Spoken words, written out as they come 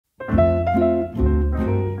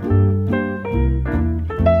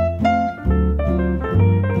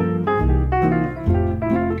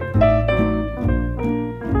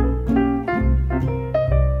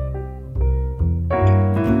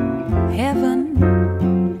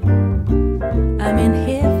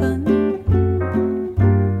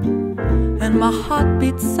heart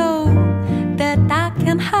beats so that I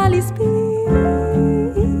can hardly speak,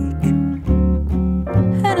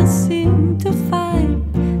 and I seem to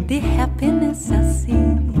find the happiness I seek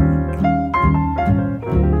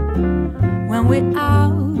when we're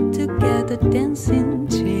out together dancing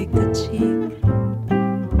cheek to cheek.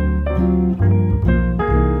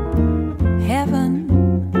 Heaven,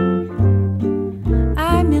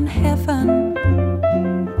 I'm in heaven,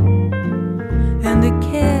 and the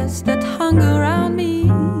cares that hung around me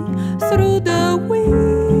through the week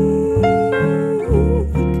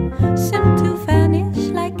seem to vanish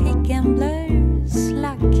like a gambler's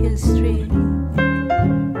lucky streak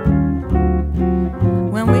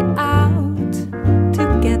when we're out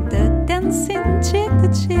together dancing cheek to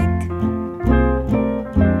cheek.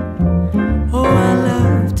 Oh, I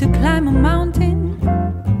love to climb a mountain,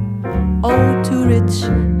 oh, to reach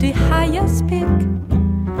the highest peak,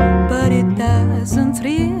 but it doesn't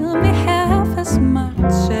thrill me half as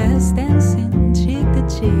much as dancing cheek to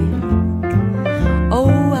cheek.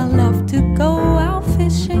 Oh, I love to go out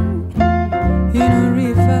fishing in a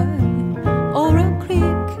river or a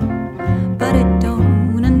creek, but I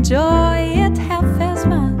don't enjoy it half as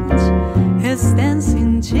much as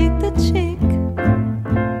dancing cheek to cheek.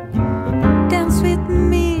 Dance with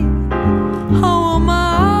me, how my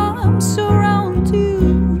arms around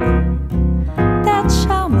you, that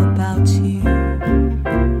charm about you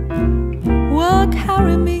will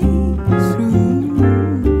carry me through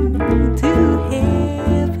to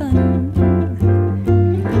heaven.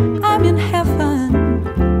 I'm in heaven,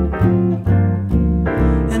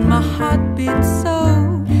 and my heart beats so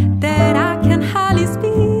that I can hardly speak,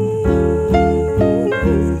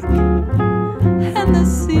 and I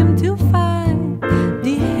seem to find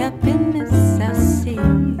the happiness I see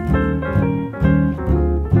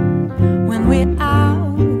when we're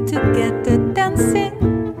out together dancing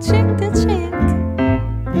cheek to cheek.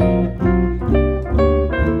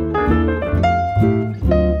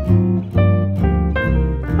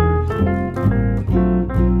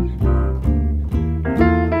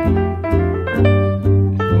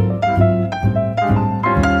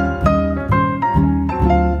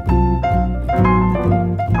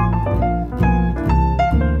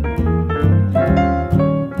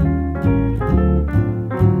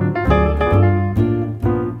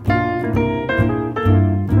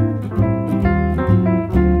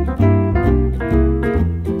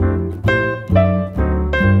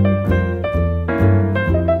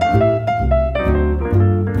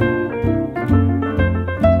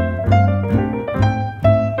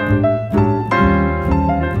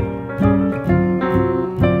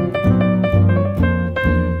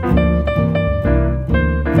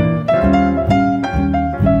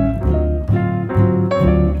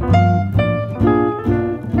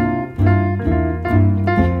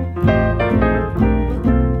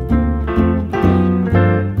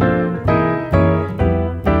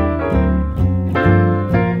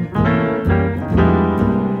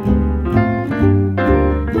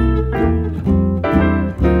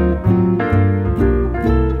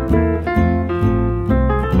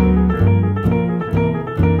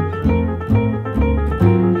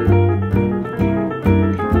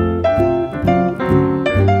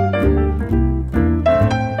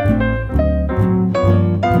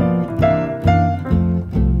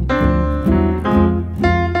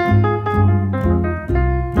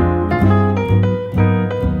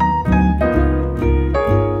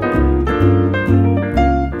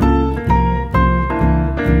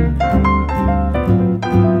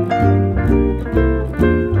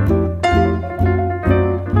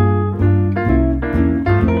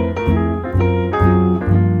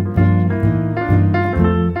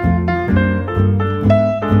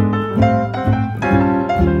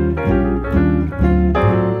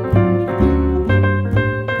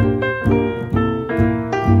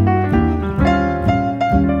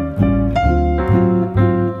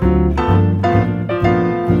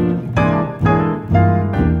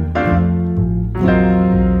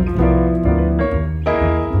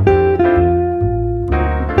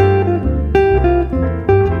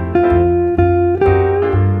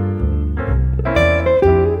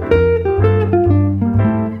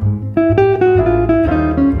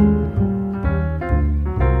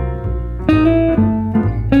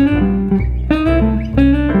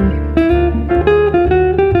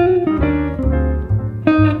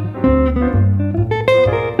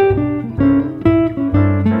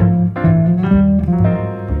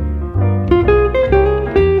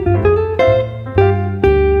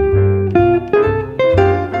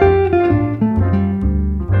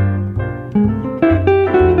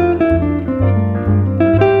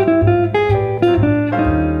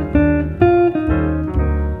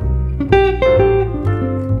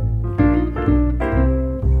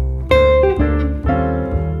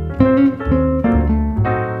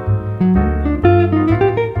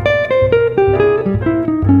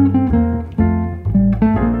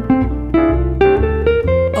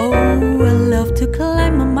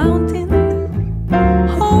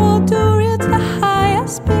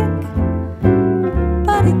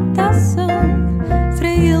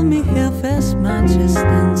 not just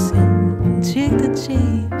dancing cheek to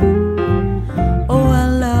cheek. Oh, I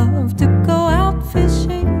love to go out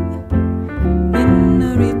fishing in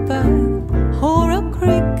a river or a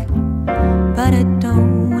creek, but I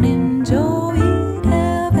don't enjoy it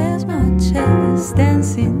half as much as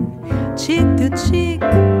dancing cheek to cheek.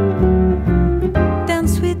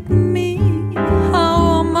 Dance with me,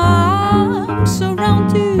 how my arms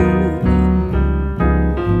around you,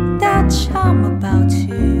 that charm about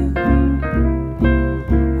you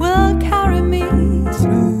will carry me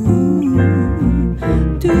through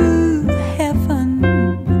to heaven.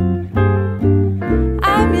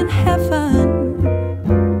 I'm in heaven,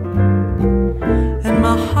 and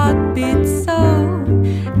my heart beats so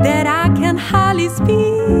that I can hardly speak,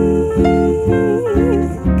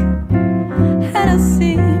 and I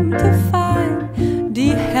seem to find the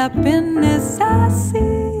happiness I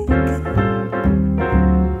seek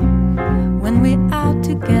when we're out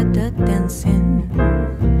together dancing,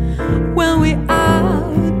 when we're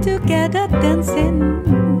out together dancing,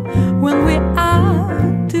 when we're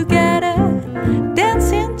out together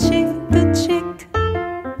dancing cheek to cheek.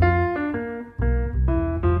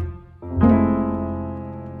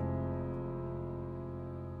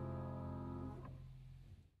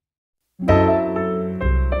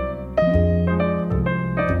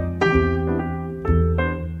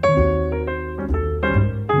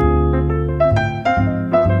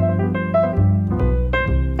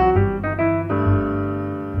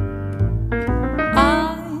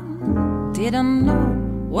 Didn't know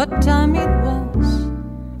what time it was,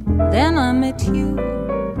 then I met you.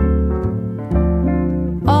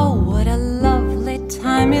 Oh, what a lovely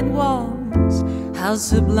time it was, how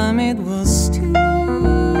sublime it was too.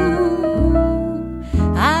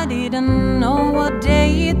 I didn't know what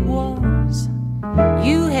day it was,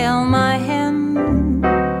 you held my hand,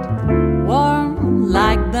 warm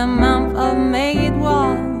like the month of May it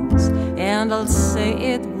was, and I'll say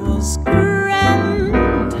it was grand.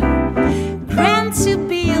 Grand to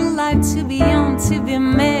be alive, to be young, to be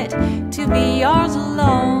met, to be yours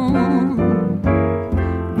alone.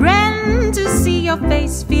 Grand to see your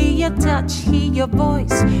face, feel your touch, hear your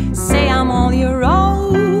voice, say I'm all your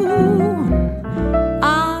own.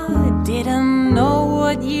 I didn't know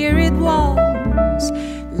what year it was,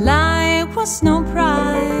 life was no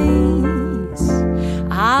prize.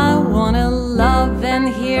 I wanted love and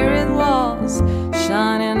here it was,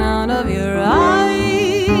 shining out of your eyes.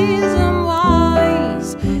 I'm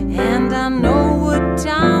wise, and I know what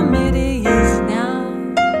time it is now.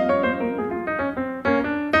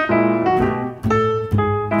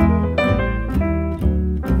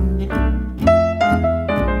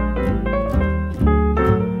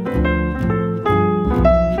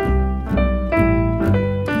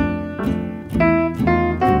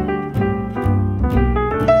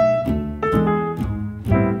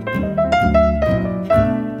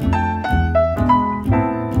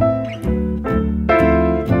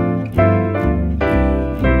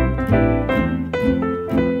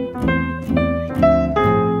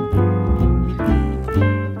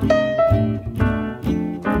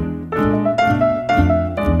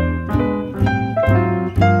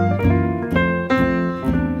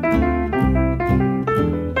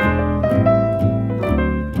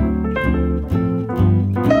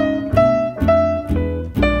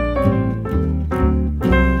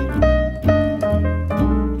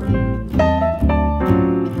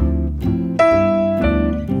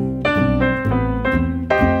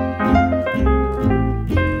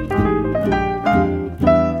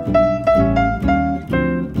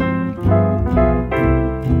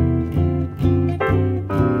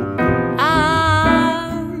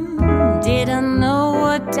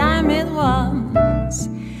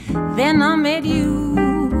 Then I met you.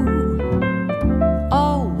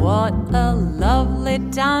 Oh, what a lovely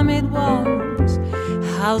time it was,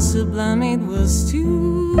 how sublime it was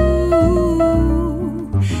too.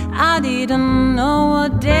 I didn't know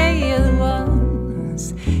what day it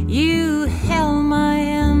was, you held my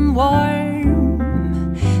hand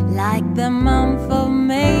warm, like the month of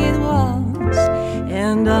May it was,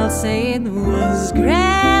 and I'll say it was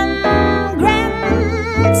grand,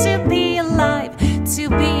 grand to be alive, to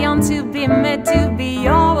be young, to be made, to be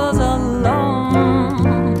yours alone.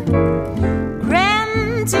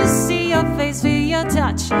 Grand to see your face, feel your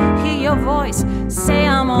touch, hear your voice, say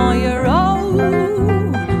I'm all your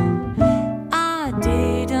own. I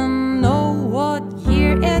didn't know what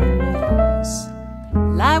year it was,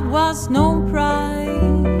 life was no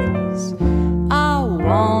prize. I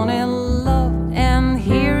wanted love and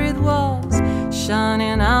here it was,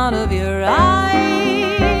 shining out of your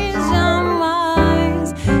eyes. I'm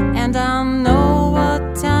wise and I know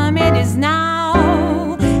what time it is now.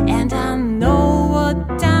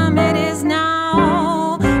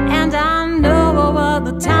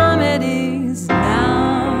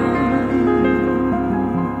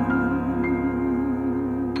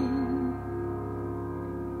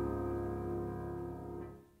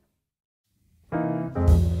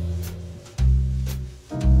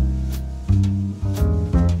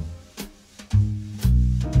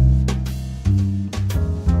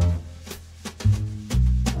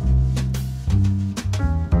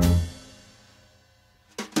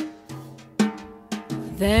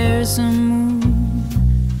 there's a moon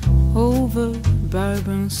over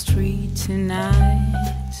Bourbon Street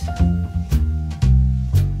tonight.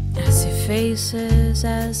 I see faces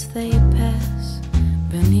as they pass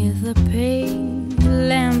beneath the pale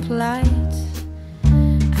lamplight.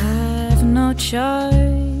 I've no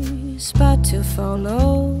choice but to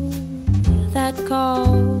follow that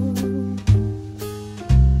call.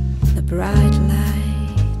 The bright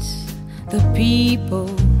lights, the people,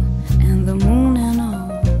 and the moon and all.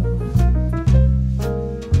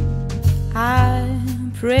 I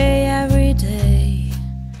pray every day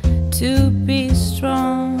to be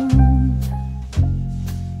strong,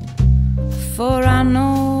 for I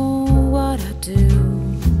know what I do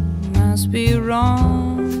must be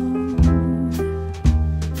wrong.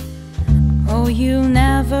 Oh, you'll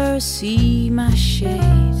never see my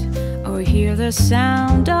shade or hear the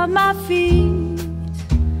sound of my feet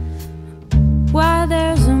while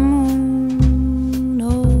there's a moon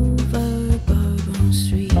over Bourbon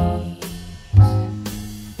Street.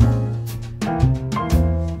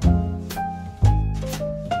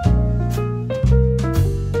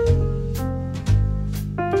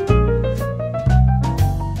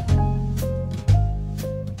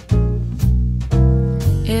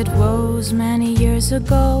 It was many years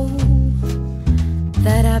ago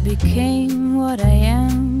that I became what I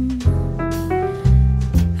am.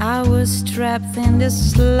 I was trapped in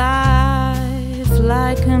this life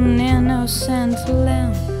like an innocent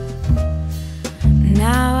lamb.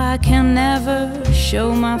 Now I can never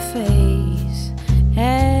show my face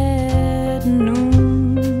at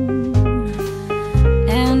noon,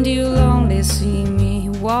 and you'll only see me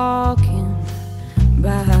walking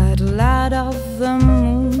by the light of the moon.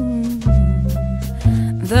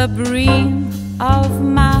 The brim of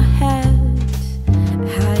my head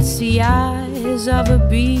hides the eyes of a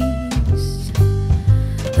beast,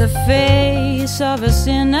 the face of a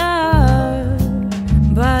sinner,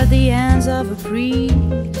 but the hands of a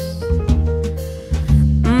priest.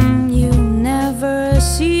 You never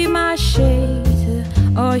see my shade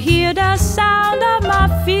or hear the sound of my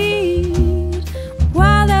feet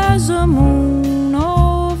while there's a moon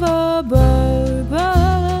over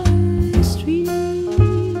Bourbon Street.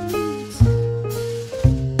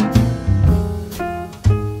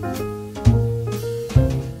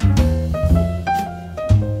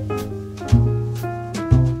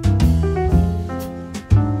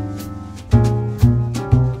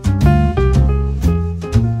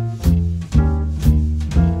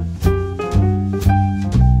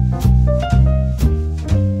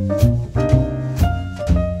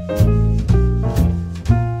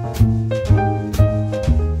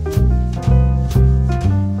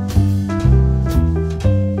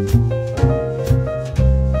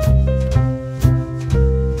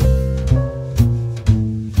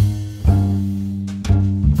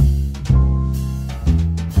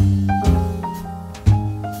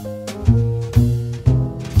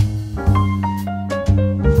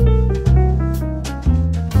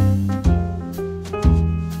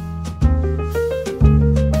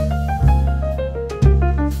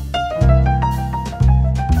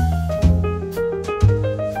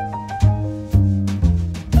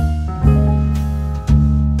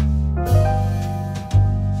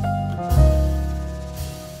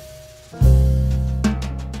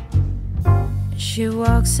 She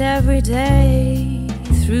walks every day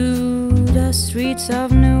through the streets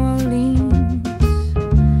of New Orleans.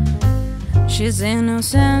 She's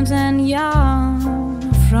innocent and young,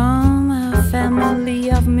 from a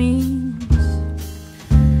family of means.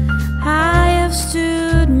 I have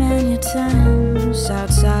stood many times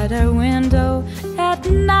outside her window at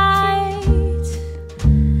night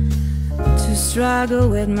to struggle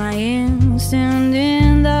with my instinct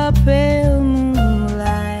in the pale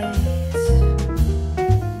moonlight.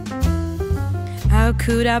 How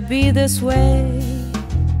could I be this way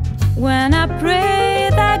when I pray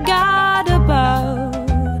that God above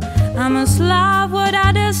I must love what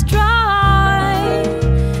I destroy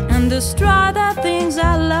and destroy the things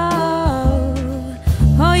I love?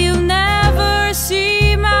 Oh, you'll never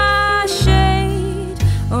see my shade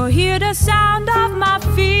or hear the sound of my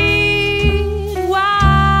feet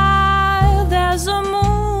while there's a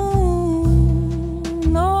moon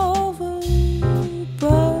over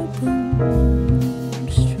Bourbon.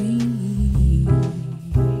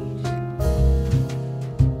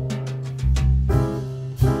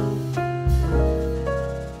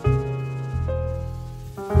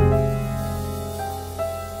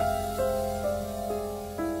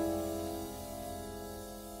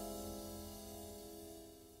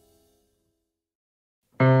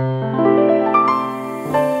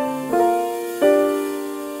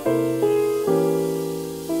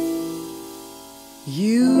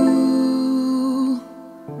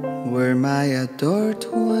 bored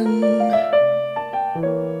one,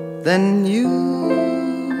 then you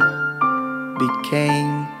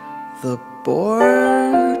became the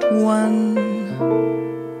bored one,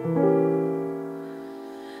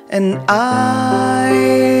 and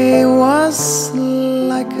I was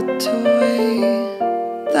like a toy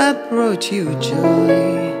that brought you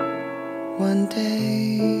joy one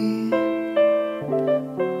day,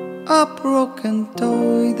 a broken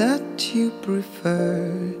toy that you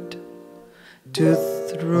preferred to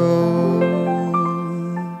throw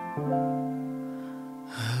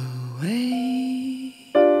away.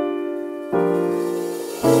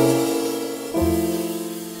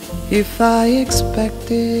 If I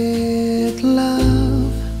expected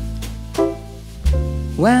love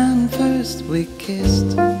when first we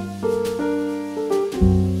kissed,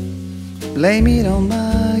 blame it on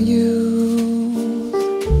my youth.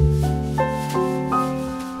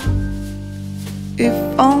 If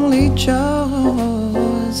only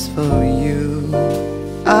just for you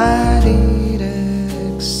I did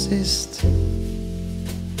exist,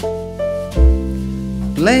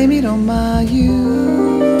 blame it on my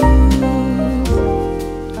youth.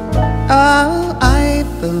 Oh, I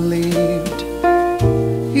believed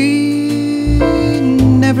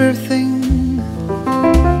in everything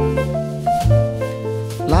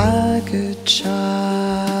like a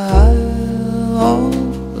child or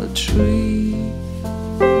a tree.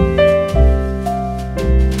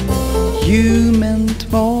 You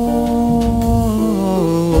meant more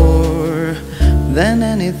than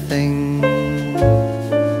anything.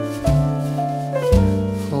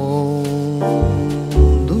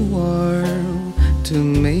 Hold the world to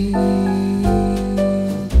me.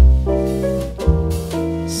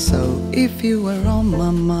 So if you were on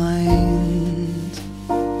my mind,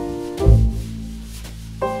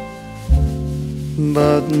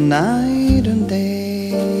 but night and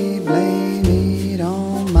day, blame it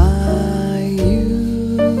on my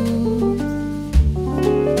youth.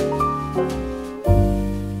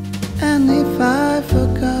 And if I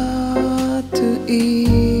forgot to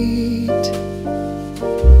eat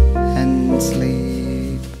and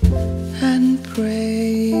sleep and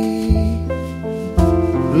pray,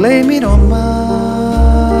 blame it on my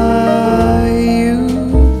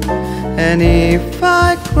youth. And if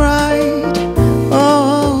I cried,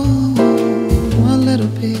 oh, a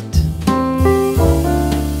little bit,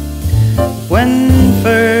 when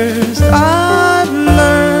first I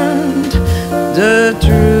learned the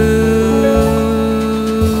truth,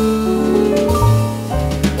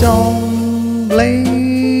 don't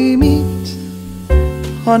blame it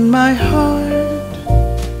on my heart,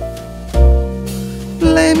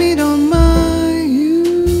 blame it on my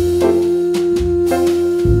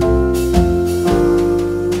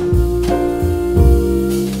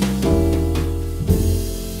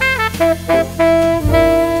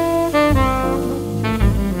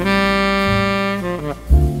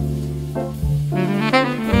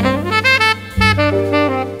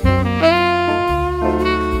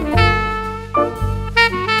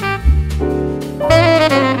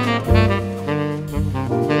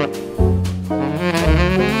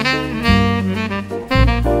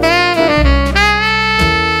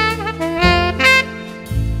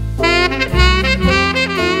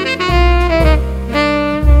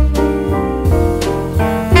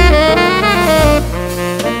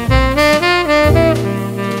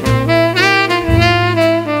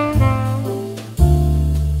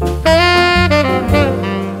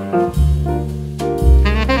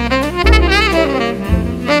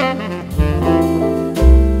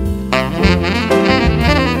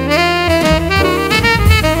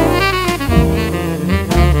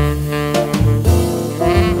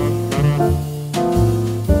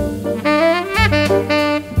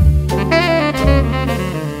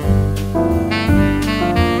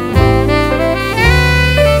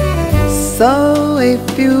So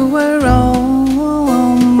if you were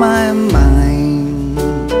on my mind,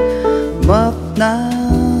 both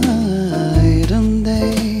night and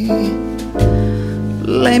day,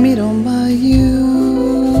 blame it on my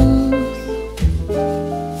youth.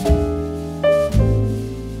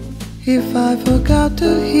 If I forgot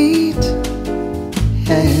to eat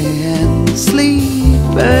and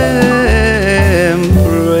sleep and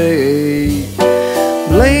pray,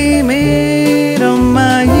 blame it on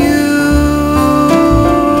my youth.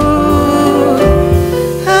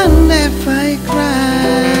 And if I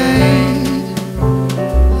cried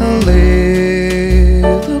a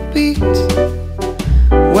little bit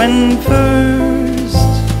when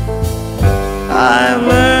first I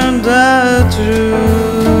learned the truth,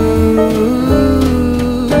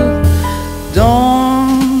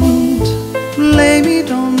 don't blame it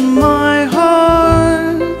on my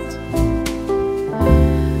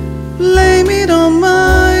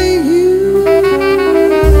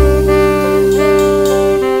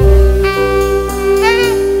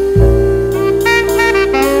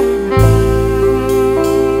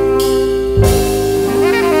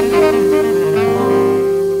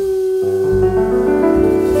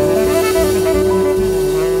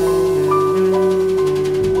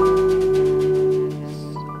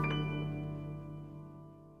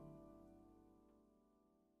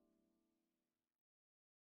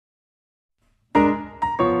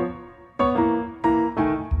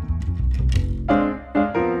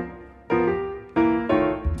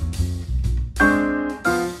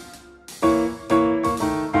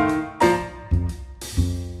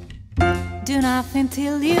Do nothing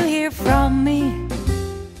till you hear from me.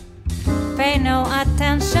 Pay no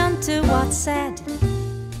attention to what's said.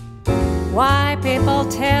 Why people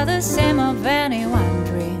tell the same of anyone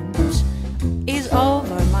dreams is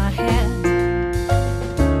over my head.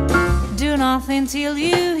 Do nothing till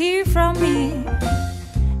you hear from me.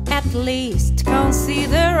 At least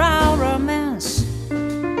consider our romance.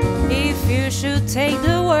 If you should take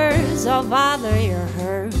the words of other you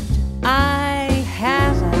heard, I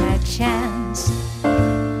haven't a chance.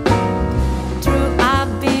 True,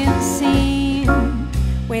 I've been seen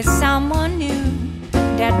with someone new.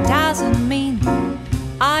 That doesn't mean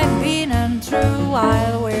I've been untrue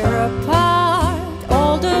while we're apart.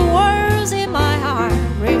 All the words in my heart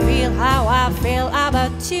reveal how I feel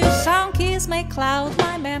about you. Some kiss may cloud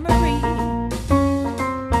my memory,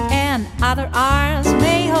 and other hours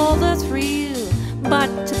may hold a thrill. But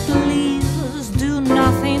please do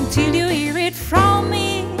nothing till you hear it from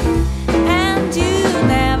me, and you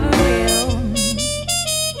never will.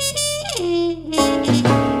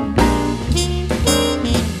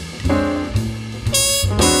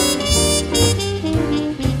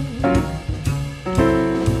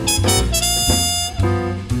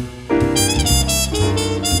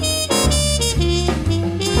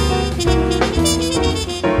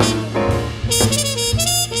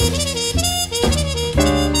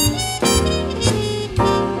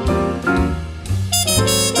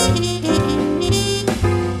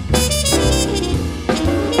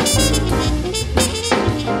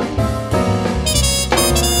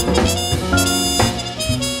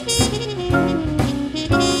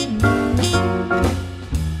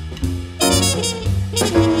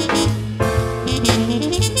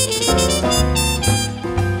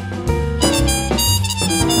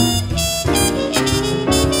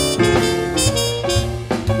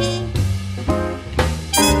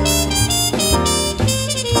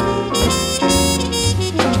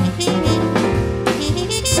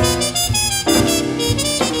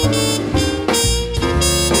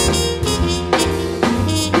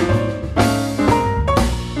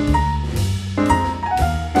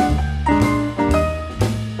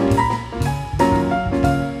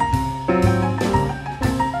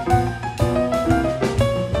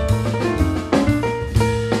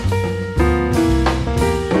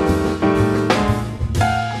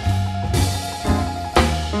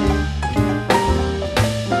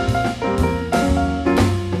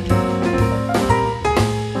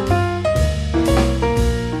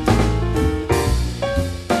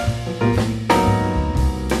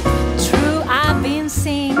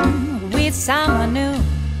 Someone new,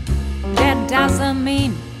 that doesn't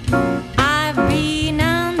mean I've been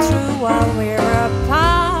untrue while we're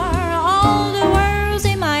apart. All the words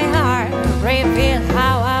in my heart reveal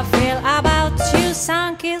how I feel about you.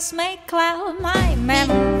 Some kiss may cloud my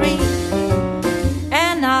memory,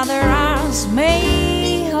 and other arms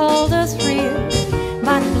may hold a thrill.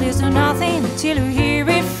 But please do nothing till you hear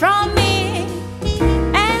it from me,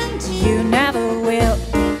 and you never will.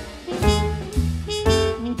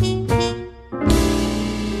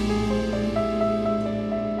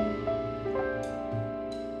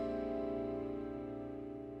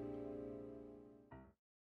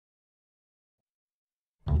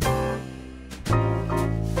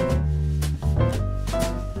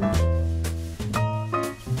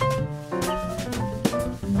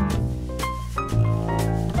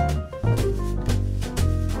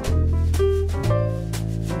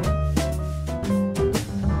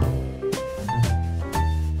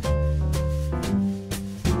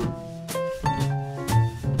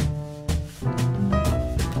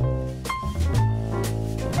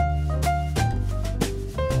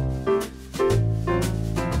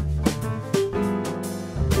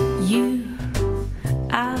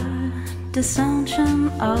 The sunshine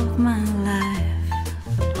of my life.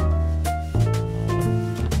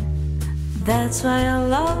 That's why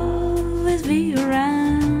I'll always be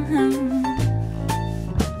around.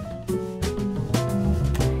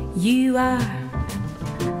 You are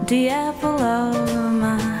the apple of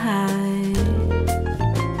my eye.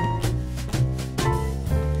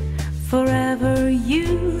 Forever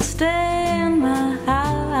you stay in my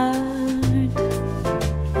heart.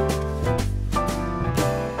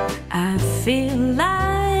 I feel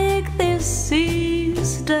like this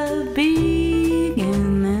is the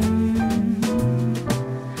beginning,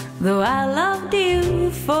 though I loved you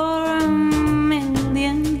for a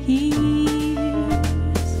million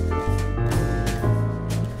years.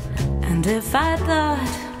 And if I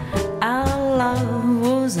thought our love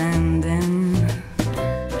was ending,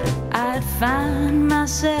 I'd find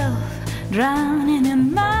myself drowning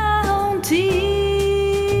in my own tears.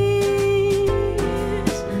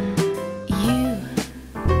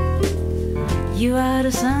 are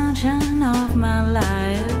the sunshine of my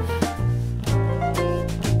life.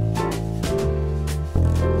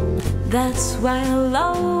 That's why I'll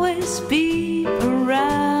always be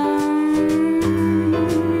around.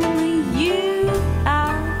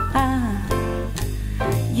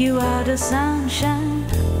 You are the sunshine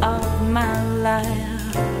of my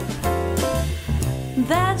life.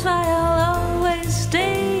 That's why I'll always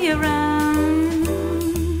stay around.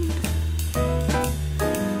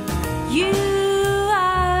 You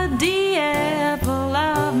are the apple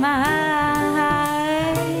of my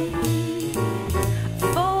eye.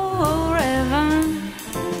 Forever,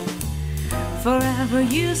 forever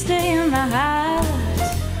you stay in my heart.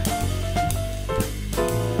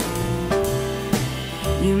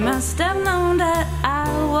 You must have known that I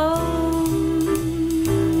was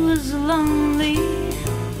lonely,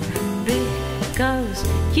 because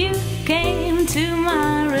you came to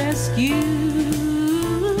my rescue.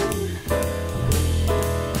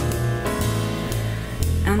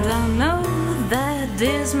 And I know that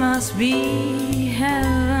this must be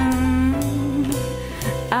heaven.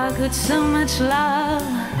 How could so much love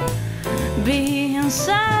be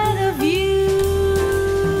inside of you?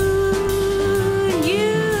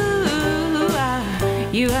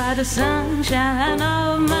 You are the sunshine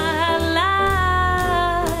of my life.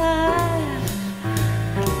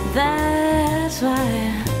 That's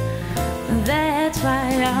why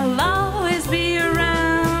I'll always be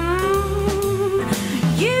around.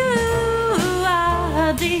 You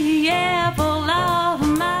are the apple of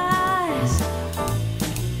my eyes.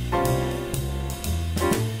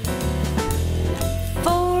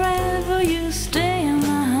 Forever you stay in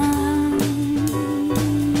my heart.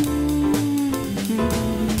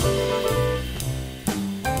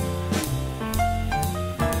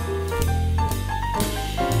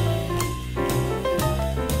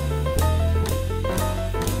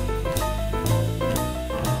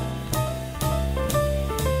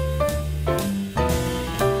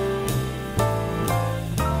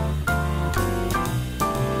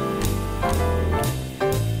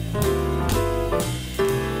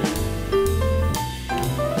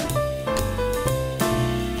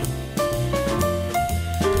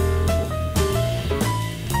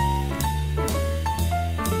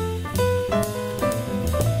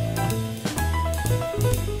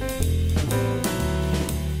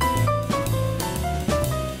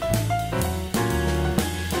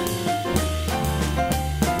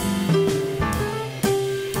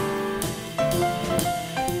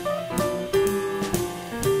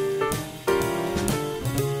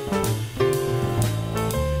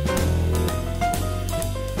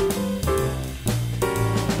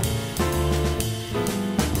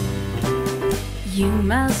 You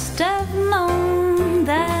must have known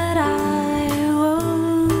that I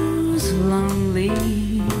was lonely,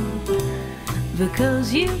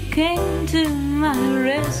 because you came to my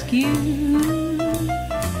rescue.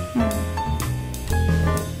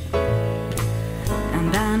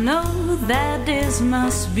 And I know that this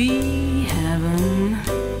must be heaven.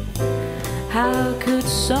 How could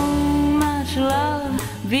so much love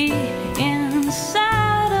be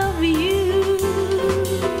inside of you?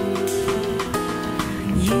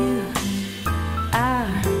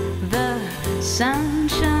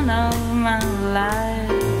 Sunshine of my life.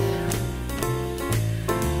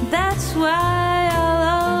 That's why I'll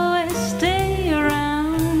always stay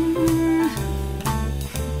around.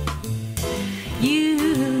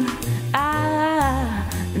 You are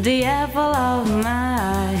the apple of my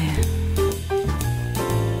eye.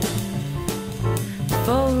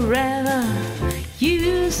 Forever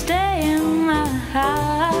you stay in my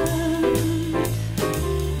heart.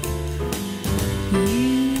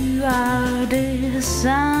 You are the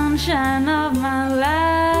sunshine of my life.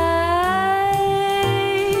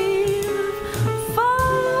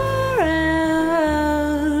 Forever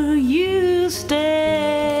you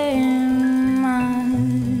stay in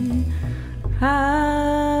my heart.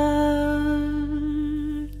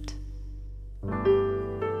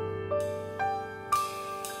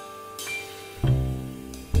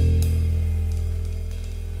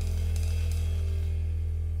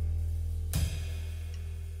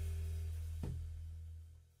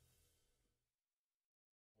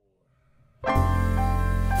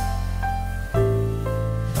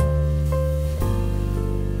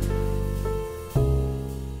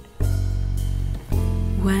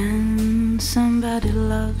 When somebody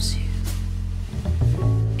loves you,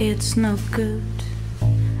 it's no good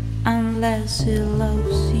unless he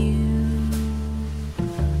loves you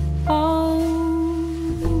all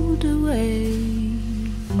the way.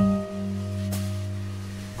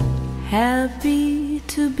 Happy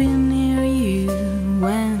to be near you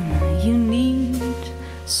when you need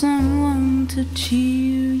to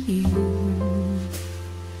cheer you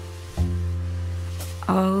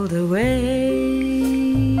all the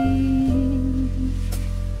way.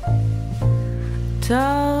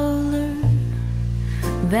 Taller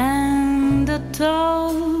than the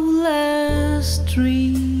tallest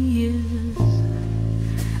tree is,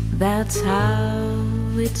 that's how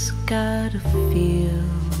it's gotta feel.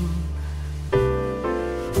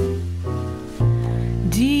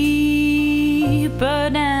 Deeper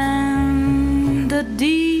than the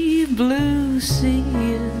deep blue sea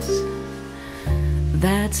is,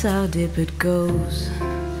 that's how deep it goes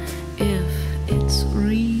if it's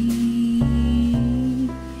real.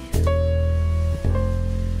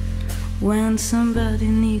 When somebody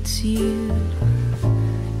needs you,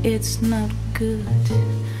 it's not good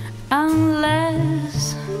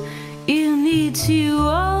unless it needs you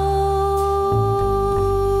all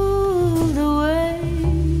the way.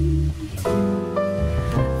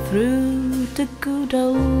 Through the good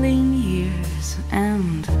old lean years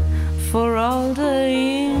and for all the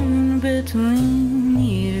in-between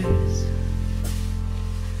years,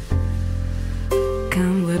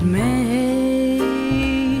 come with me.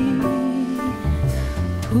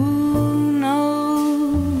 Who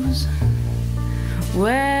knows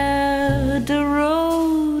where the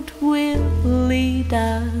road will lead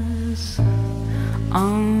us?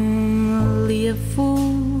 Only a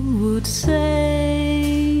fool would say.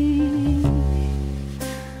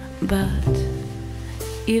 But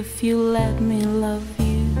if you let me love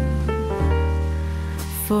you,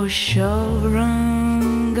 for sure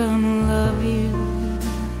I'm gonna love you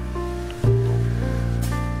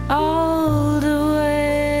all the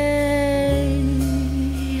way,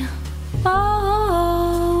 all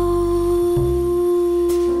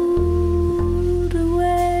the way.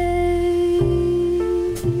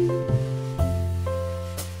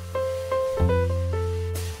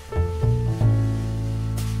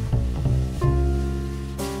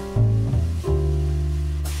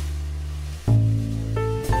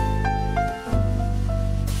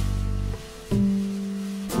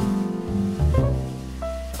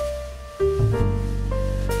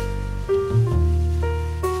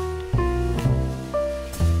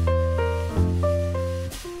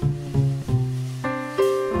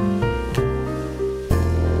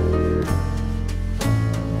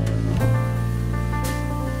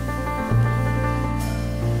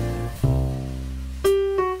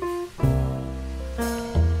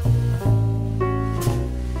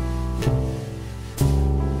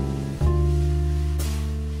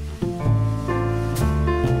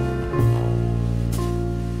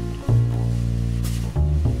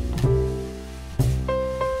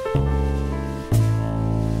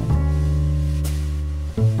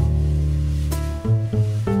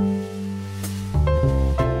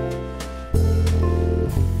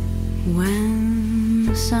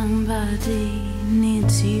 Somebody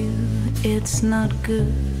needs you, it's not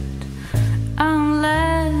good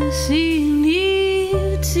unless he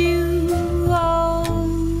needs you all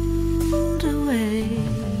the way.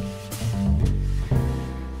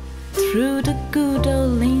 Through the good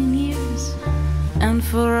old lean years and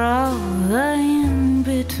for all the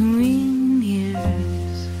in-between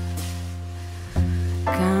years,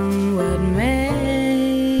 come with me.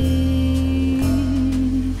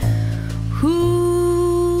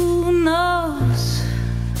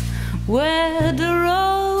 Where the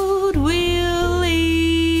road will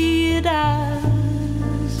lead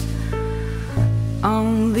us,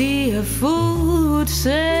 only a fool would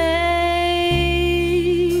say.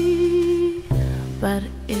 But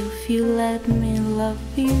if you let me love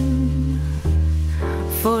you,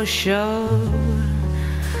 for sure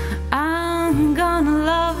I'm gonna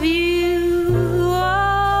love you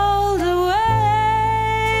all the way.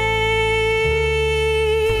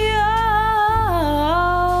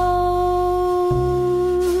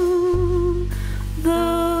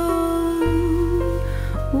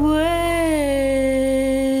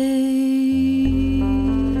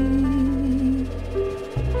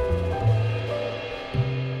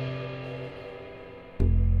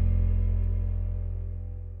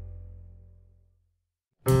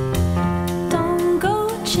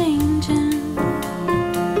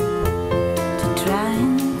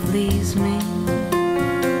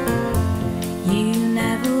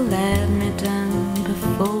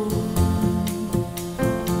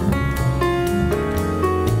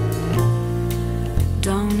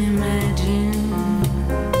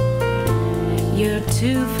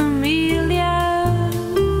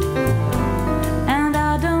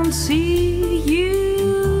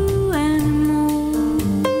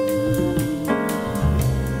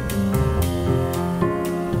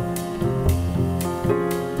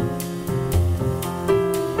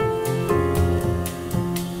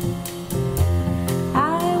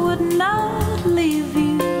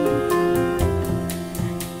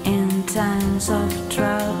 times of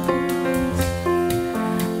troubles,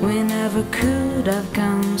 we never could have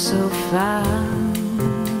come so far.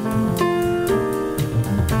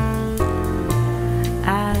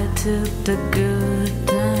 I took the good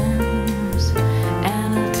times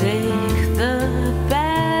and I'll take the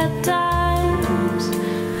bad times.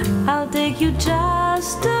 I'll take you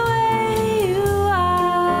just the way you are.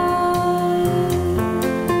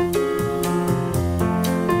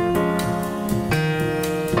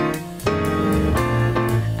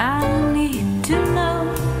 I need to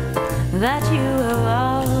know that you will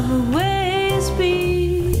always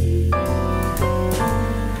be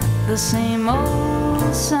the same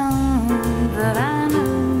old song that I know.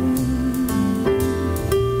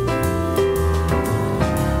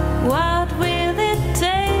 What will it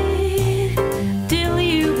take till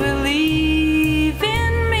you believe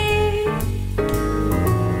in me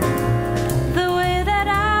the way that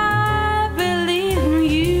I believe in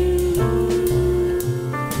you?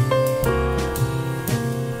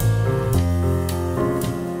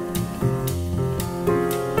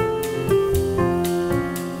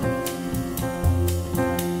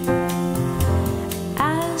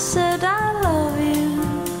 I said I love you,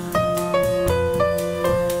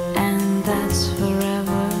 and that's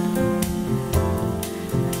forever.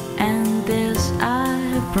 And this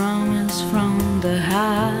I promise from the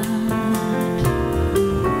heart.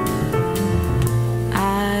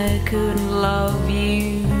 I couldn't love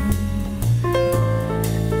you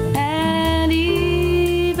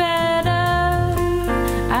any better.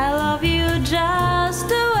 I love you just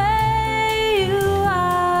the way you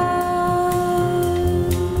are.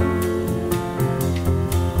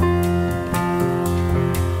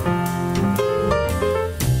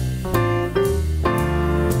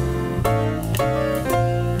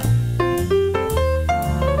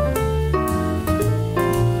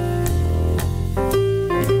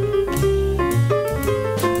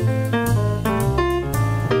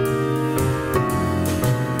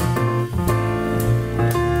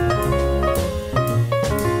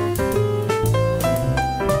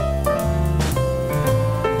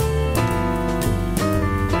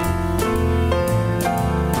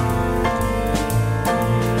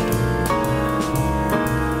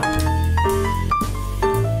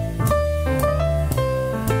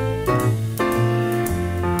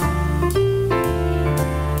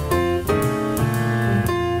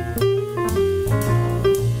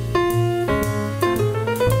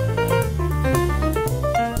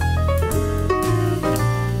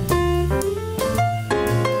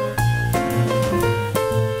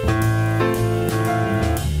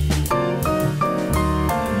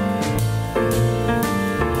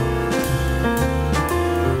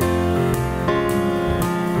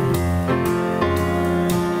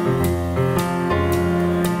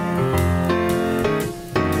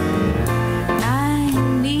 I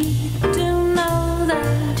need to know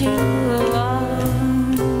that you will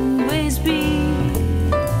always be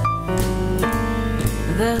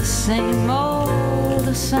the same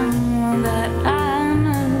old song that I know.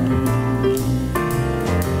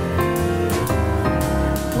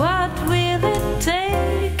 What will it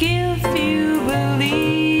take if you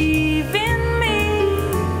believe in me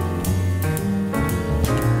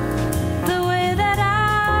the way that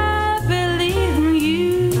I believe in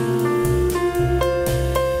you?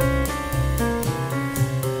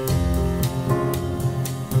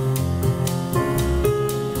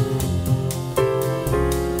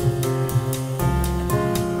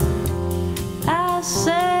 I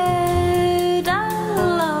said I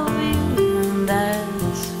love you, and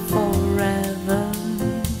that's forever.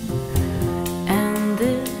 And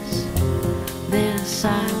this I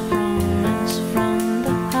promise from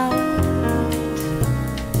the heart.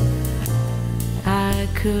 I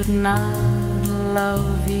could not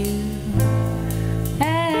love you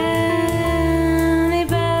any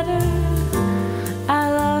better. I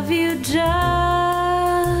love you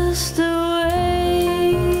just the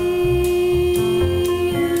way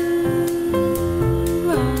you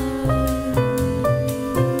are.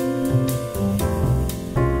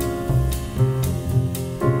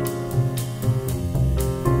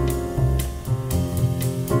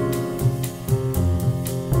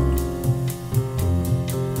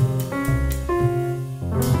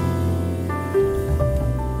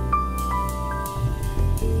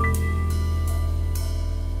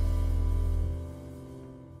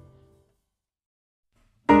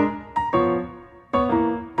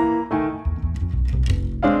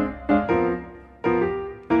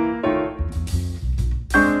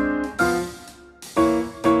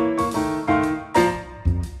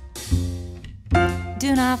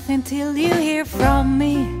 Do nothing till you hear from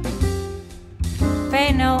me. Pay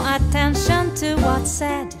pay no attention to what's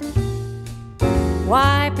said.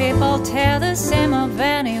 Why people tell the same of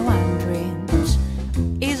anyone dreams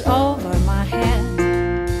is over my head.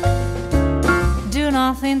 Do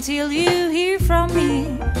nothing till you hear from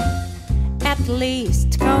me. At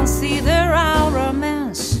least consider our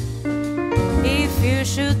romance. If you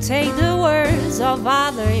should take the words of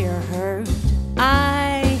other you heard,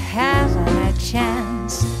 I haven't a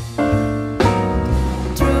chance.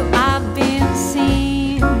 True, I've been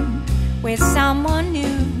seen with someone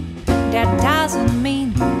new. That doesn't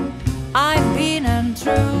mean I've been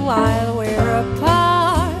untrue while we're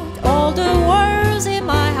apart. All the words in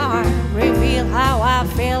my heart reveal how I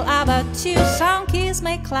feel about you. Some kiss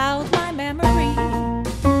may cloud my memory,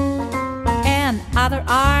 and other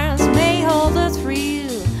hours may hold a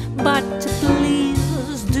thrill. But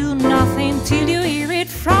please do nothing till you hear it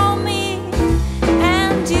from me,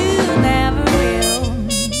 and you never will.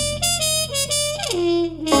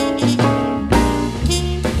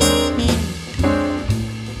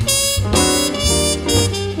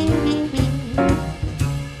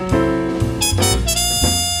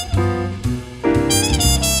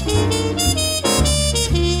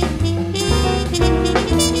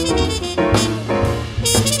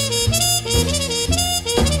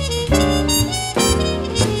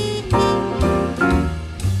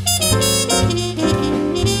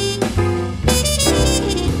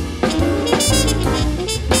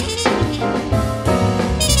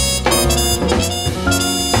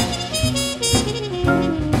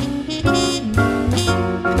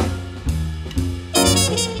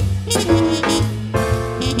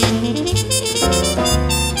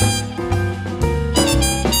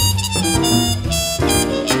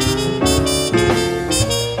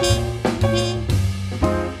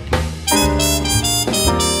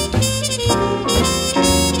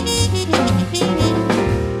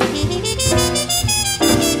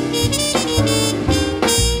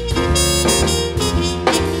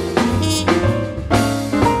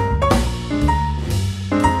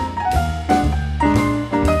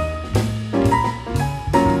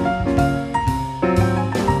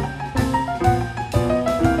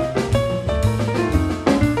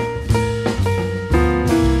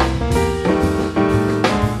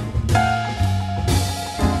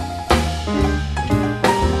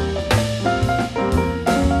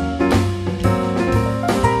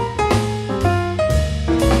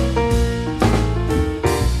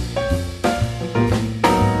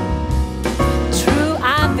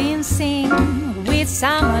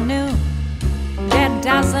 Someone new, that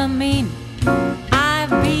doesn't mean I've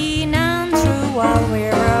been untrue while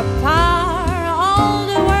we're apart. All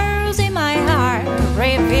the words in my heart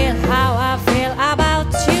reveal how I feel about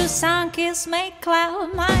you. Some kiss may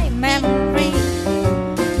cloud my memory,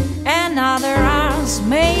 and other arms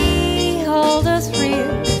may hold a thrill.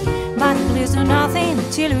 But please do nothing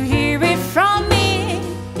till you hear it from me,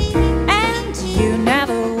 and you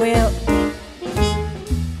never will.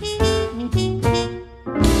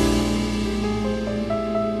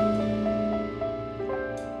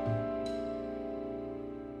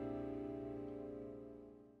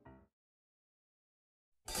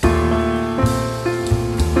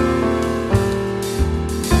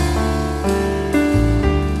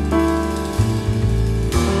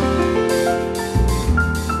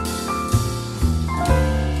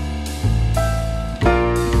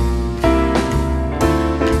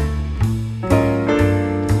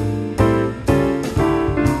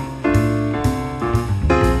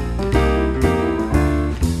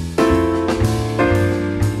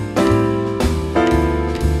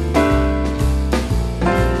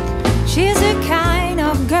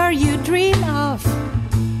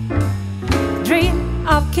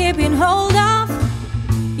 Keeping hold of,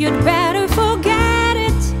 you'd better forget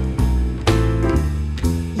it.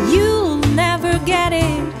 You'll never get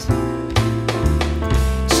it.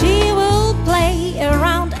 She will play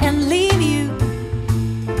around and leave you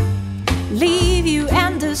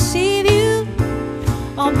and deceive you.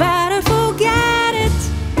 Or better forget it.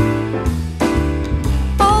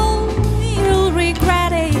 Oh, you'll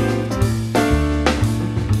regret it.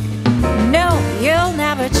 No, you'll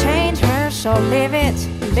never change her, so leave it.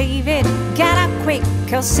 Leave it, get up quick,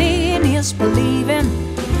 'cause seeing is believing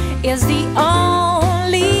is the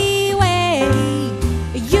only way.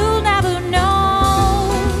 You'll never know.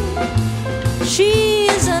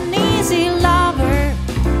 She's an easy lover.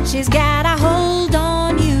 She's got a hold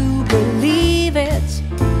on you, believe it.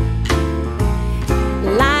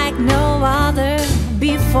 Like no other.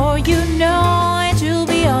 Before you know it, you'll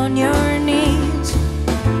be on your knees.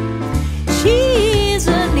 She's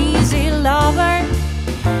an easy lover.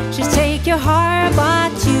 She'll take your heart,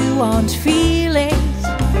 but you won't feel it.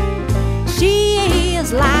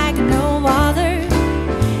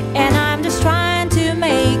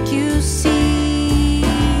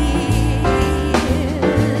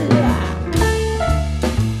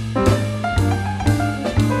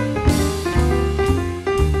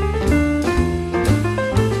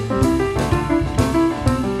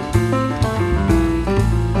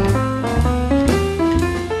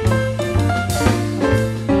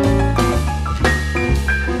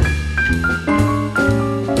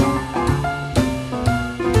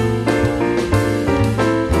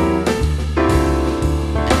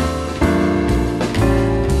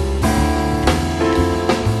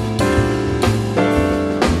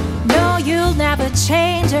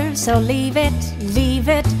 So leave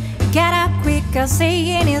it, get up quick, 'cause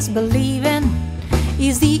saying is believing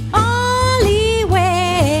is the only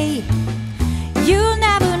way. You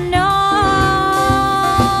never know.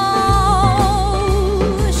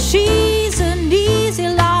 She's an easy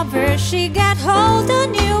lover, she got hold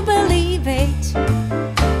on you, believe it.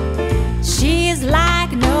 She's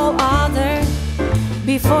like no other,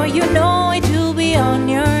 before you know it you'll be on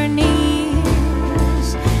your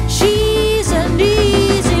knees. She's an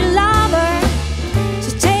easy lover,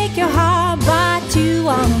 to take your heart but you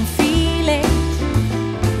won't feel it.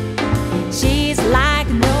 She's like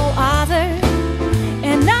no other,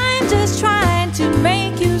 and I'm just trying to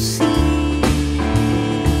make you see.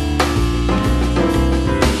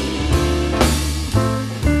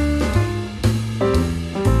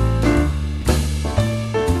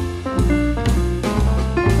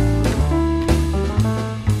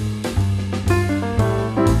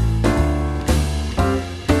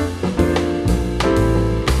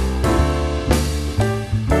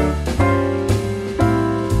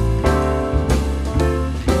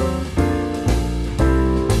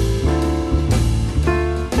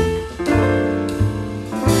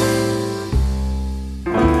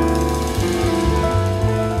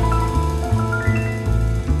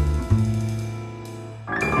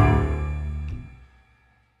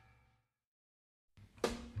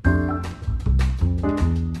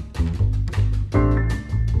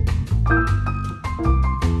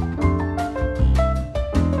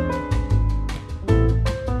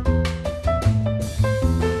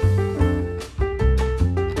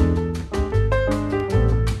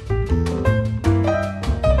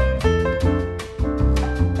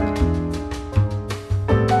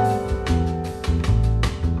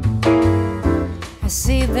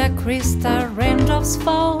 Crystal raindrops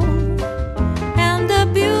fall, and the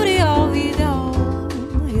beauty of it all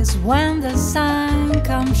is when the sun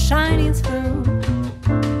comes shining through.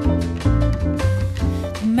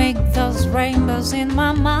 Make those rainbows in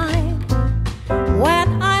my mind when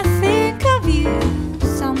I think of you.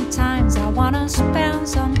 Sometimes I wanna spend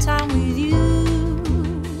some time with you,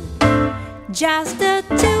 just the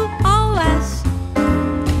two of us.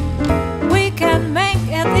 We can make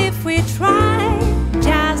it if we try.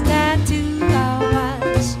 Just the two of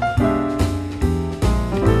us.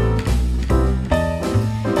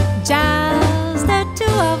 Just the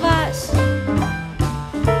two of us.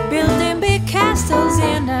 Building big castles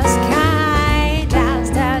in the sky.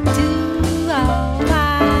 Just the two of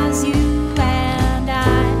us, you and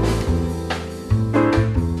I.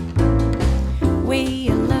 We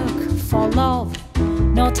look for love,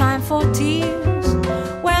 no time for tears.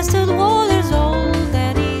 Where stood waters old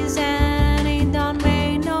that is, and it don't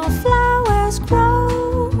make no flowers grow.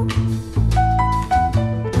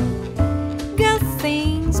 Good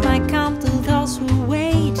things might come to those who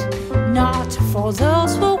wait, not for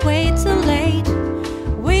those who wait too late.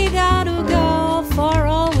 We gotta go for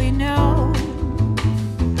all we know,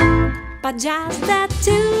 but just the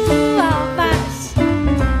two of us.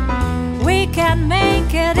 We can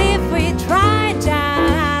make it if we try,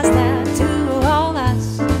 just the two of us.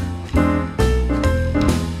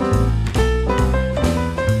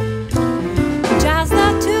 Just the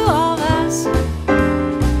two of us,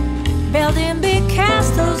 building big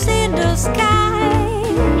castles in the sky.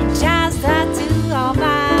 Just the two of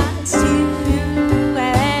us, you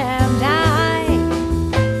and I.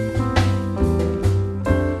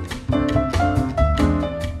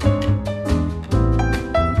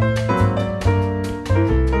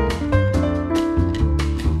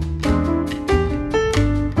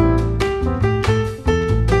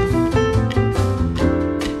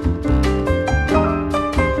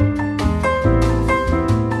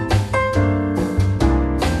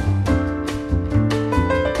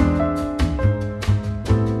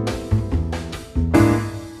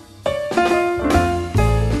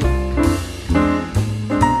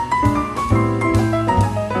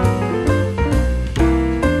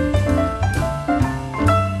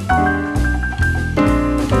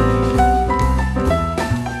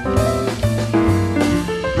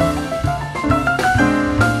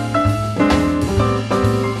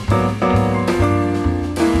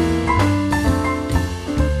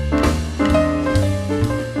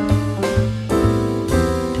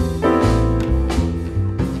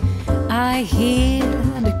 I hear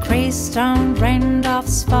the crystal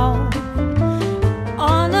raindrops fall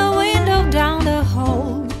on the window down the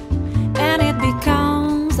hall, and it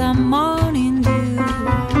becomes the morning dew.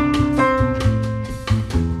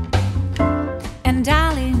 And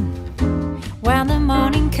darling, when the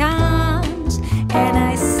morning comes and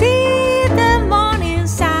I see the morning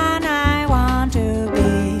sun, I want to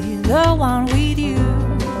be the one with you.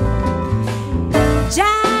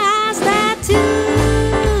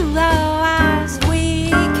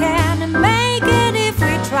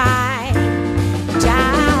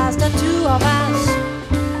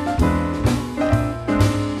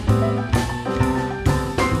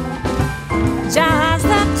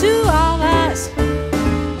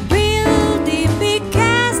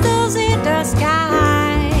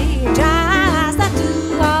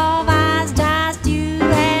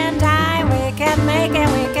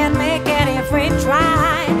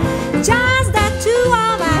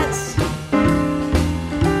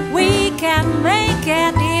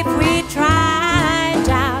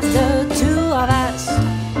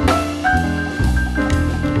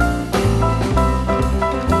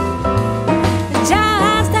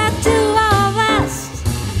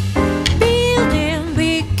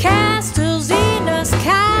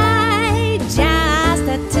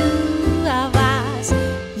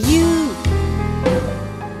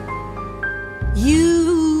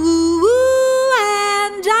 You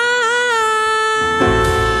and I.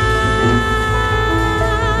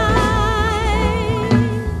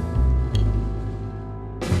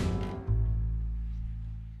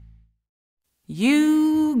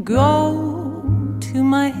 You go to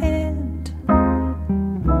my head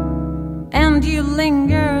and you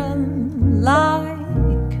linger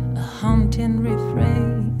like a haunting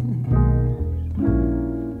refrain,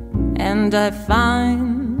 and I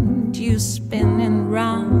find you spinning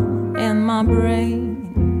round in my brain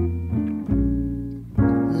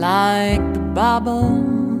like the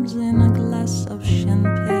bubbles in a glass of champagne.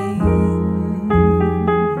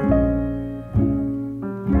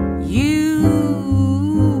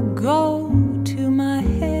 You go to my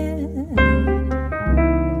head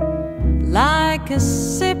like a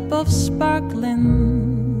sip of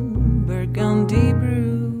sparkling burgundy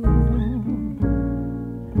brew,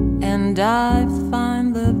 and I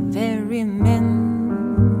find the very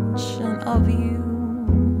mention of you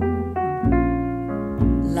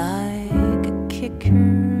like a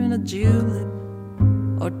kicker in a julep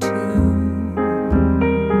or two.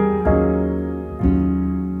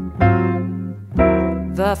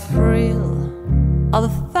 The thrill of the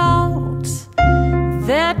thought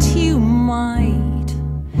that you might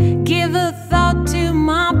give a thought to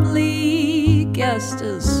my plea cast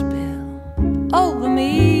a spell over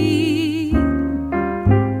me.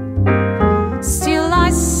 Still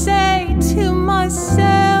I say to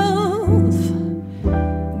myself,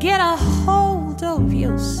 get a hold of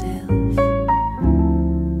yourself.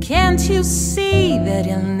 Can't you see that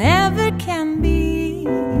it never can be?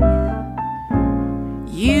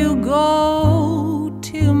 You go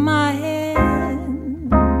to my head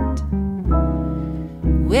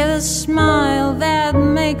with a smile that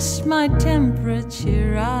makes my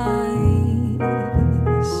temperature rise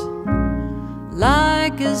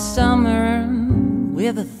like a summer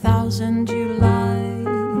with 1,000 Julys.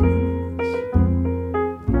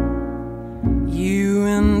 You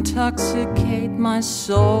intoxicate my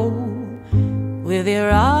soul with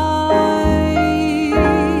your eyes,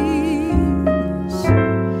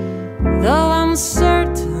 though I'm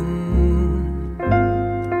certain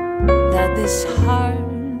that this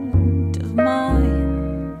heart of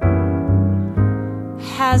mine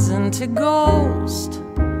hasn't a ghost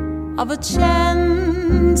of a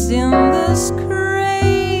chance in this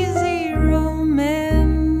crazy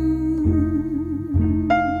romance.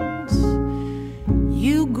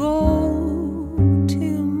 You go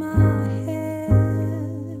to my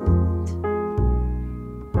head.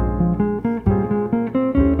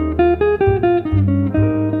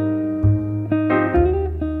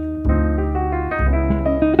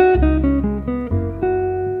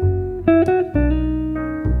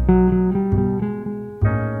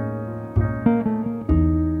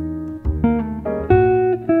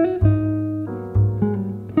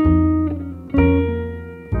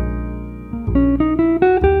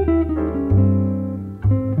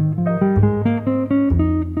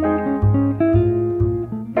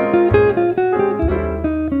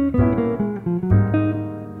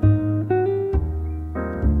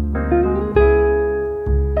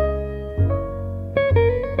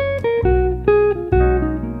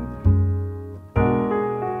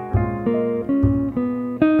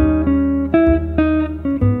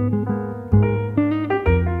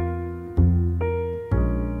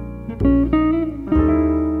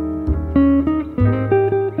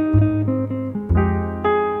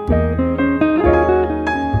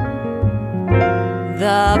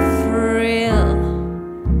 The thrill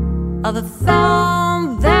of the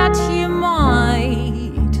thought that you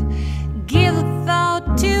might give a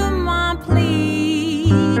thought to my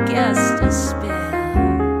plea cast a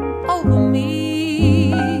spell over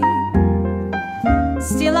me.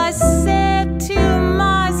 Still I said to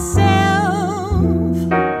myself,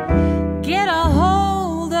 get a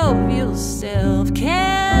hold of yourself.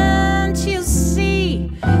 Can't you see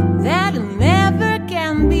that it never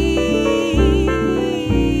can be?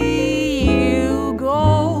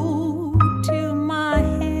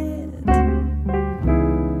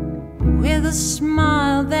 A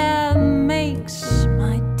smile that makes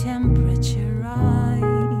my temperature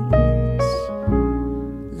rise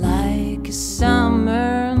like a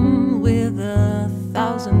summer with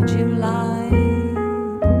 1,000 Julys.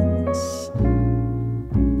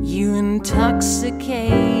 You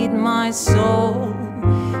intoxicate my soul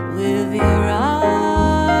with your eyes,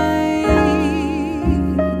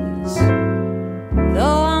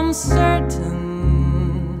 though I'm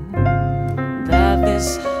certain that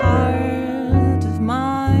this heart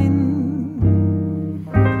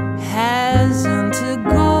hasn't a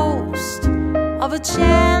ghost of a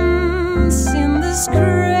chance dance in this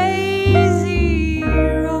crazy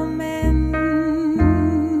romance.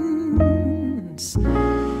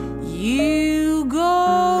 You go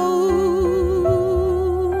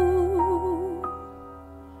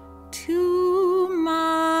to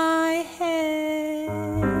my head.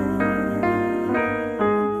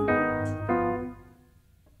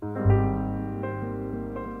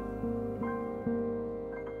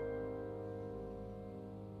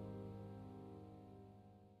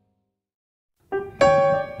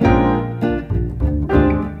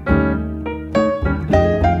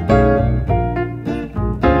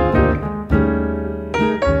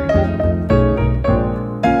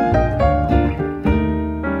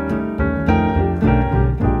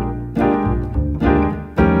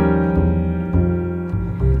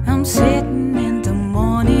 I'm sitting in the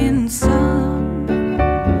morning sun.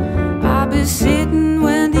 I'll be sitting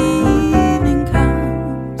when the evening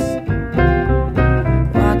comes,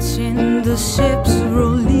 watching the ships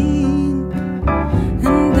roll in,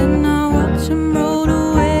 and then I watch them roll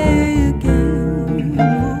away again.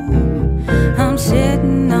 I'm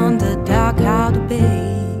sitting on the dock out the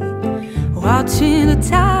bay, watching the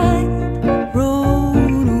tide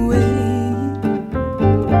roll away.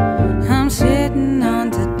 I'm sitting on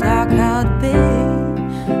the dock out the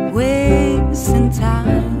bay, wasting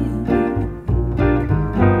time.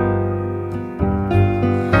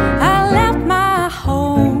 I left my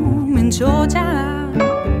home in Georgia,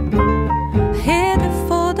 headed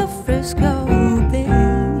for the Frisco Bay,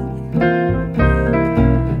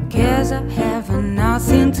 'cause I have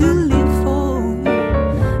nothing to live for.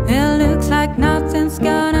 It looks like nothing's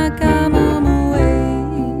gonna come my way.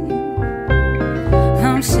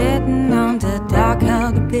 I'm sitting on the dock of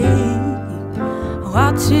the bay,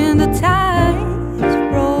 watching the tides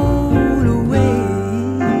roll away.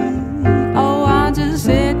 Oh, I'm just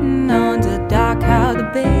sitting on the dock of the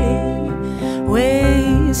bay,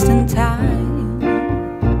 wasting time.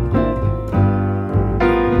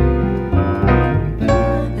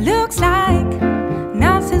 Looks like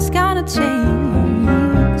nothing's gonna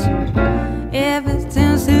change.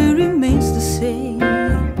 Everything still remains the same.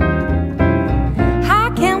 I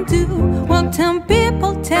can't do what some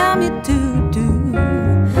people tell me to do,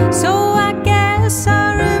 so I guess I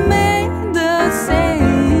remain the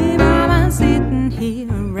same. I'm sitting here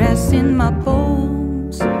resting my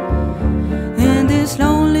bones, and this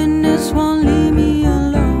loneliness won't leave me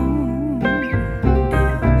alone.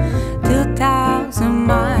 2,000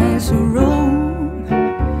 miles to roam,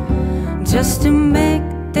 just to make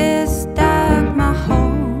this dock my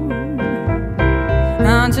home.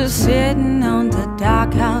 I'm just sitting on the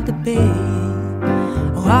dock of the bay,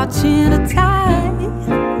 watching the tide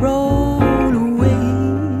roll away.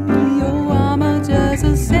 Oh, I'm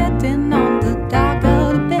just sitting on the dock of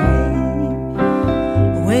the bay,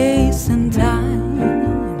 wasting time.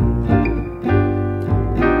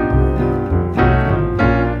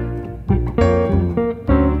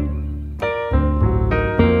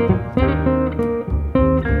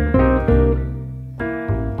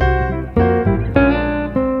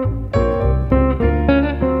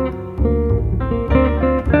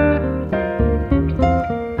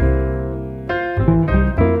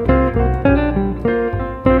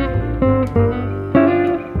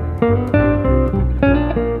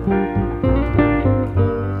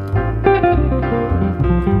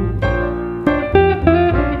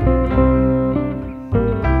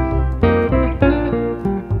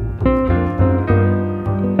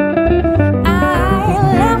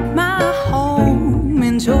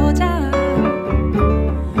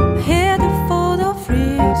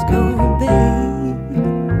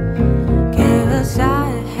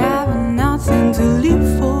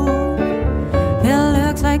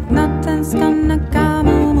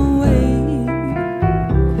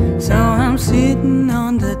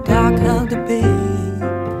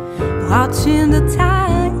 Watching the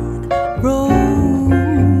tide roll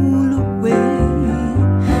away.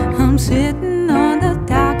 I'm sitting on the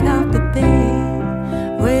dock of the bay,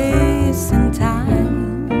 wasting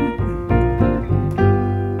time.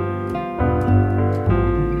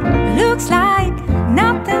 Looks like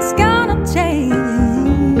nothing's gonna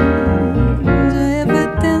change.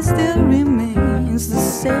 Everything still remains the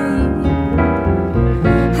same.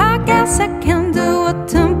 I guess I can do what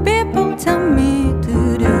some people tell me to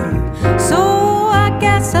do, so I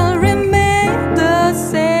guess I'll remain the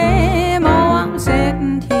same. Oh, I'm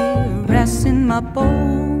sitting here resting my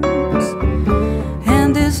bones,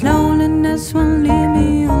 and this loneliness won't leave me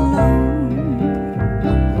alone.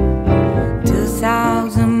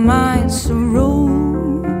 2,000 miles to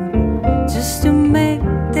roam, just to make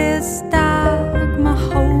this dock my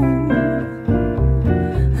home.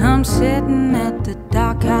 I'm I'm sitting at the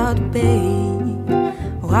dock out bay,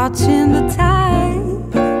 watching the tide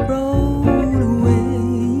roll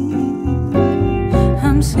away.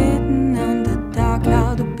 I'm sitting on the dock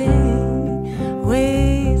out bay,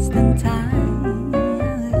 wasting time.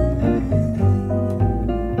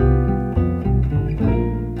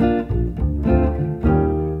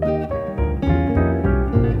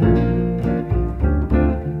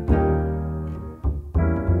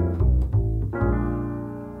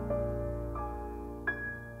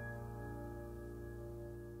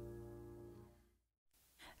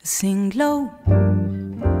 Sing low,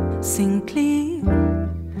 sing clear,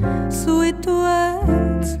 sweet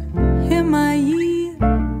words in my ear,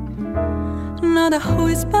 not a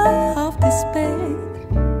whisper of despair,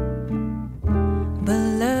 but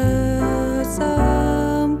love's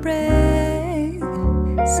breath.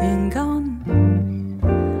 Sing on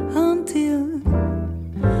until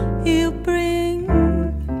you bring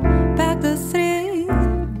back the thrill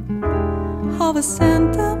of a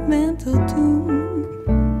sentimental tune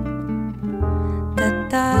that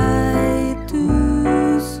died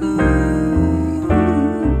too soon.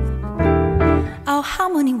 Our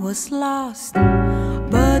harmony was lost,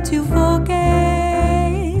 but you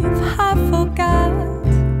forgave. I forgot.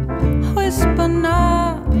 Whisper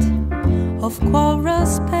not of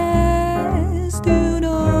quarrels past. You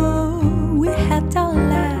know we had our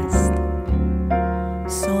last,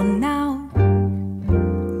 so now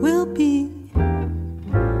we'll be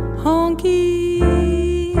honky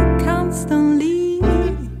constantly.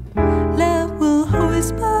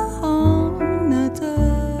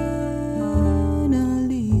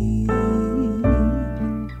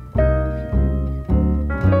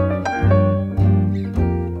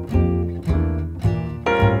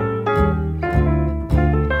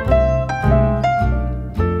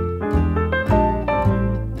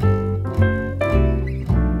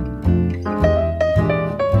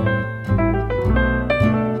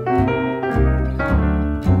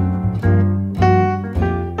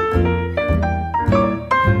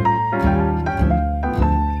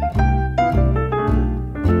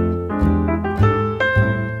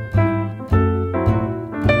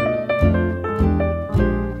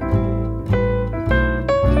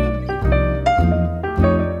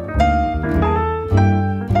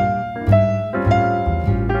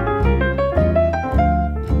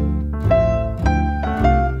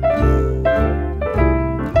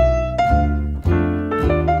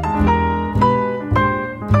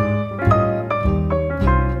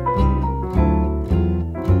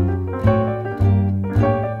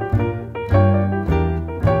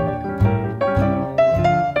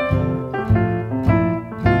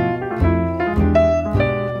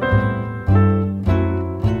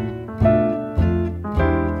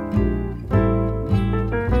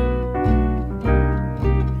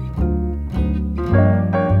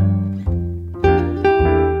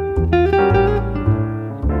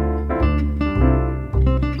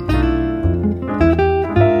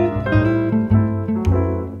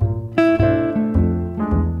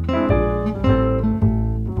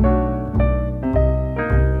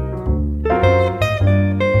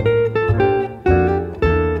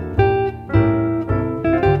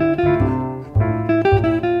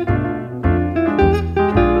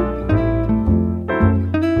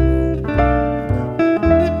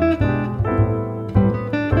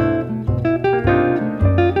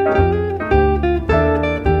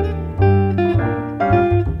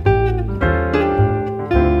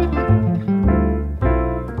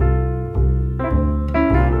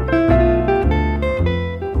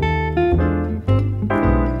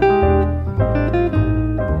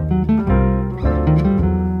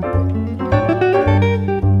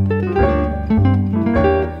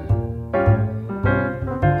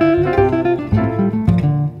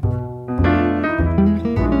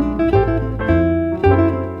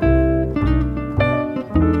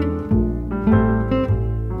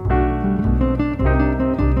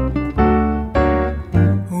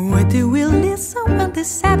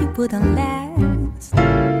 Wouldn't last.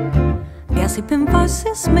 Gossiping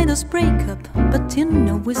voices made us break up, but you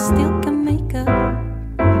know we still can make up.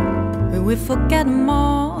 We forget them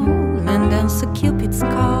all and answer Cupid's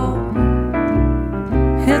call.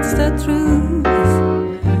 It's the truth.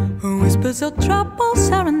 Whispers of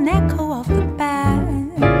troubles are an echo of the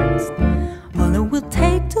past. All it will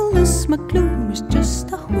take to lose my clue is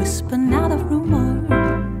just a whisper, not a rumor.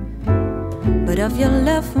 But of your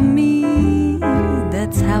love for me,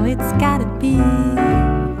 that's how it's gotta be.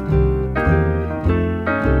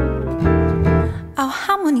 Our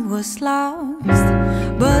harmony was lost,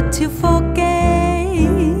 but you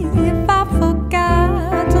forgave. I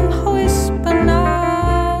forgot and whisper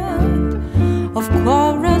not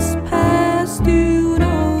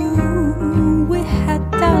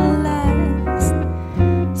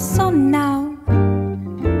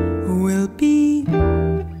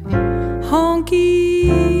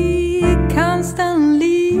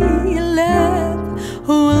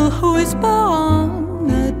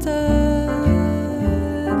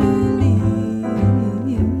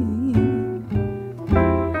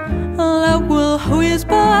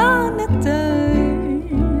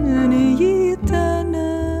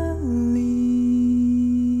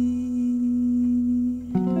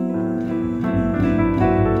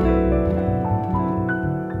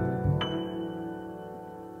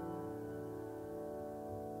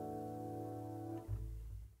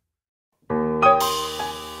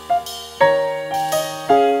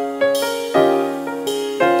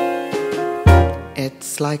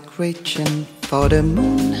like reaching for the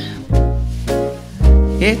moon.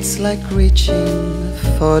 It's like reaching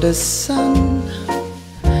for the sun.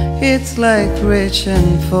 It's like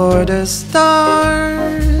reaching for the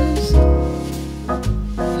stars.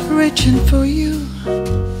 Reaching for you.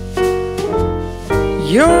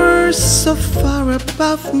 You're so far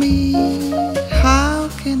above me. How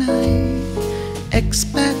can I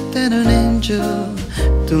expect an angel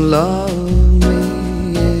to love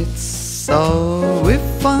me? It's so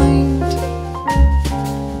refined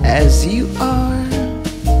as you are.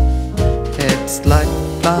 It's like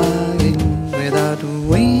flying without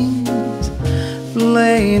wings,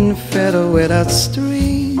 playing fiddle without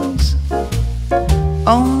strings,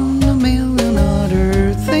 on a million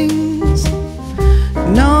other things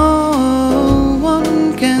no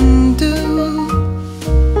one can do.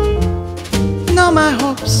 Now my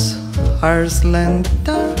hopes are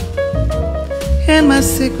slender, in my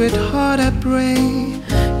secret heart I pray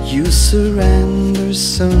you surrender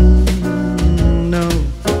soon. No,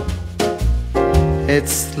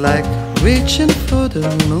 it's like reaching for the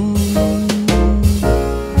moon.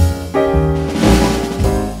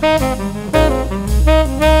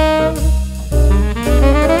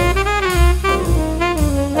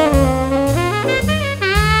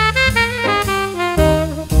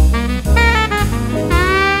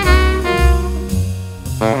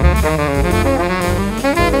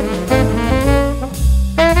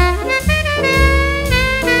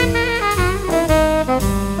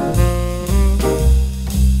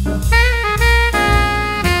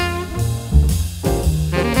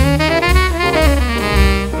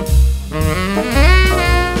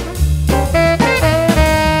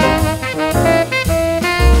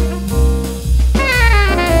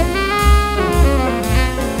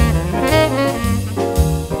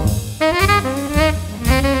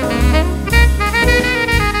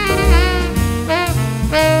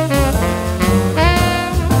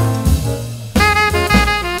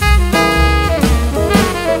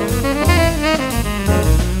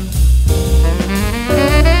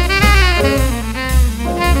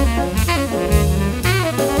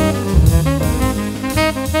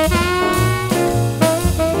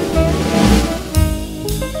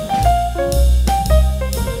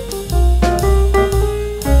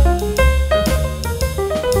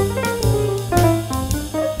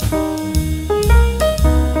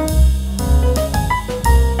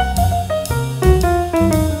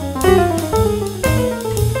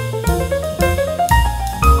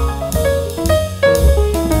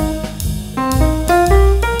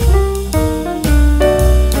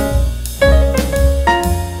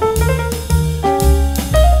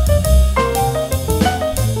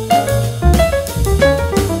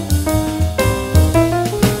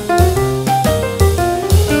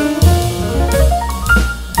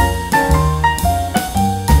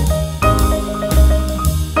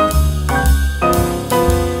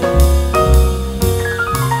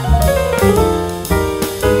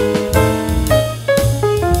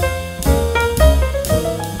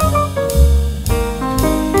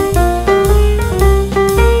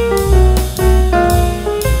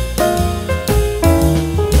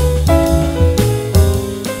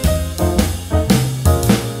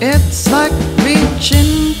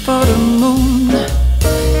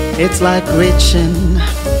 It's like reaching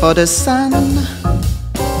for the sun.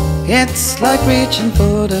 It's like reaching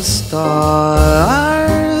for the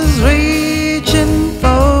stars, reaching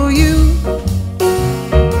for you.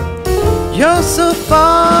 You're so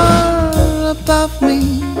far above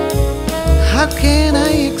me. How can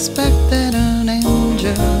I expect that an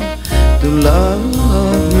angel to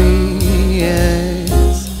love me?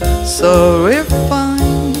 Yes, so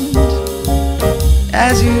refined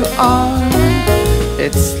as you are.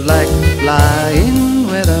 It's like flying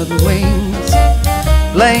without wings,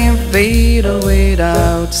 playing fiddle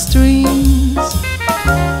without strings,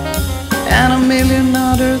 and a million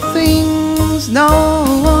other things no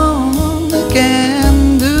one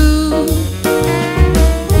can do.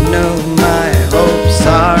 No, my hopes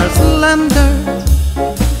are slender.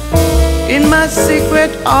 In my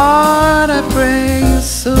secret heart I pray you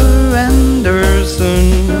surrender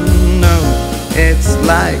soon. No, it's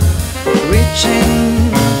like reaching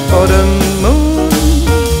for the moon.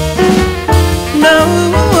 No,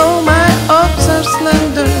 my hopes are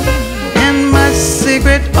slender. In my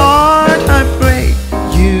secret heart I pray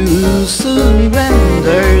you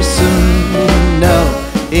surrender soon. No,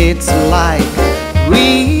 it's like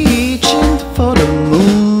reaching for the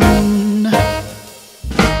moon.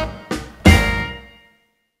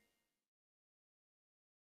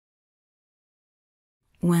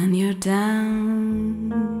 When you're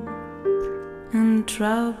down and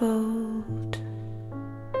troubled,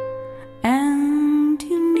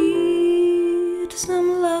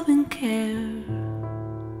 some loving care,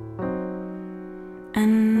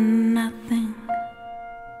 and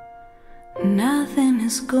nothing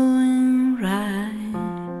is going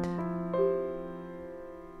right.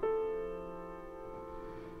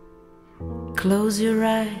 Close your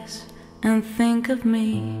eyes and think of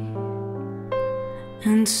me,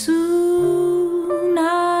 and soon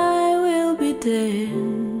I will be there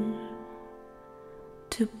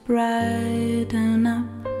to brighten up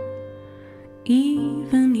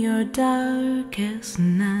even your darkest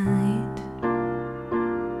night.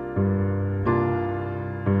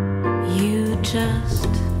 You just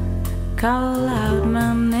call out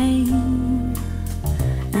my name,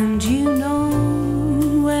 and you know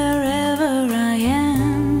wherever I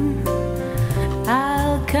am,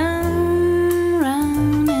 I'll come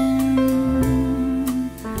running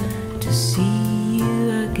to see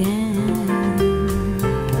you again.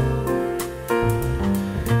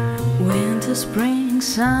 Winter, spring,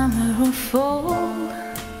 summer or fall,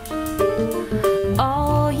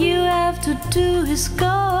 all you have to do is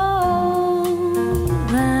call,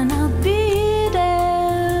 and I'll be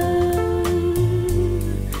there.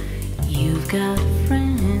 You've got a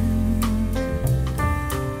friend.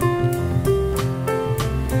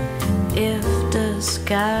 If the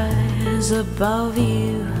sky is above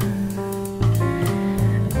you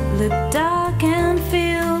look dark and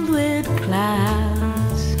filled with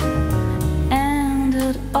clouds, and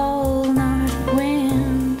that all north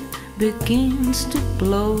wind begins to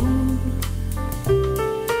blow,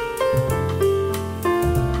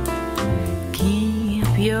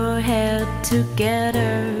 keep your head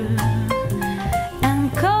together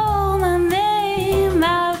and call my name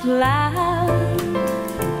out loud.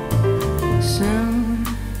 Soon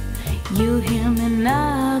you'll hear me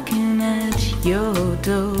knocking at your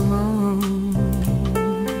door.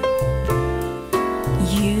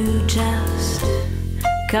 You just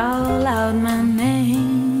call out my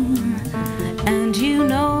name, and you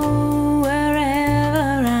know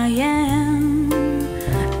wherever I am,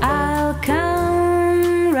 I'll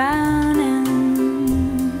come running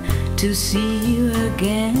to see you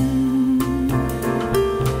again.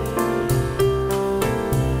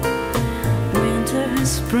 Winter,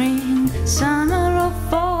 spring, summer or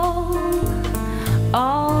fall,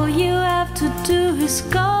 all you have to do is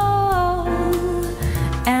call,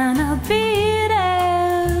 and I'll be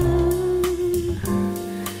there.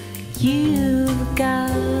 You've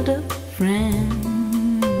got a friend.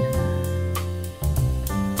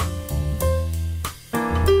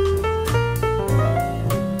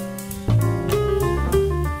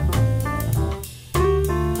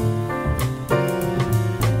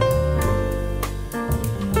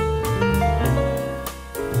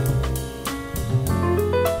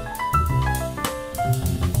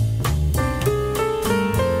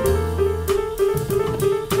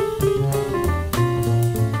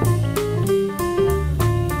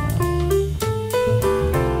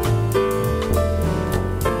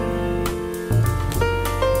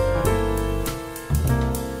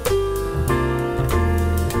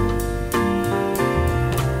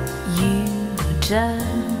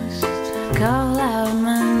 Just call out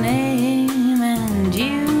my name, and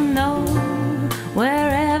you know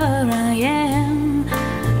wherever I am,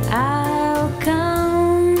 I'll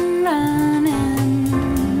come running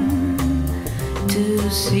to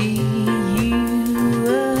see you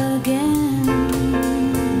again.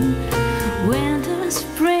 Winter,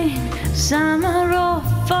 spring, summer or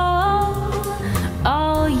fall,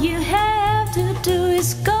 all you have to do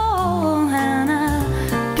is call, and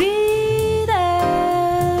I'll be there.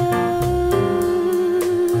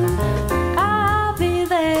 I'll be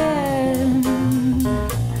there.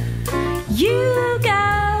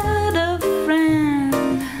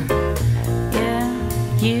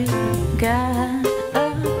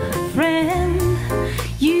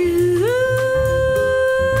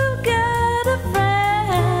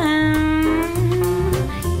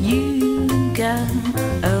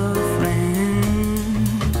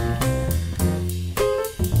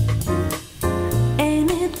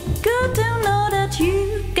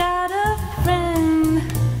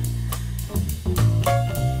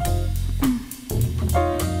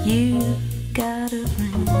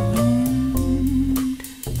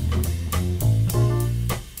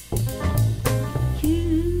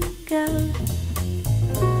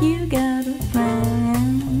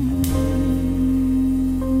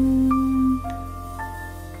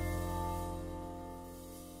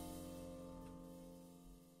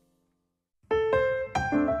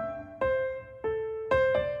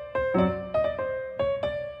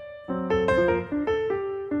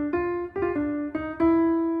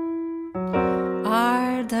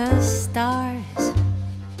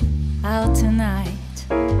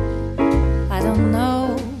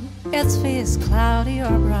 it's feels cloudy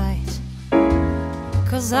or bright,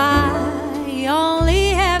 'cause I only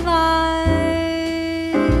have eyes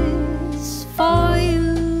for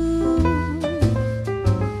you,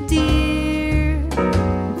 dear.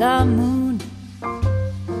 The moon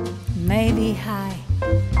may be high,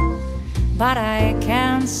 but I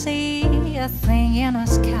can't see a thing in the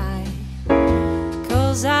sky,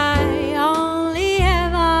 'cause I only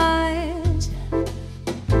have eyes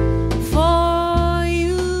for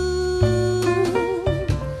you.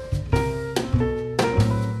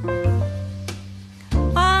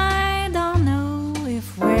 I don't know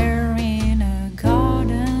if we're in a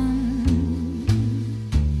garden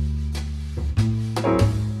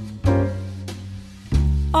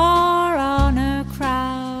or on a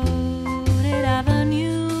crowded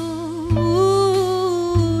avenue,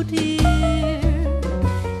 dear.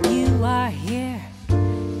 You are here,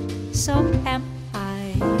 so am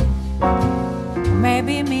I.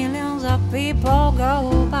 Maybe millions of people go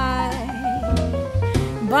by,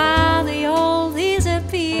 but they all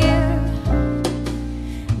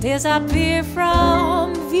disappear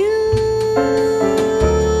from view.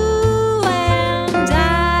 And I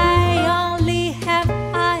only have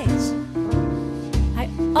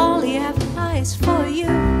eyes for you.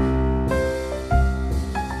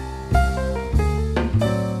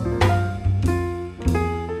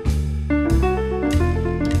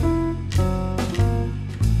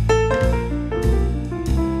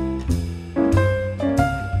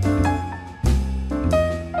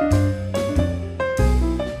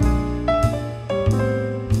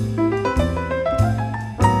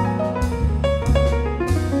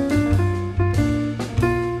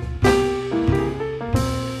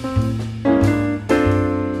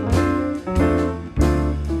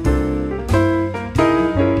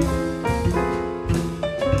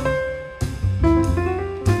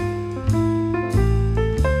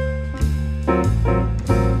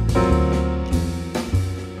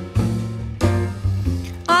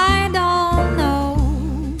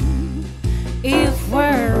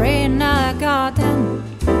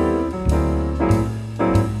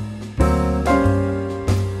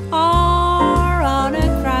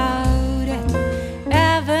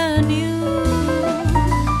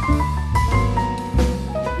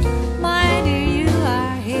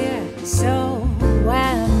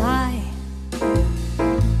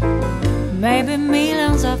 Maybe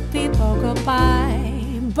millions of people go by,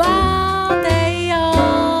 but they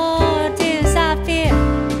all disappear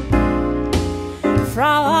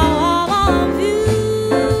from view.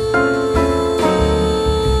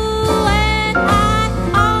 And I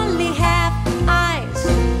only have eyes.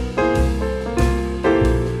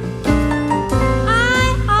 I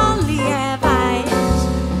only have eyes.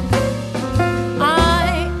 I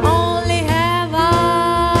only have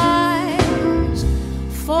eyes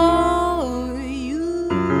for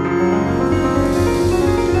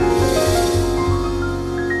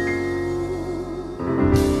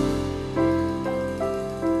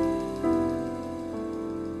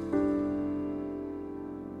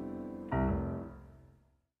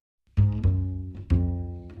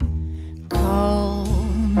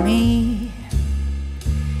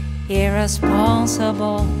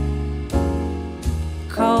irresponsible,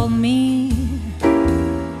 call me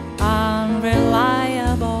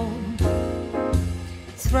unreliable,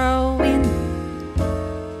 throw in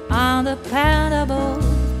undependable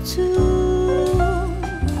too.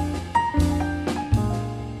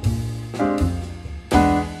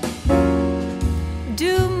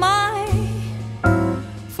 Do my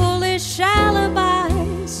foolish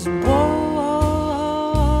alibis bore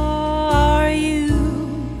you?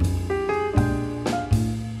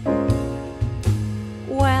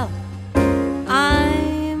 Well,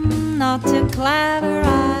 I'm not too clever,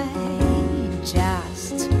 I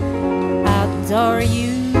just adore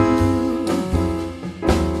you.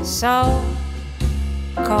 So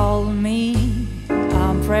call me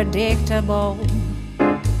unpredictable,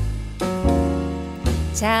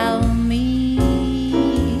 tell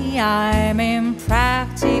me I'm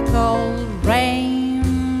impractical.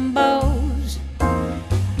 Rainbows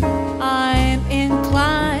I'm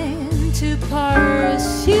inclined to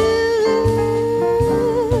pursue.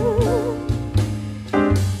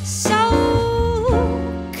 So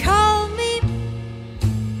call me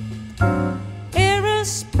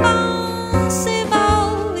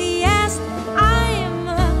irresponsible. Yes, I'm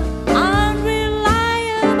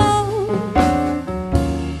unreliable,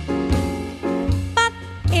 but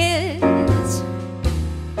it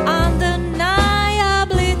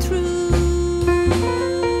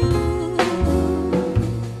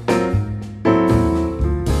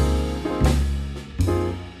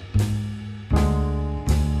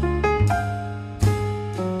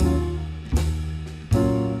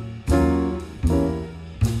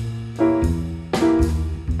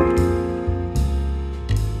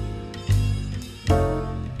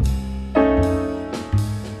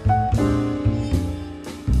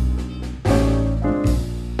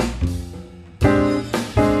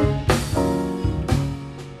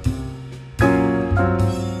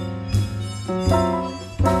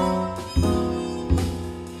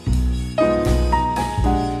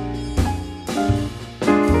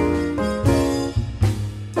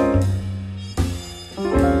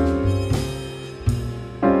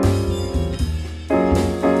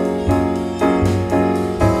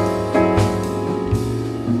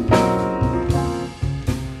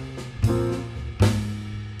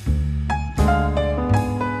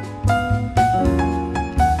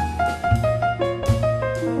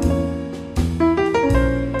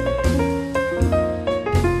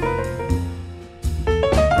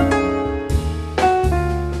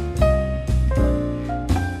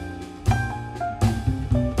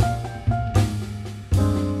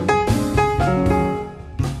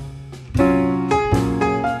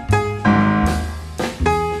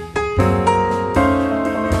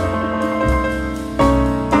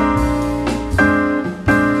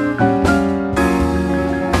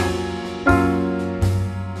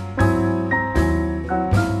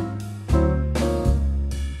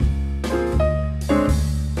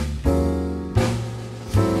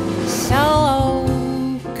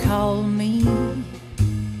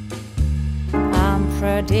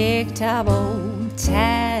unpredictable.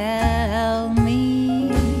 Tell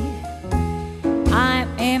me I'm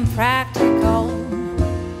impractical.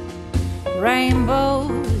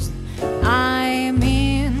 Rainbows I'm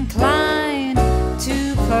inclined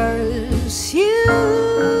to pursue.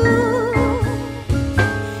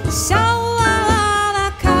 So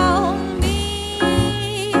call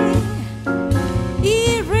me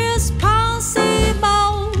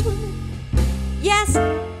irresponsible. Yes,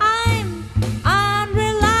 I'm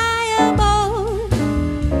unreliable,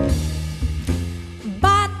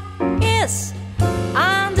 but it's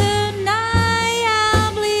undeniably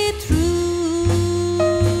true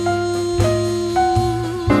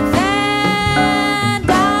that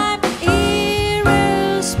I'm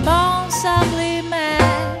irresponsibly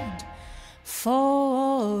mad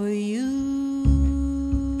for you.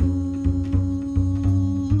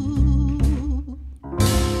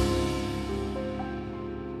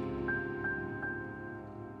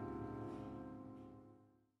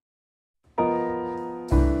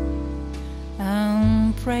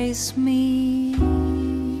 Embrace me,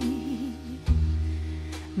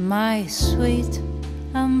 my sweet,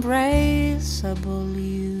 embraceable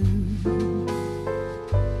you.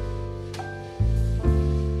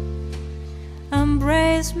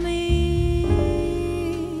 Embrace me,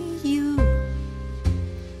 you,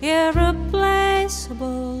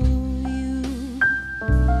 irreplaceable you.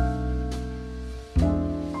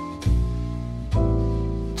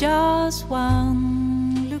 Just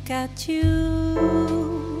one look at you,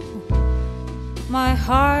 my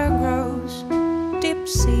heart grows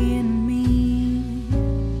tipsy in me.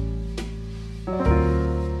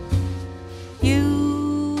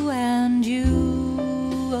 You and you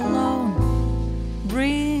alone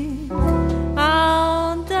bring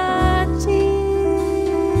out the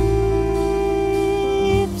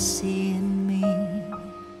gypsy in me.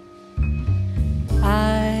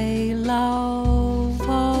 I love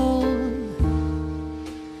all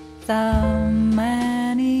the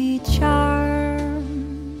many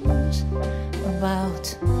charms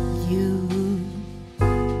about you.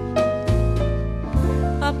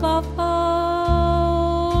 Above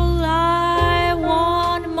all, I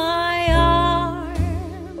want my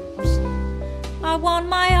arms. I want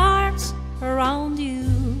my arms around you.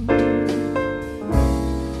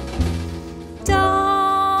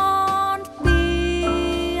 Don't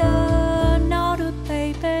be another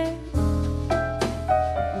baby.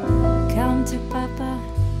 Come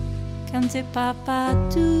to Papa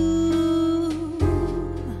too,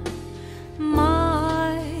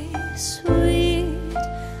 my sweet,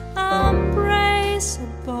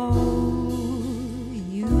 embraceable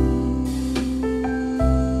you.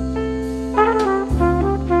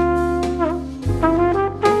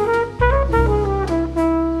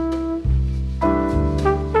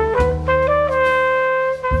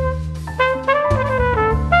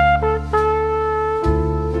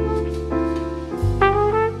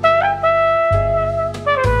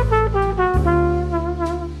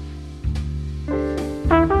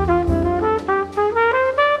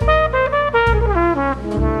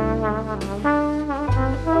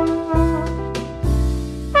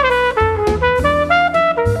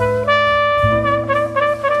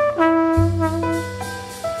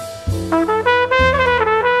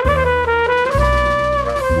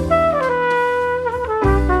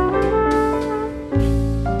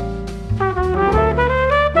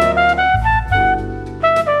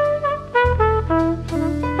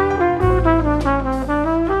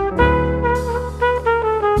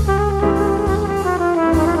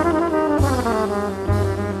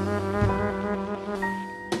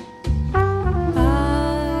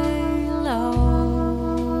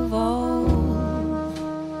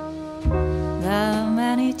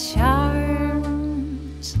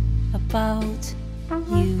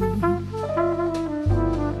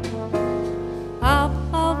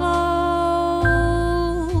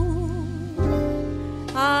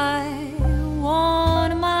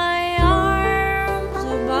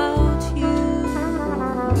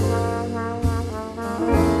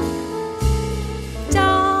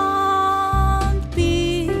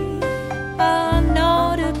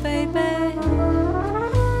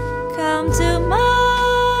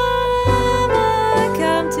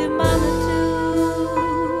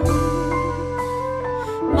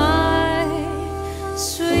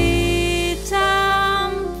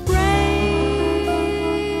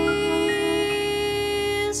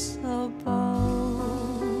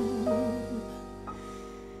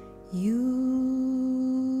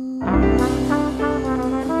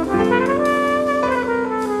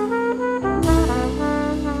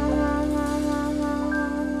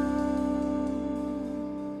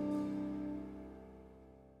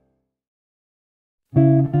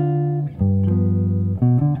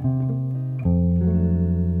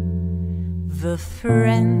 The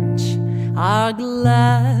French are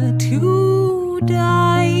glad to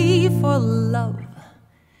die for love.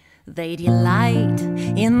 They delight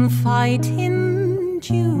in fighting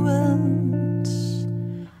duels.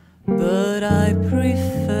 But I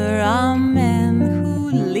prefer a man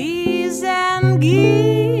who lives and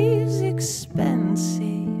gives expensive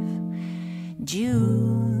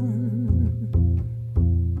dues.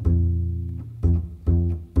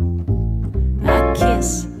 A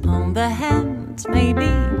kiss on the hand may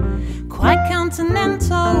be quite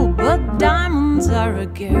continental, but diamonds are a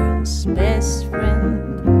girl's best friend.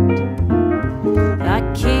 A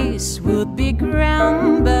kiss would be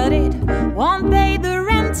grand, but it won't pay the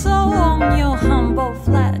rental on your humble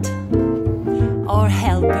flat or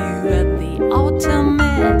help you at the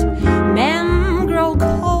ultimate. Men grow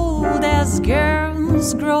cold as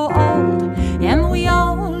girls grow old, and we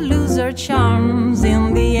all lose our charms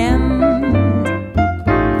in the end.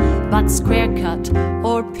 But square cut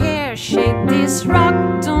or pear shaped, this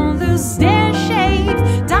rock don't lose their shape.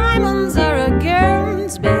 Diamonds are a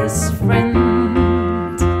girl's best friend.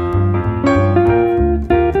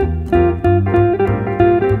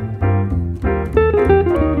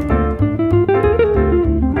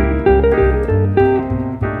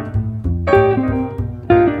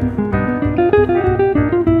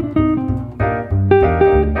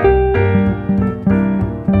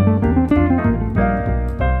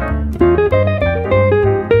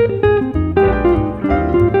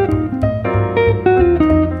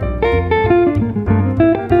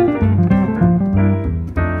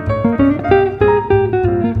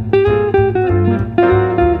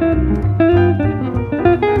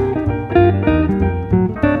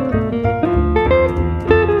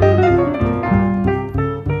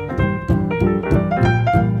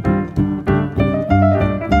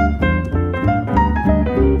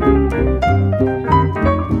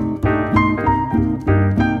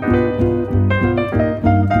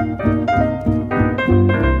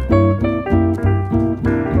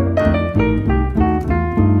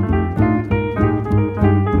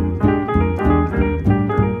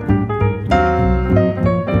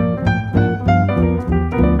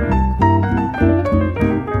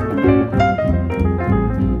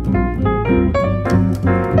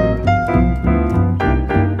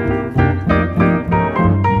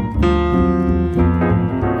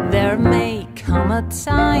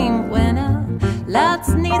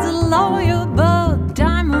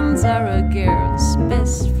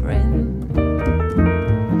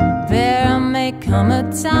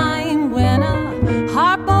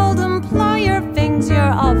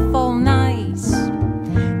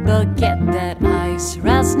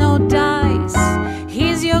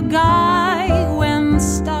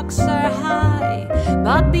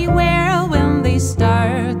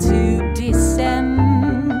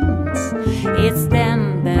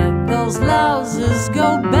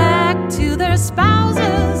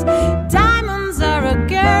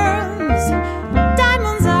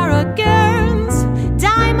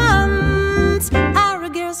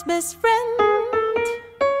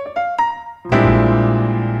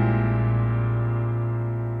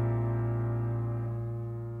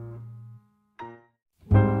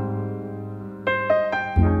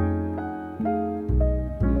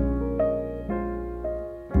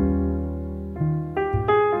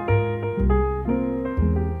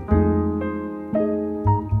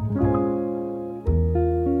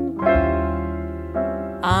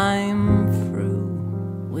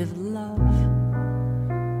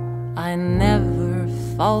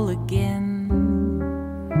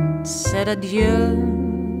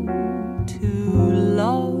 Adieu to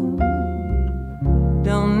love.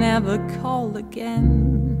 Don't ever call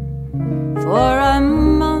again, for I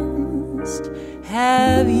must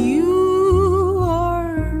have you or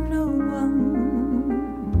no one.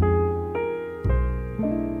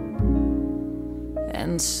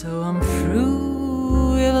 And so I'm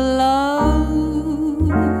through with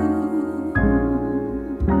love.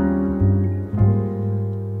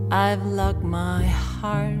 I've locked my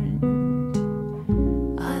heart.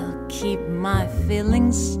 Keep my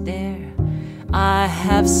feelings there. I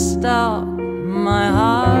have stopped my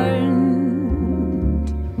heart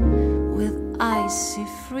with icy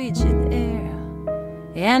frigid air,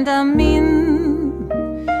 and I mean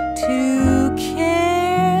to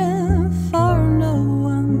care for no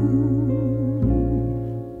one,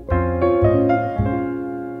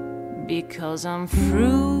 because I'm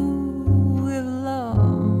through with love.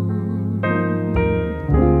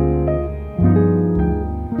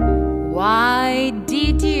 Why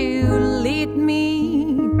did you lead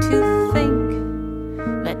me to think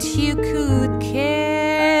that you could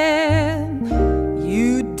care?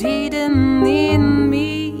 You didn't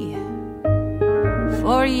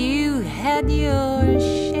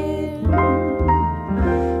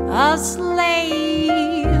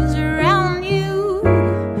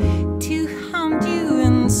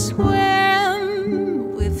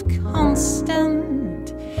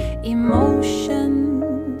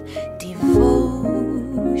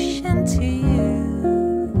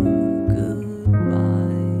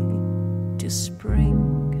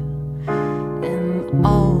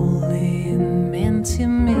all it meant to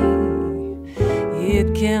me,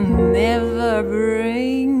 it can never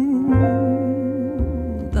bring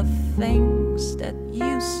the things that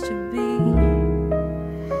used to be.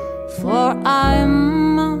 For I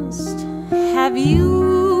must have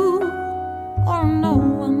you or no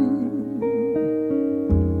one.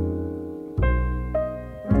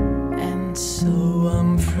 And so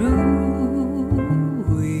I'm through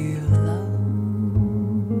with love.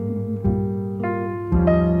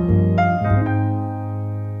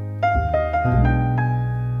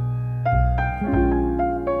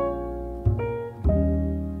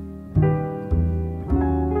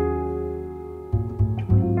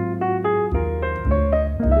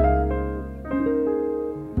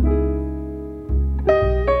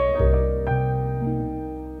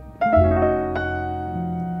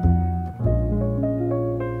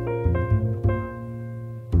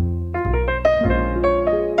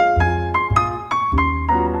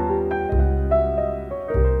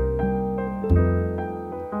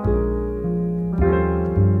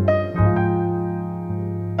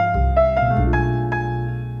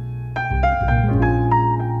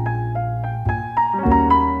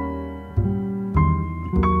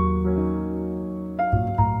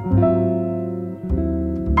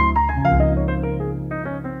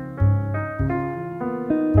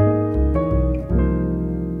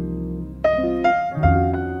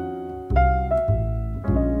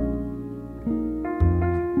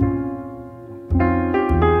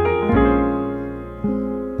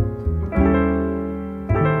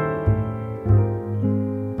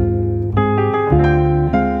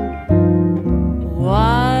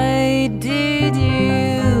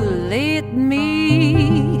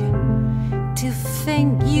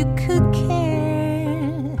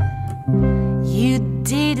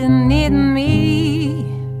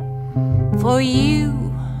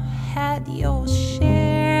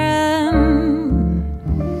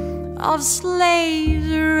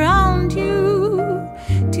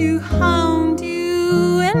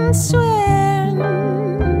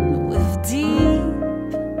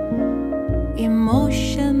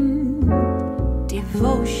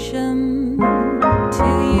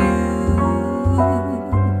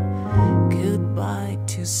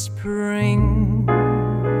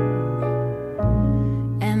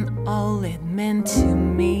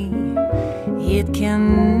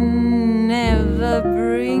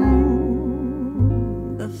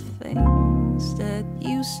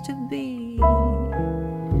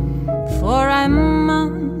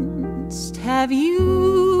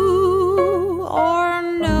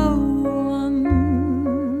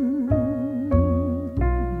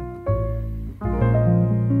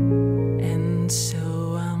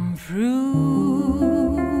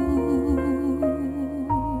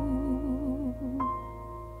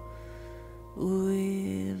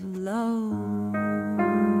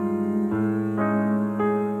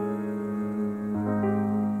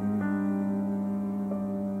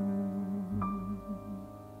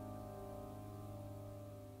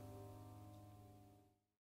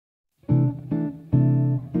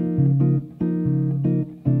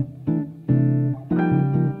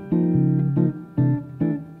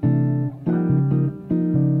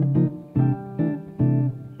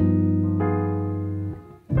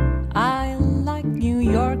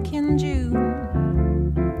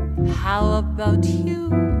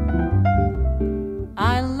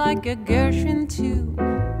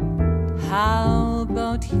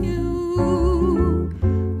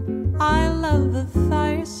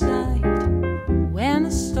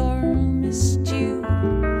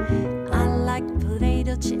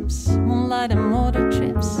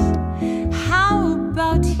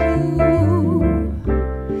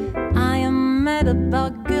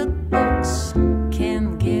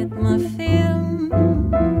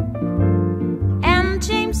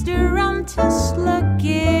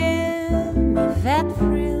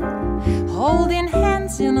 Holding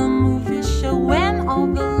hands in a movie show when all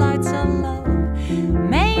the lights are low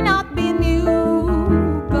may not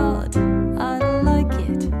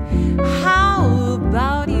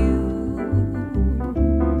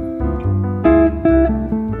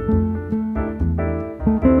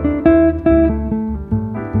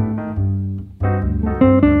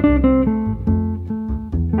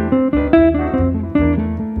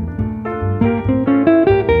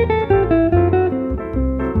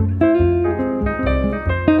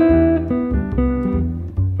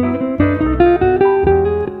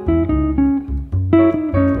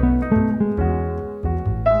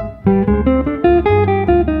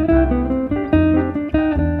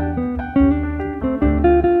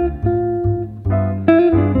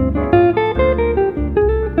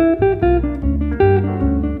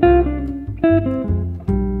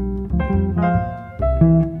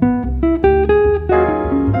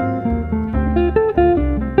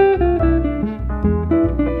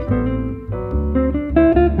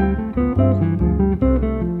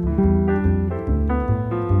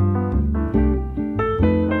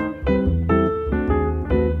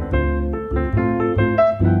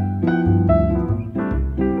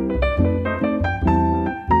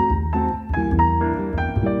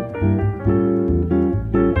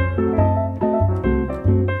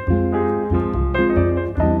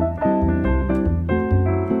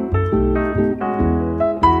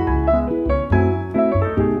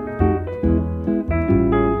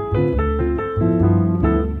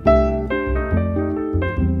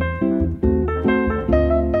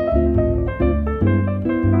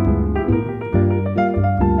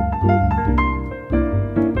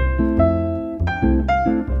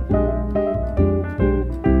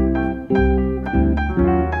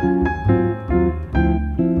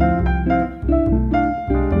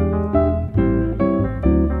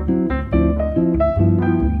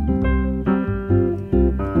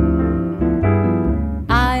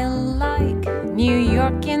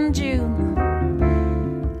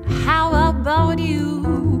about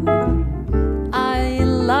you? I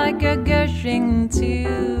like a gushing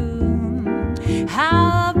tune.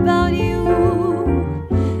 How about you?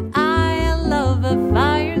 I love a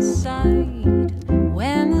fireside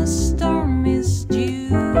when a storm is due.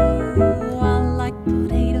 I like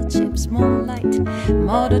potato chips, moonlight,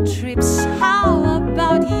 motor trips. How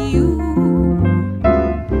about you?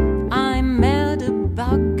 I'm mad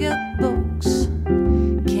about good books,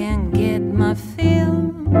 can't get my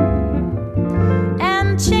fill,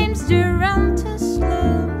 and James Durant's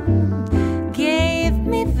love gave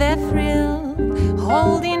me the thrill.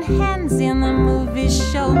 Holding hands in a movie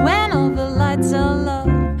show when all the lights are low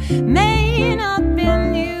may not be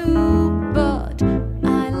new, but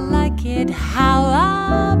I like it. How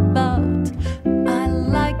about? I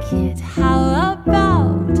like it. How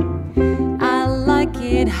about? I like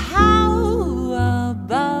it. How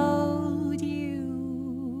about you?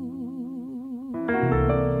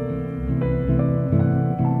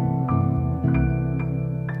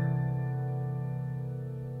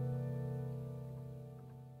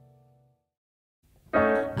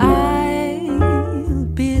 I'll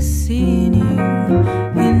be seeing you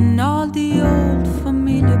in all the old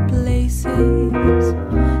familiar places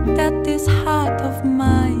that this heart of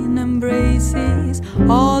mine embraces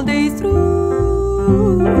all day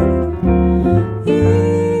through.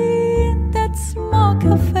 In that small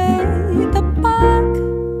cafe, the park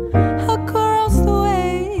across the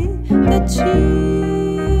way, the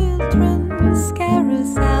children's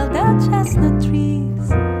carousel, the chestnut trees,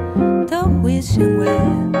 the wishing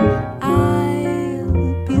well. I'll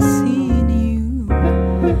be seeing you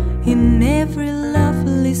in every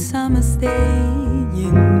lovely summer's day,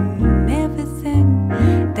 in everything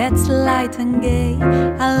that's light and gay.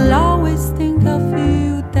 I'll always think of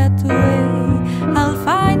you that way. I'll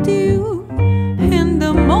find you in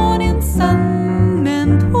the morning sun,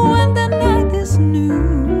 and when the night is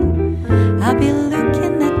new, I'll be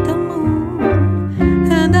looking at the moon,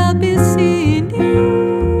 and I'll be seeing you.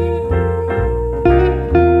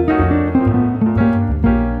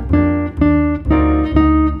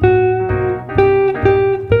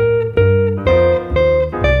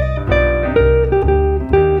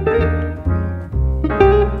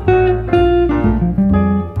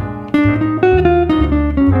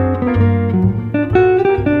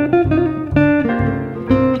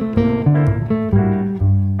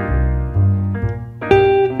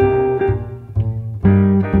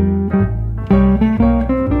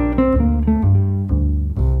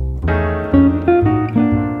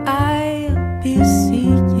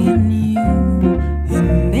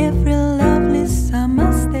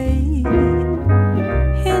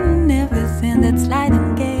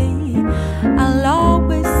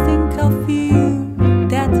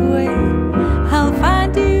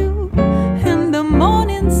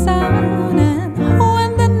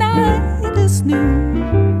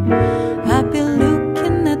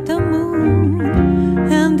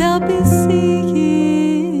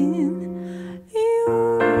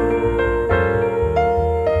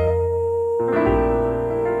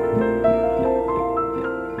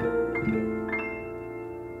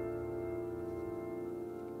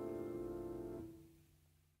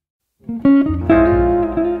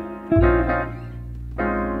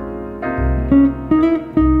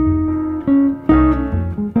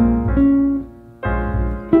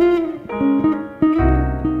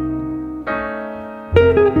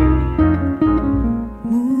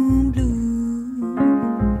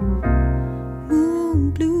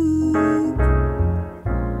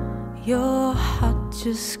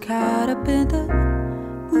 Just caught up in the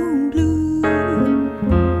moon blue,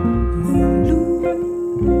 moon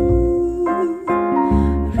blue.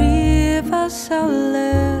 River so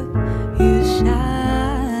love you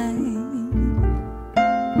shine,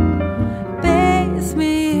 bathe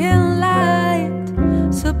me in light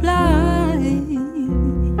sublime,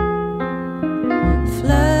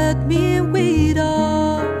 flood me with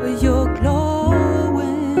all your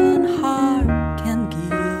glowing heart can give.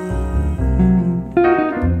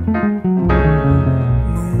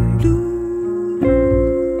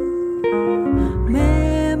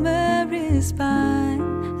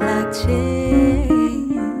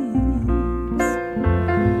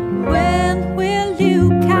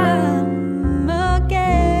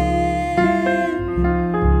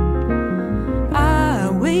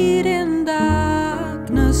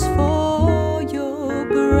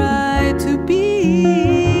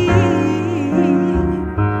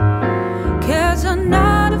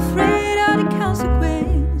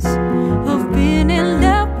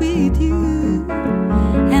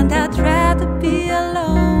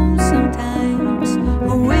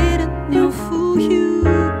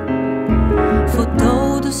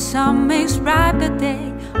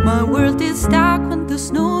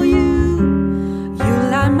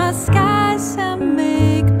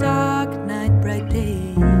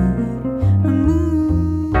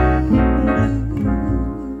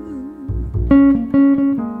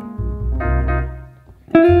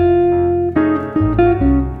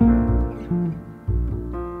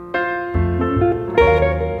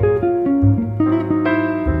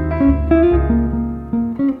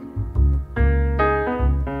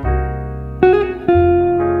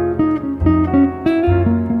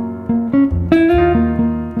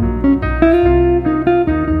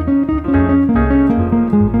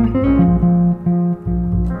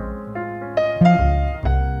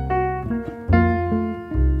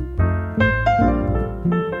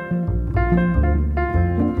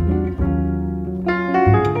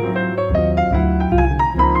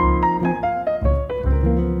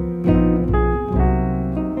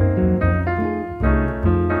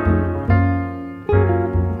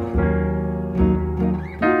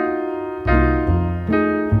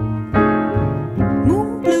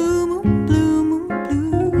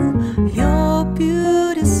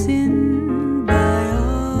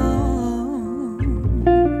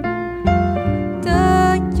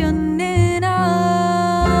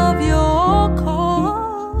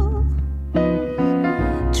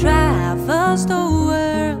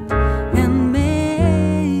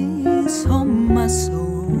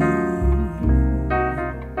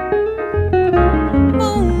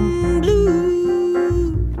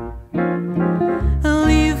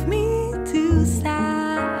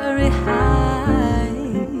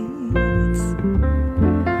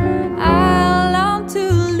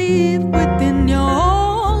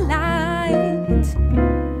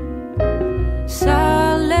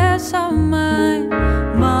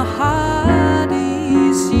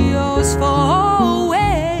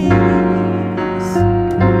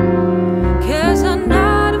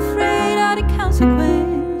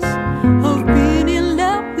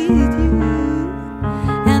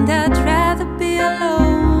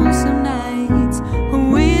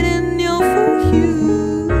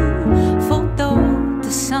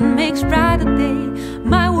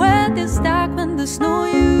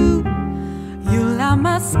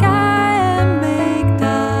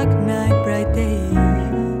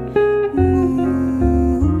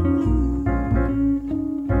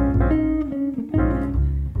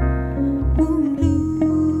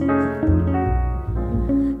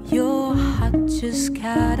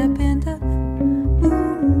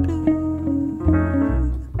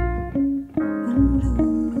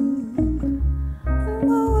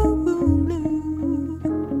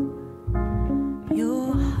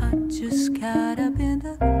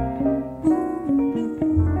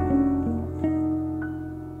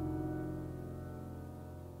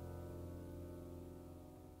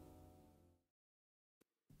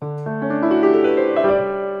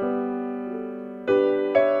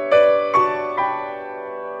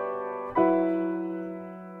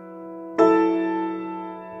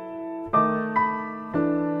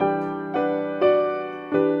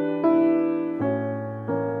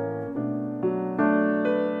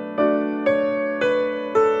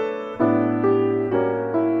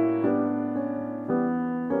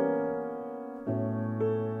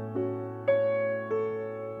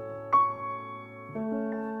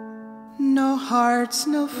 hearts,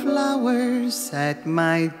 no flowers at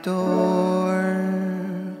my door.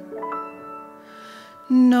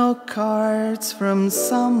 No cards from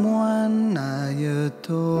someone I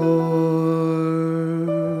adore.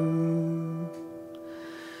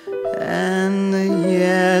 And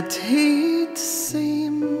yet it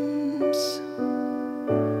seems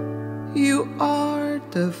you are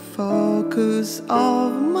the focus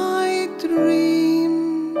of my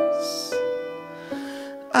dreams.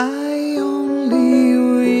 I only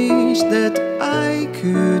wish that I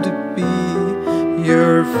could be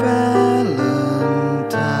your Valentine.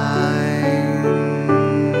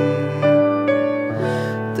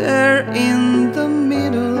 There in the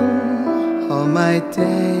middle of my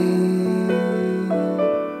day,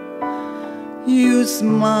 you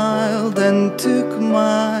smiled and took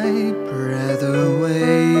my breath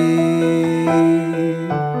away.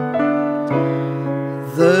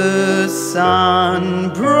 The sun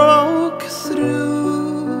broke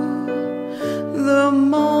through the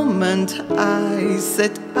moment I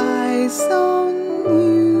set eyes on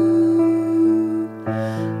you.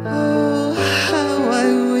 Oh, how I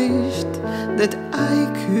wished that I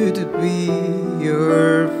could be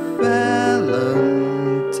your Valentine.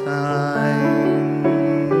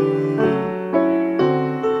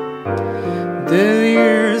 The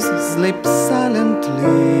years slip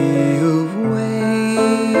silently away.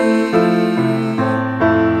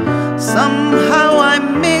 Somehow I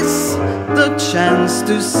miss the chance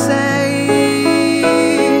to say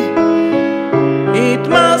it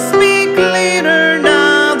must be clearer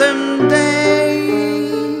now than day.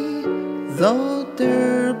 Though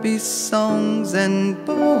there be songs and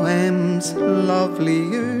poems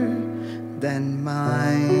lovelier than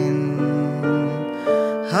mine,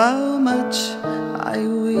 how much I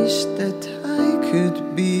wish that I could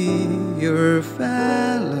be your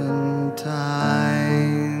Valentine.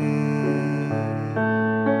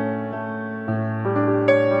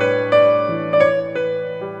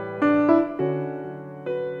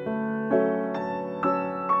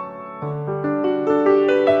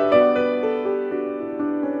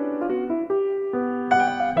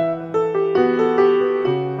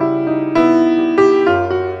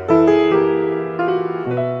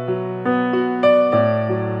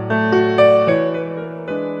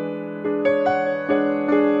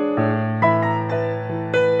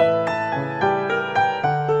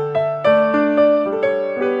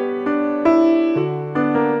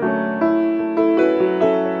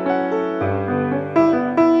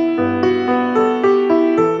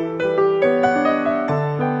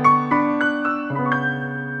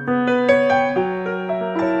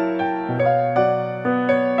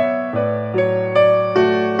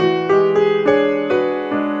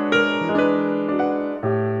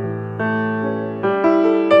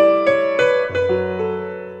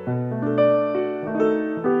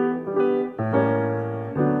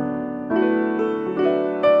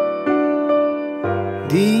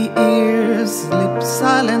 The years slip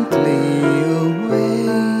silently away.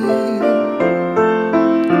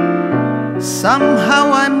 Somehow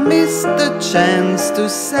I missed the chance to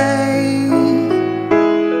say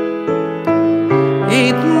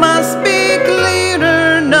it must be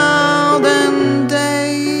clearer now than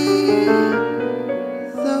day.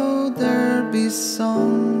 Though there be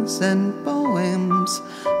songs and poems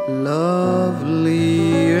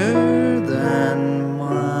lovelier than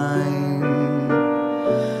mine,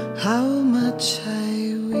 how much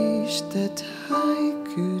I wish that I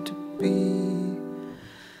could be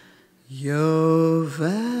your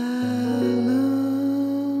Valentine.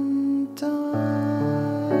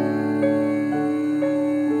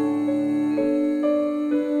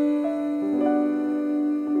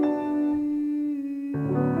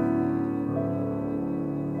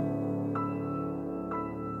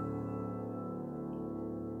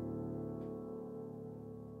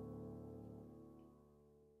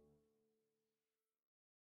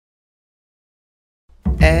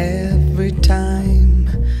 Every time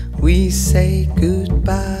we say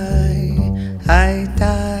goodbye, I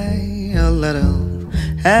die a little.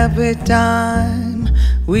 Every time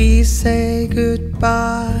we say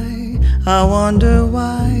goodbye, I wonder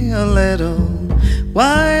why a little.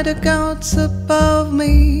 Why the gods above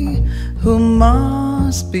me, who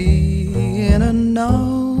must be in a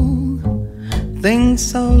know, think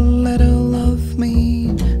so little of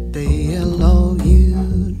me, they allow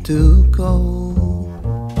you to go.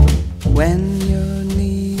 When you're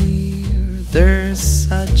near, there's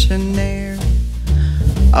such an air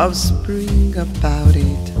of spring about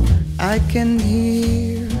it. I can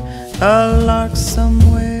hear a lark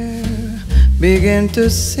somewhere begin to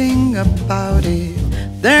sing about it.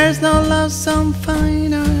 There's no love song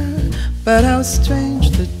finer, But how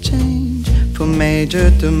strange the change from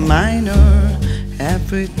major to minor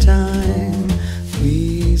every time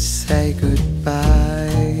we say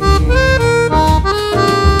goodbye.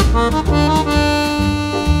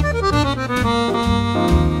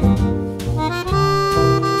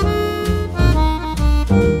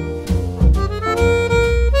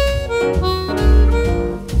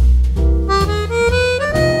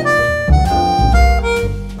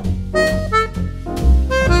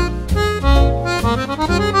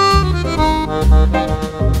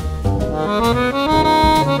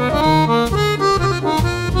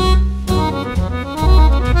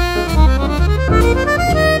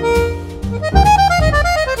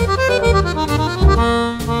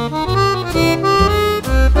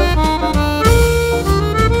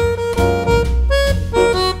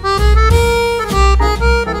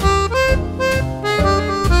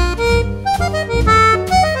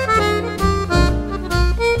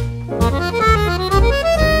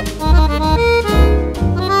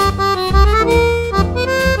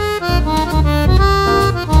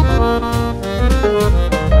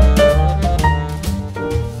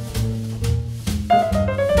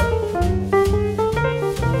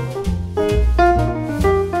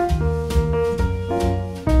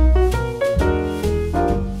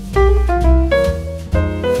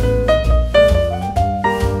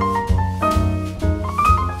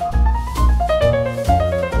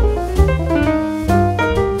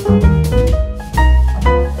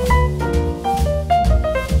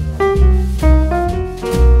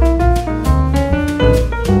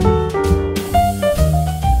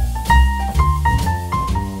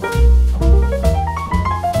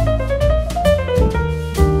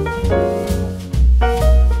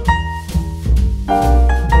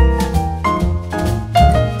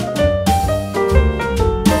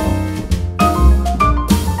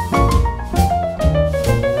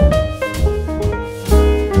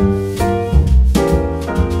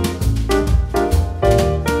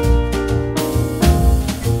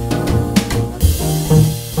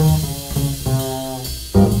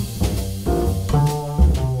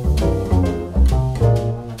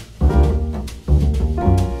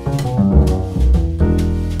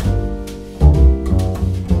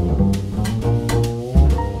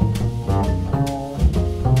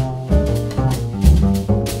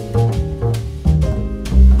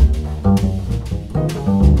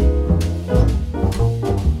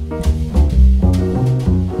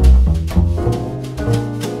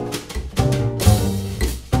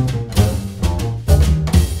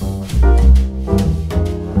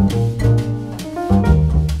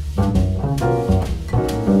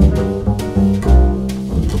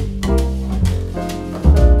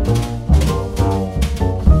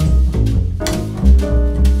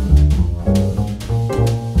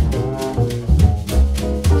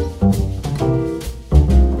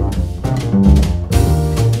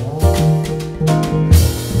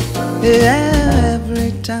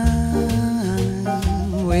 Every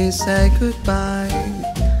time we say goodbye,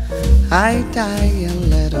 I die a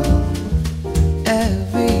little.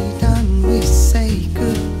 Every time we say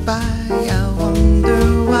goodbye, I wonder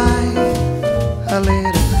why. A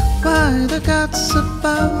little, why the gods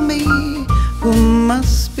above me, who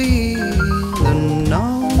must be the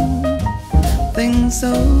known, think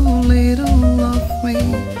so little of me,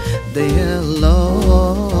 they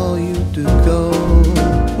allow you to go.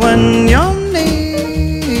 When you're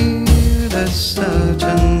near, there's such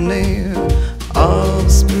an air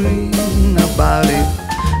of spring about it.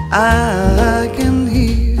 I can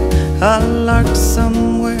hear a lark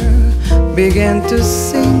somewhere begin to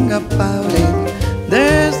sing about it.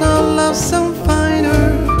 There's no love song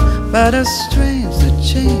finer, but a strange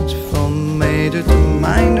change from major to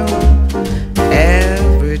minor.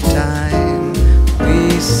 Every time we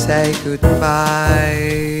say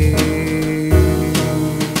goodbye.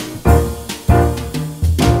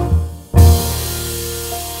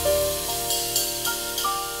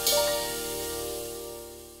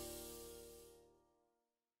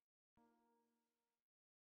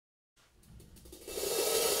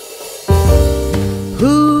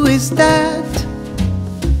 Who is that?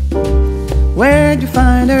 Where'd you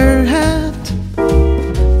find her hat?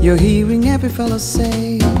 You're hearing every fellow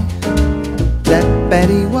say that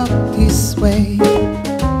Betty walked his way.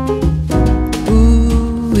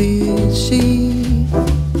 Who is she?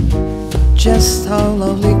 Just how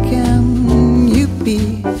lovely can you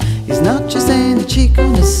be? It's not just any chick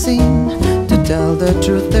on the scene. To tell the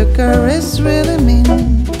truth, the girl is really mean.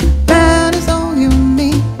 That is all you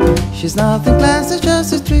need. She's nothing classy,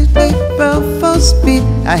 just a street people for speed.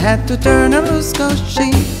 I had to turn her loose cause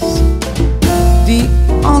she's the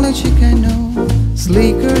only chick I know.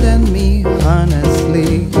 sleeker than me,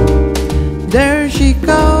 honestly. There she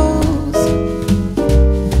goes,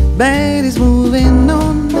 Betty's moving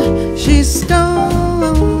on, she's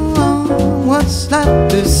gone. What's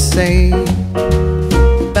that to say?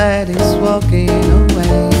 Betty's walking away.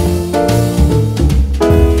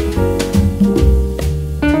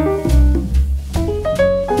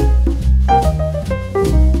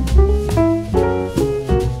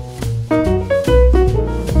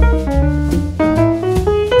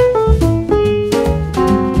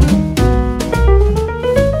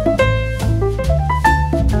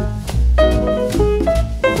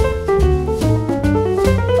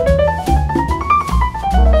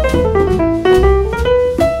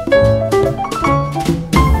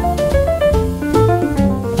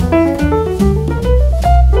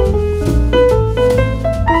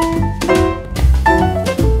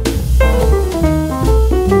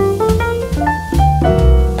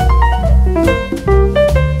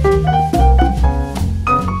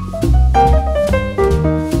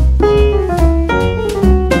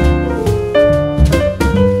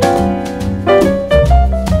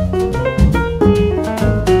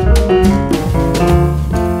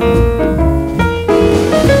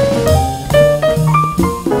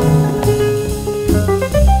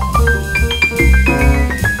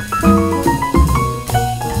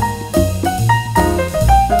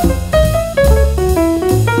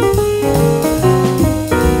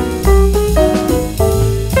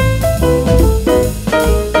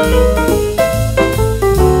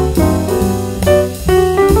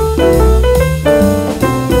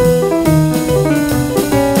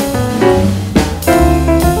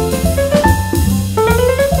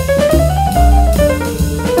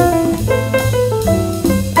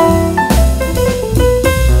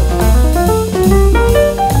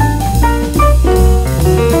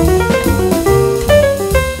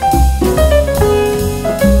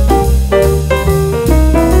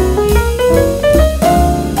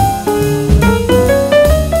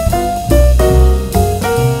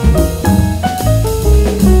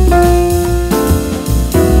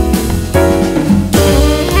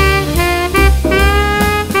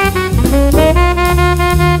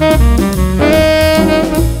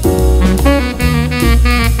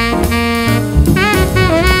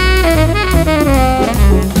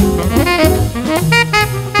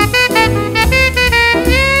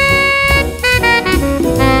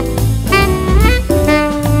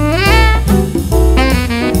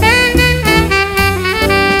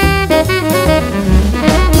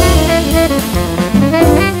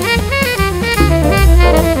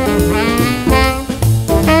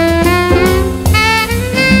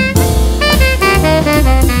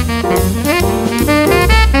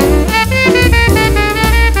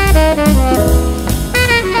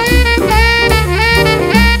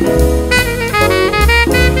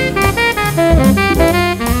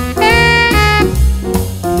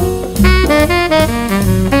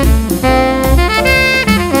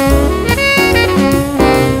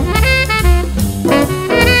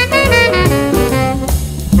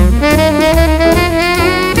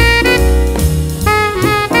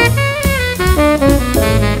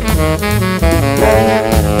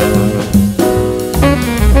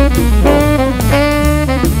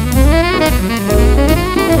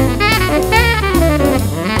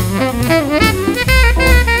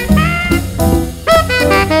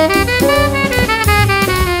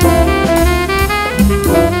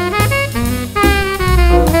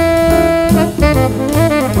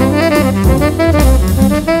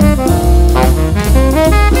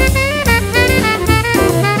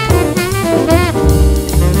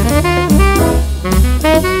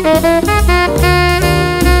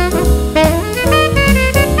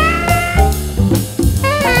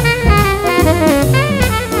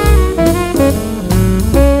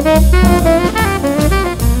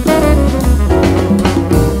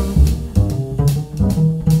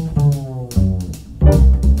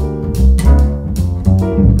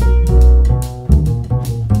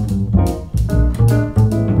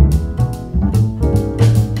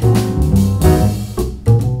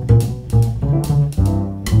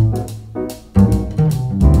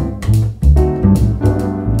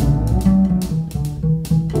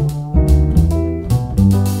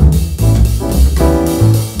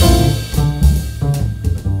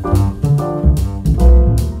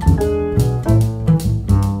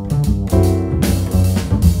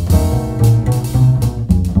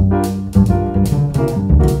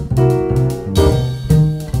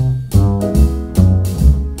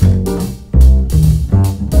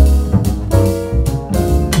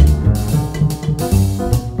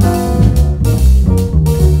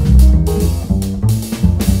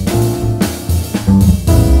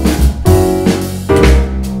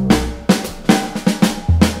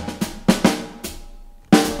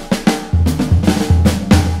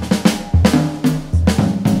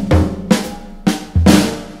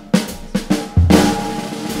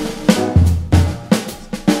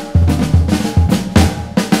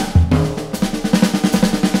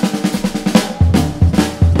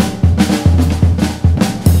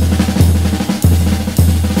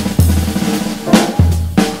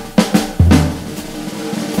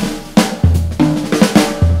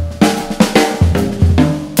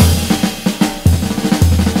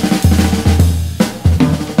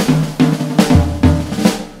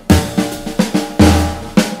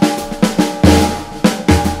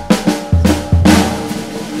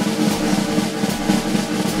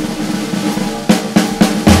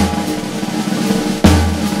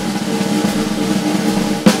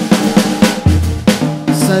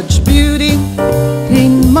 such beauty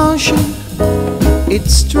in motion.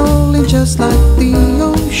 It's strolling just like the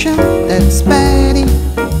ocean. That's Betty.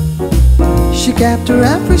 She captured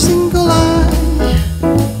every single eye.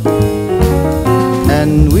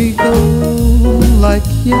 And we go like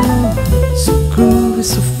yellow, so groovy,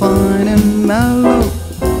 so fine and mellow.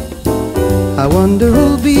 I wonder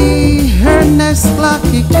who'll be her next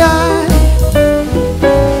lucky guy.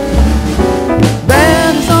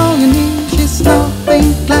 Bad is all you need, she's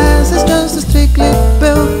nothing glass, it's just a strictly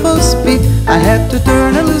built for speed. I had to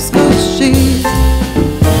turn her loose cause she's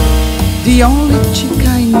the only chick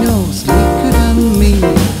I know, slicker than me,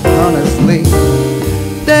 honestly.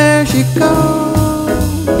 There she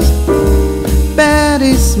goes,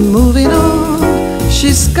 Betty's moving on,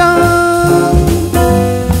 she's gone.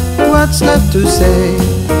 What's left to say?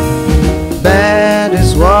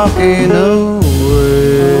 Betty's walking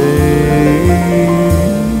away.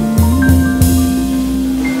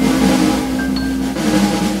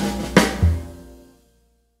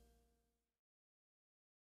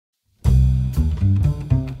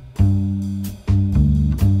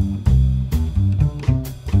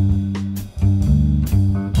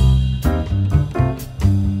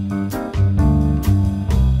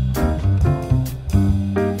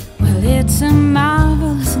 It's a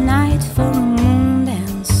marvelous night for a moon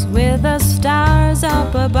dance with the stars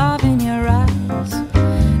up above in your eyes.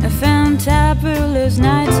 A fantabulous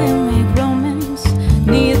night to make romance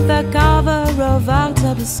neath the cover of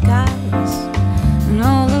October skies. And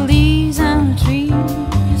all the leaves and the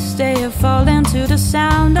trees, they are falling to the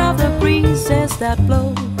sound of the breezes that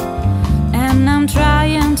blow. And I'm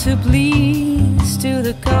trying to please to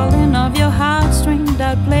the calling of your heartstring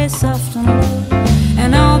that plays soft and low.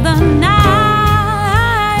 And all the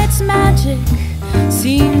night's magic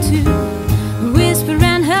seem to whisper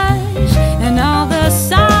and hush, and all the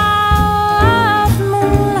soft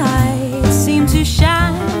moonlight seem to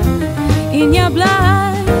shine in your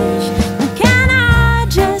blush. Can I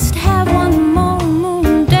just have one more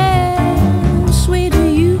moon dance with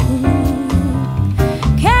you?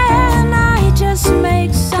 Can I just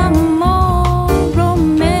make some more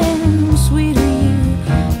romance with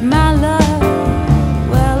you, my love?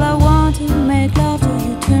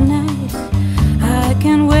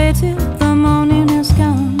 Can't wait till the morning has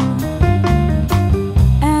come,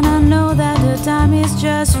 and I know that the time is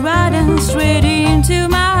just right, and straight into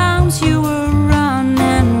my arms you will run.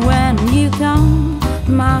 And when you come,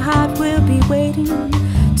 my heart will be waiting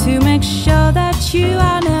to make sure that you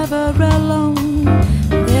are never alone.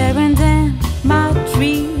 There and then my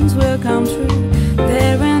dreams will come true.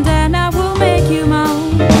 There and then I will make you my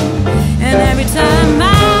own. And every time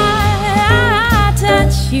I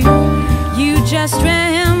touch you, you just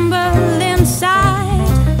tremble inside,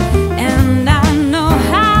 and I know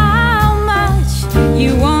how much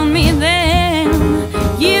you want me. Then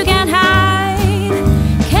you can't hide.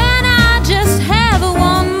 Can I just have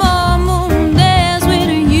one more moon dance with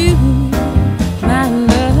you, my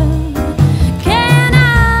love? Can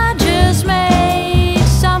I just make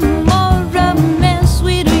some more romance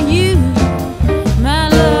with you, my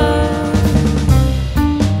love?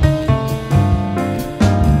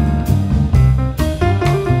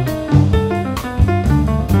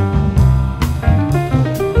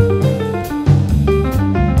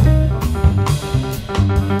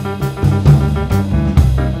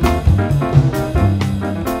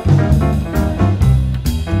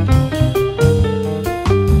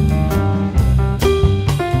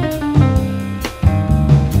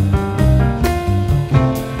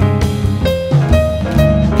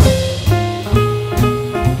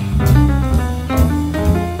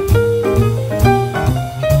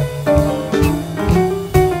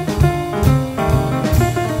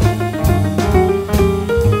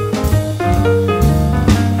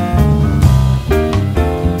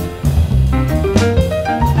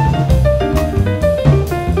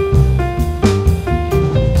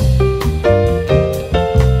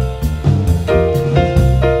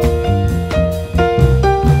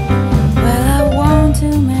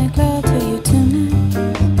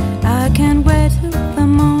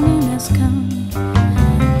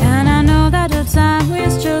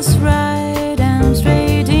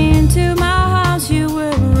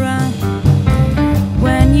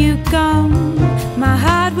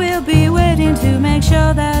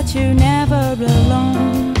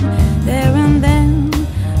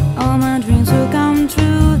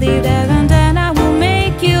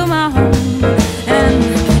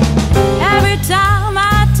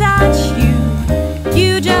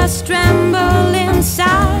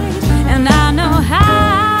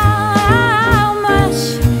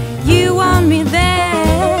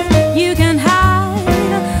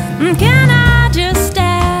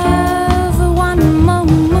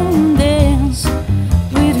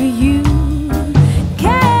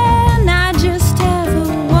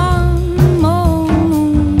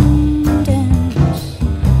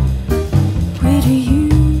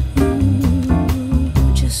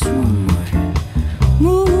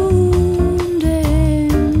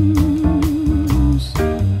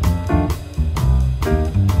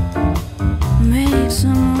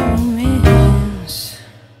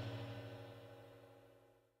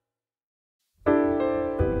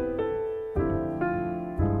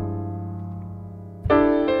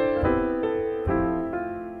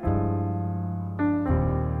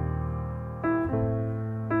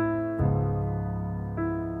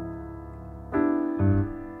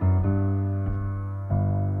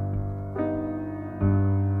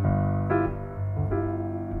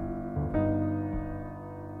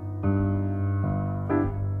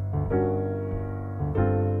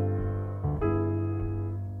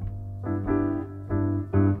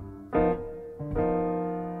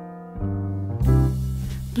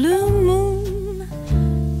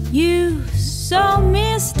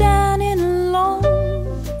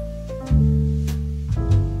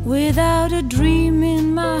 without a dream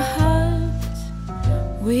in my heart,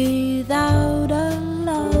 without a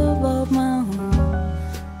love of my own.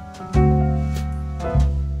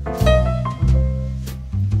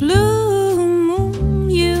 Blue moon,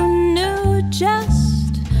 you knew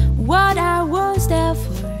just what I was there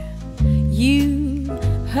for. You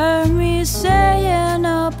heard me saying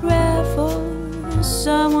a prayer for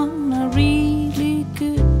someone I really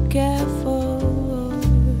could care for.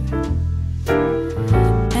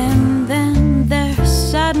 And then there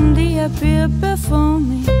suddenly appeared before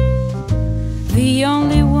me the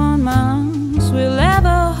only one my arms will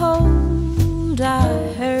ever hold.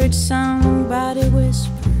 I heard somebody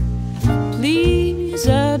whisper, please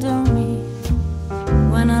adore me.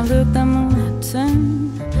 When I looked, the moon had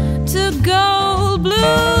turned to gold.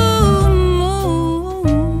 Blue moon,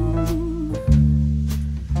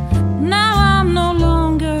 now I'm no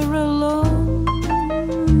longer alone,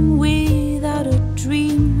 without a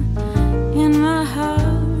dream in my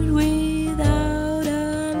heart, without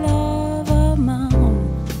a love of my own.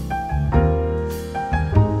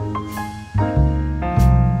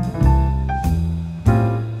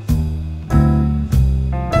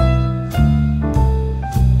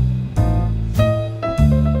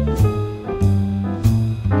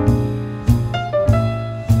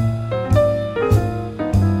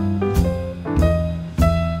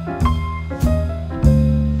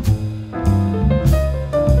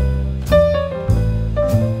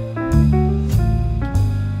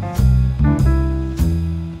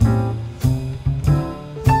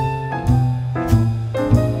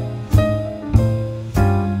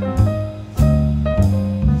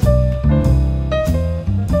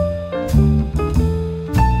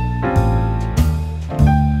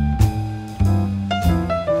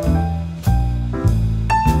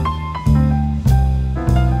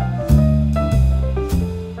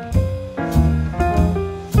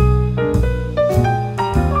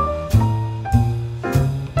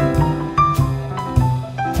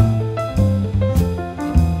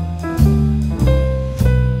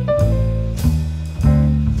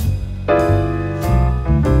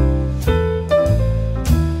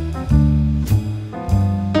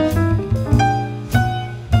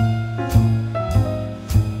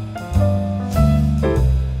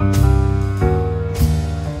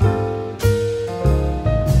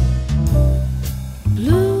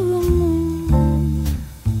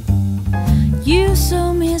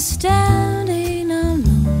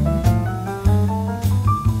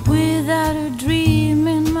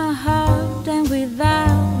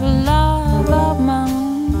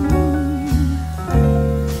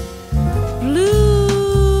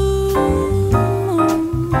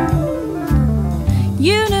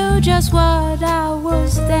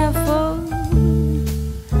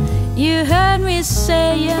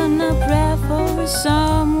 Saying a prayer for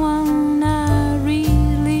someone I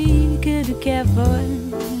really could care for.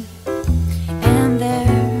 And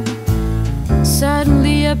there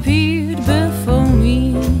suddenly appeared before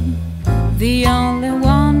me the only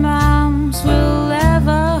one my arms will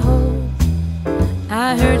ever hold.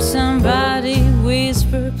 I heard somebody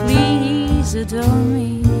whisper, please adore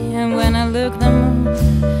me. And when I looked, the moon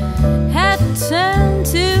had turned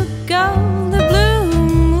to gold. The blue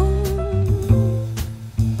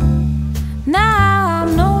now I'm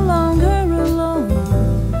no longer alone,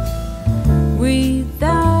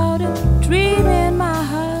 without a dream in my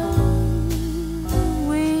heart,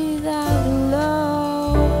 without a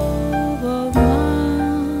love of my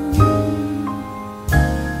own.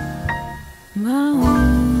 My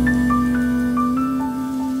own.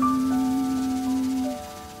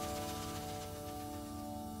 「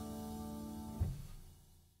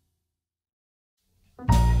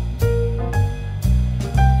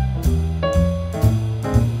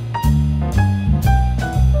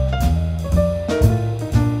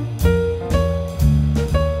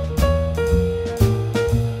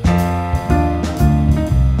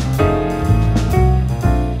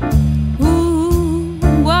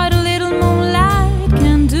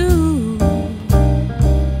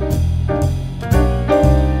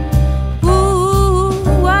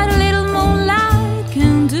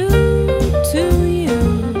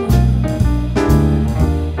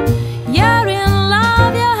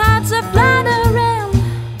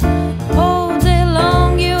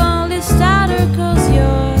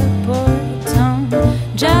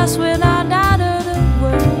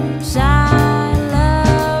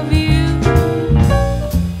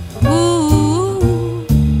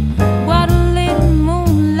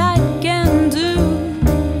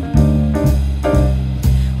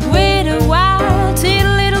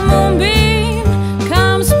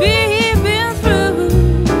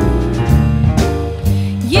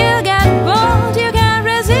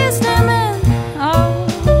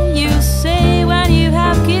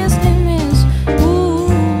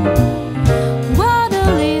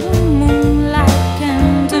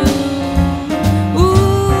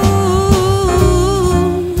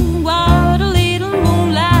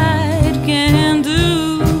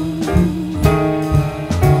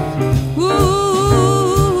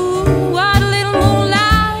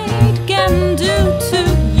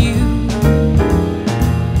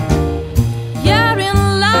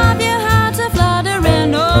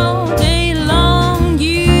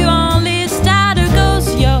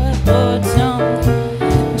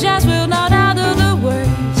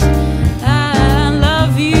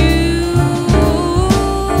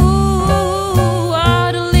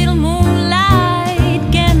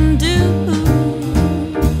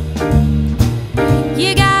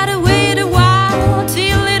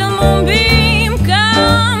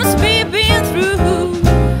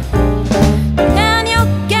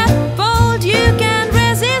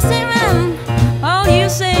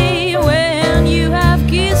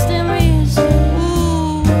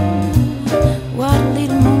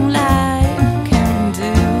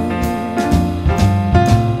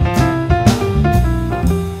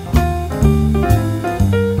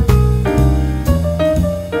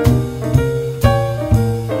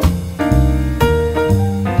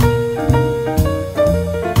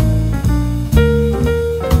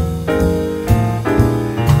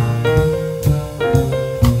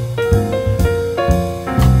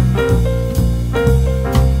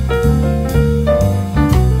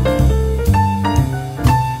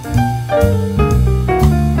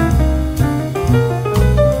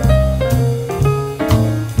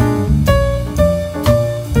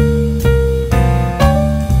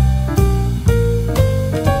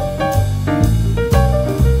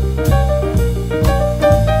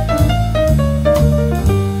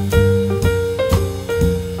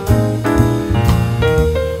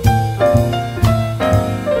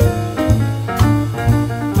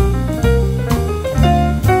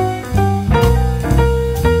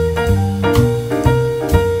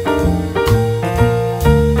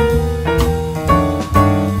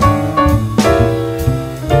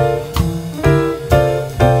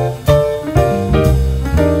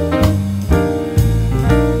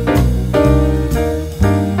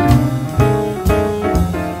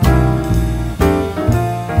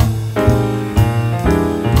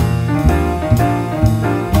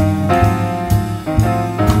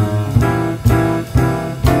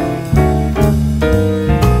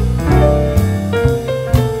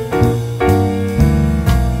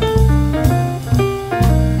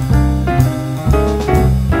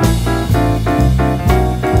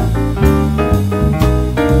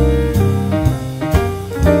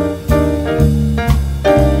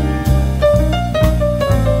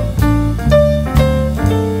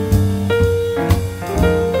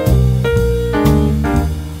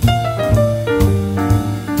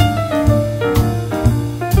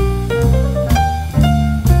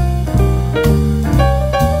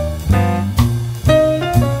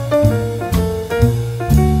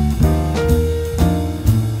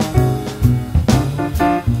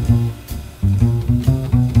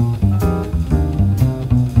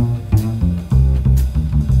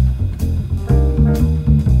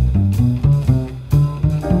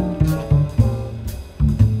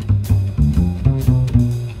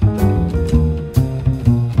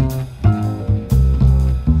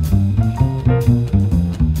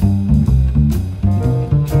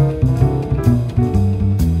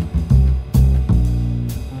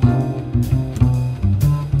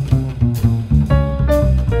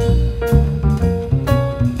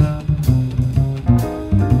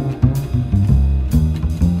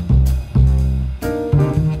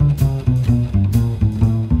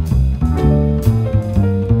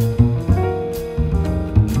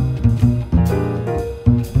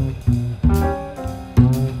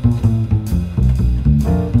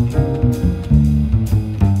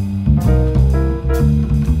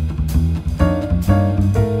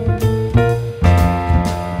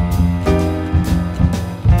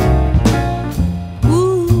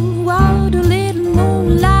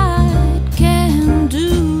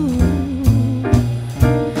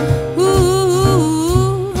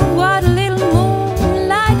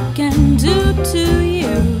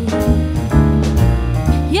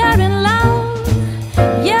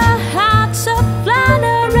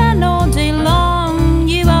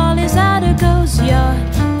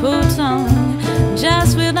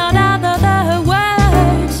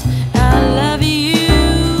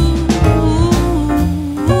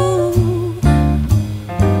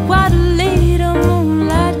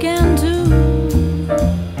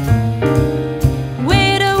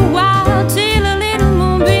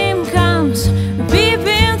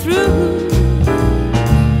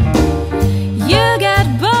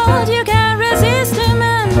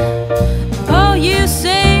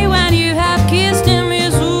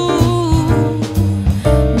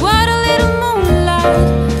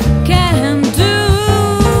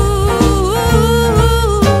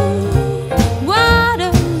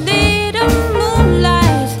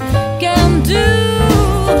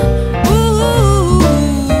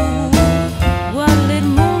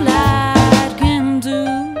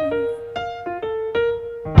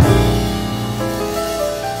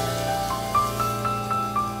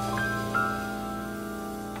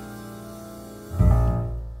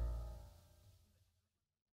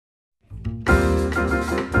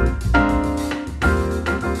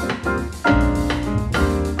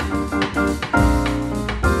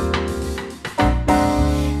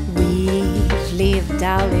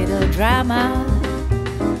without little drama.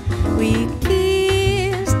 We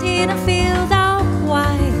kissed in a field of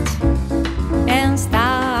white, and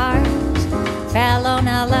stars fell on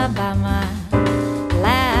Alabama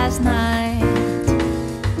last night.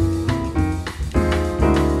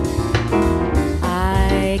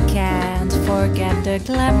 I can't forget the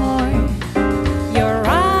glamour. Your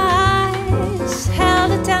eyes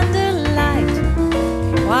held a tender light,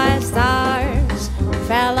 while stars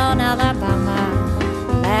fell on Alabama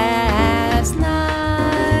last night.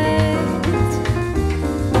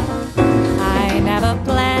 I never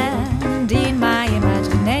planned in my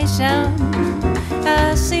imagination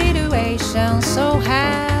a situation so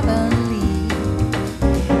heavenly,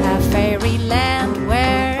 a fairyland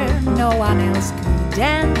where no one else could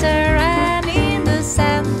enter, and in the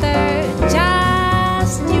center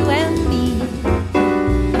just you and me.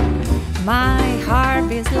 My heart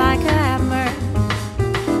beats like a hammer,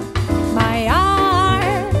 my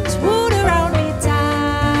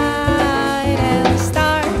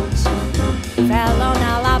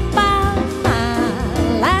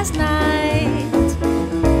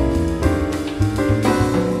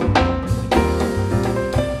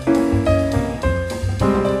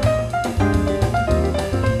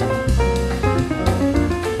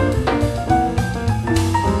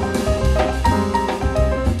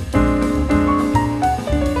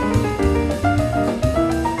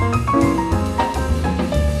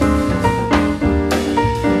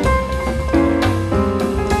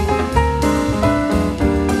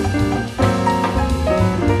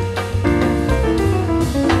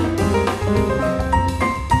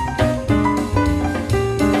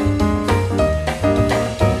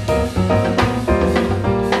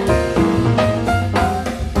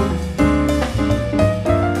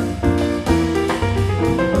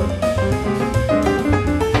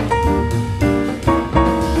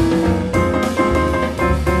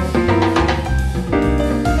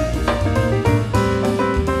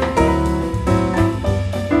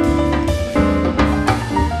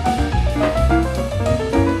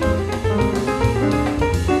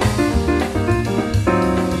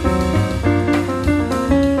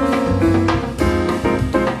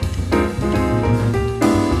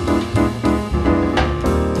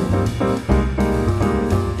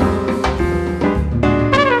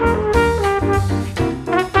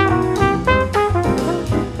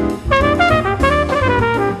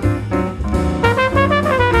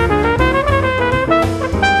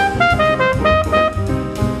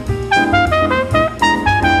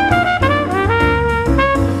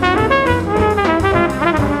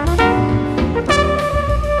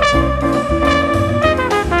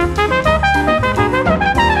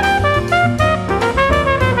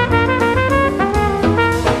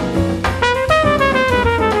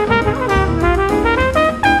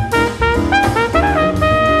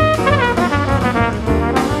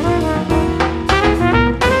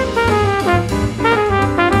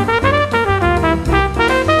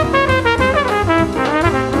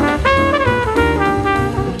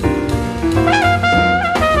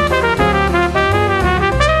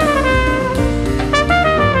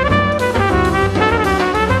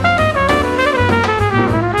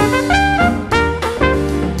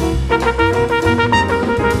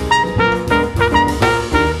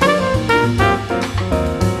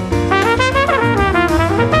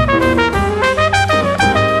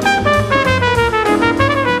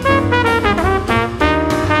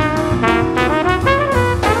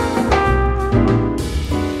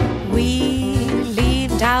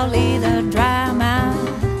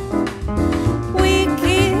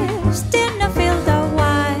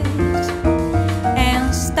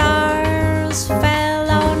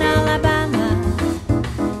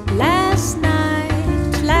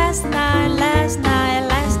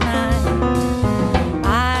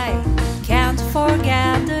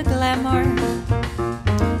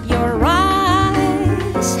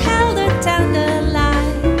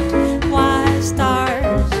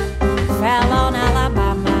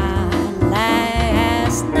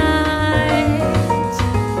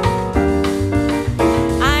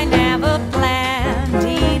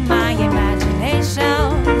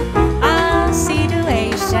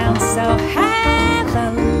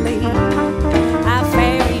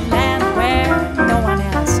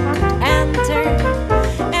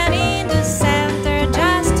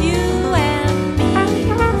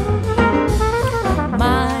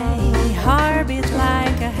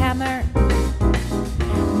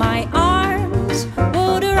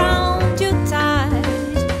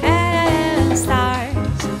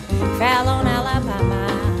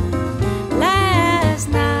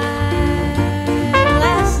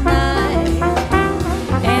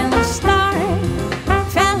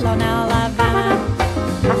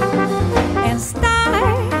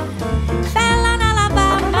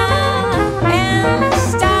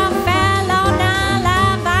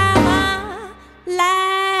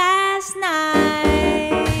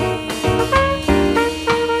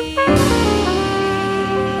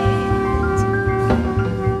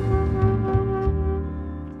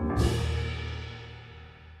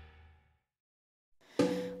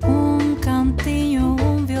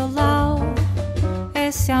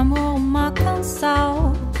esse amor uma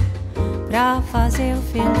canção pra fazer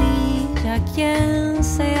feliz a quem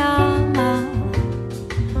se ama.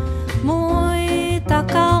 Muita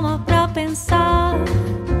calma pra pensar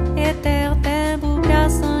e ter tempo pra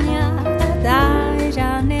sonhar. Da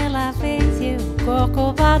janela vejo o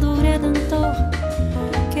Corcovado Redentor.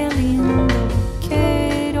 Que lindo,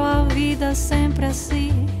 quero a vida sempre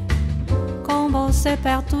assim, com você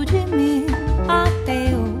perto de mim,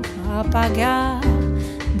 até eu apagar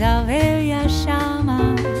da velha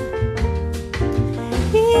chama.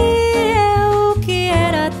 E eu que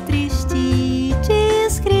era triste,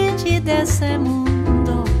 descrente desse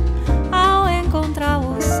mundo, ao encontrar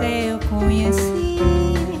você eu conheci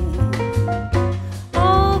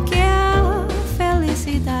o que é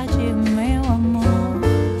felicidade, meu amor.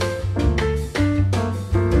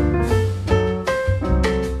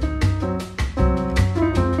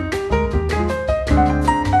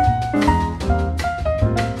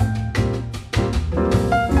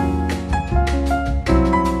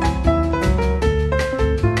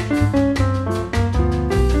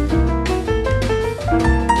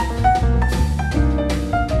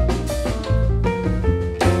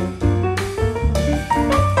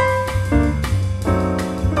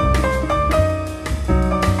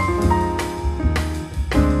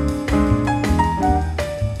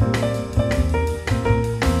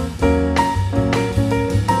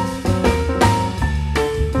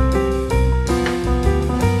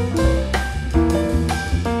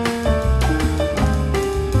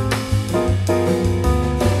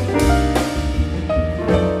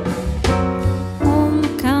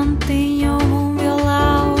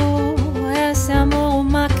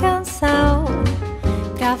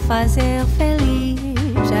 Fazer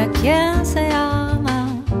feliz a quem se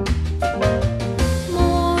ama.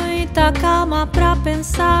 Muita calma pra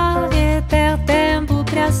pensar e ter tempo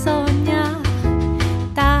pra sonhar.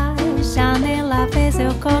 Da janela vejo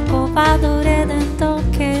o Corcovado Redentor.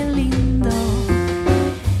 Que lindo,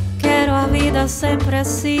 quero a vida sempre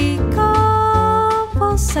assim, com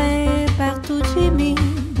você perto de mim,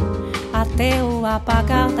 até o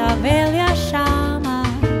apagar da velha chama.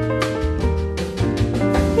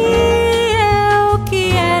 E eu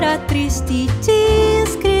que era triste,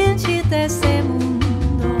 descrente desse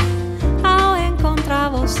mundo, ao encontrar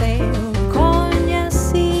você eu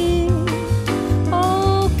conheci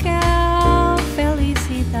o que é a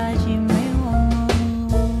felicidade, meu amor.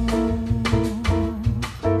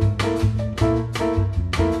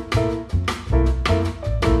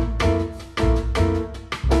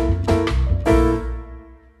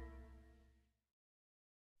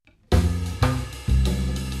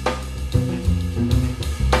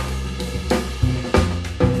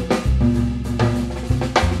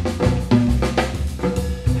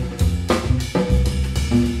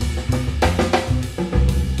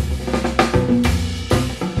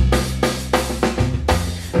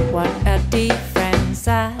 Difference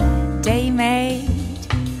a day made,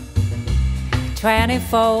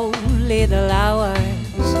 24 little hours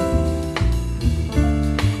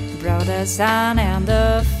brought the sun and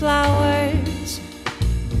the flowers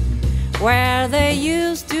where there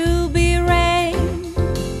used to be rain.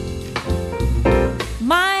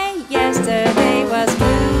 My yesterday was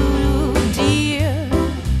blue, dear.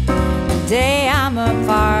 Today I'm a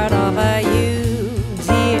part of you,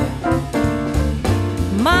 dear.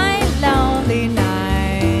 My lonely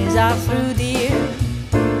nights are through, dear,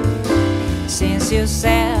 since you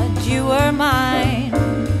said you were mine.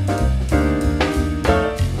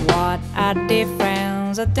 What a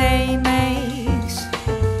difference a day makes.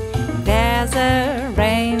 There's a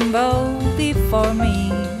rainbow before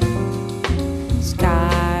me.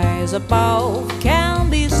 Skies above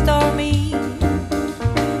can be stormy.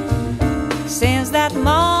 Since that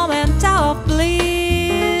moment of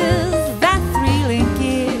bliss, that thrilling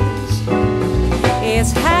kiss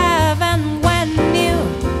is heaven when you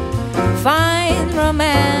find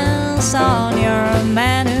romance on your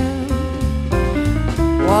menu.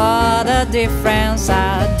 What a difference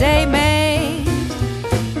a day made,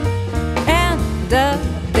 and the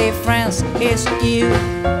difference is you.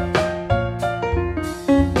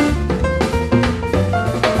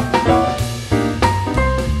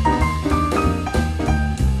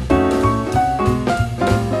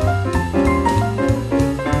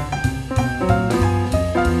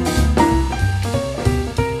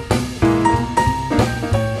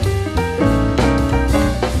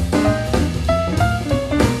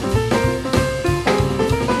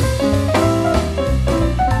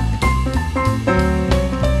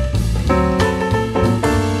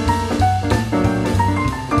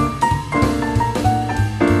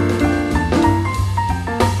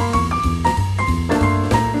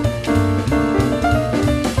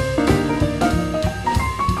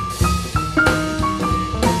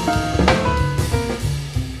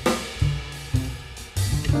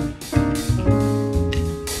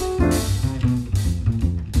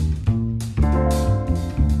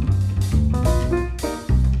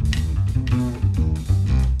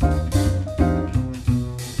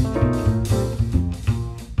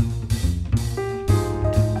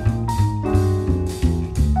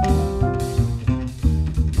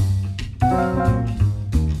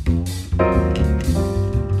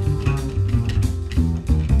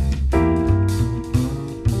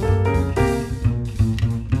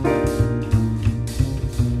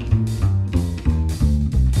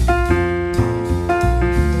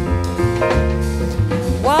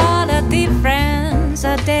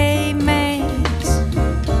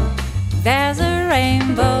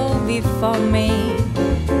 for me.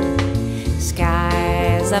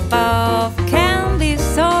 Skies above can be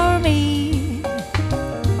stormy.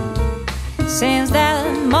 Since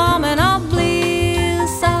that moment of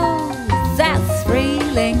bliss, oh, that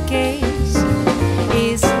thrilling kiss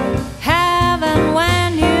is heaven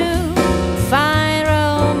when you find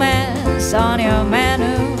romance on your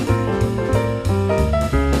menu.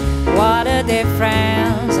 What a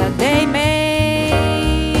difference a day made,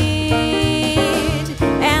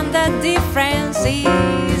 and the difference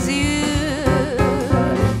is you.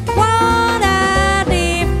 What a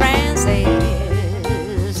difference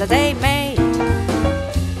is a day made,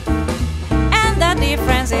 and the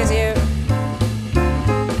difference is you.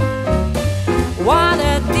 What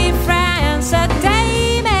a difference a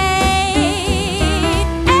day made,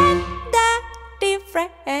 and the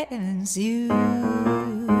difference you.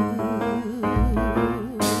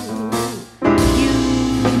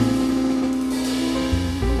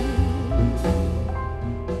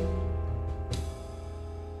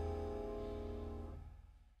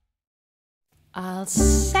 I'll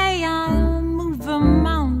say I'll move the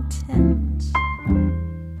mountains,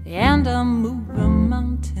 and I'll move the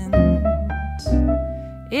mountains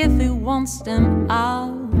if he wants them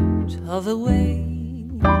out of the way.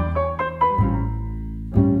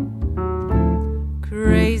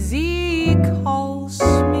 Crazy calls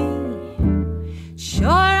me, sure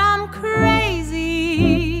I'm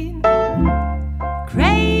crazy,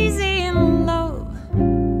 crazy in love,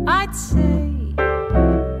 I'd say.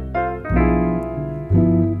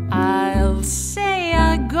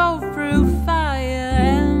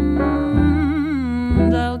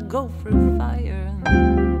 Go through fire,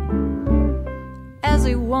 as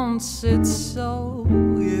he wants it, so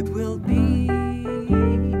it will be.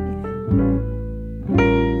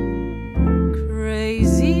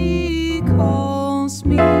 Crazy calls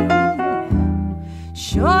me,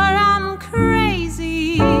 sure I'm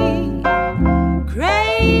crazy,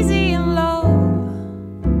 crazy in love,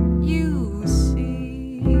 you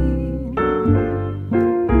see.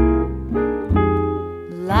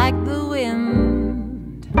 Like the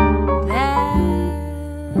wind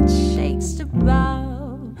that shakes the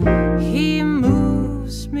bough, he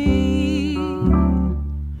moves me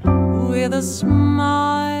with a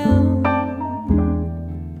smile.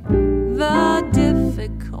 The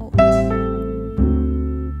difficult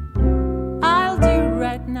I'll do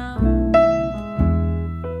right now,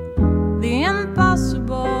 the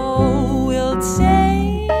impossible will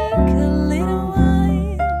take a little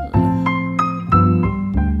while.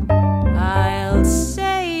 I'll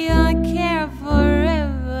say I care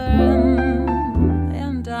forever,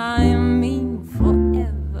 and I mean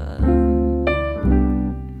forever.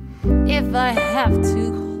 If I have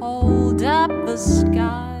to hold up the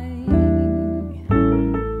sky,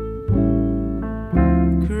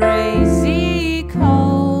 crazy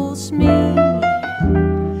calls me,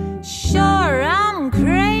 sure I'm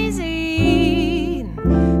crazy,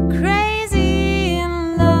 crazy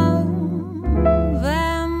in love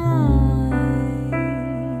am I.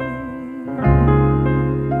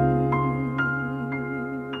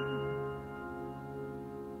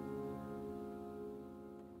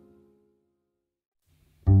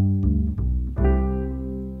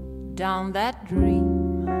 Down that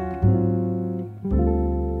dream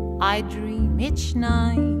I dream each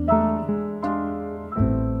night.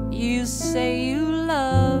 You say you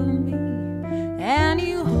love me, and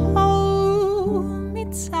you hold me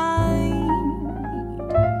tight.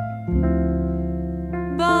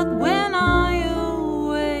 But when I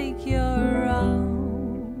awake, you're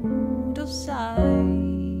out of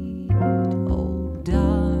sight. Oh,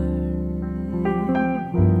 darn,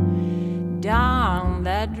 down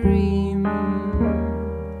that dream.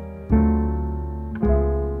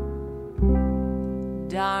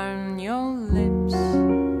 Darn your lips,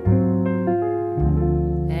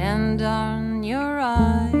 and darn your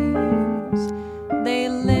eyes, they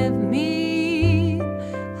lift me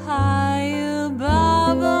high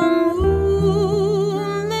above a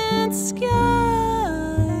moonlit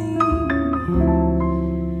sky.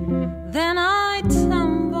 Then I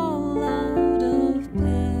tumble out of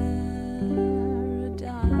paradise.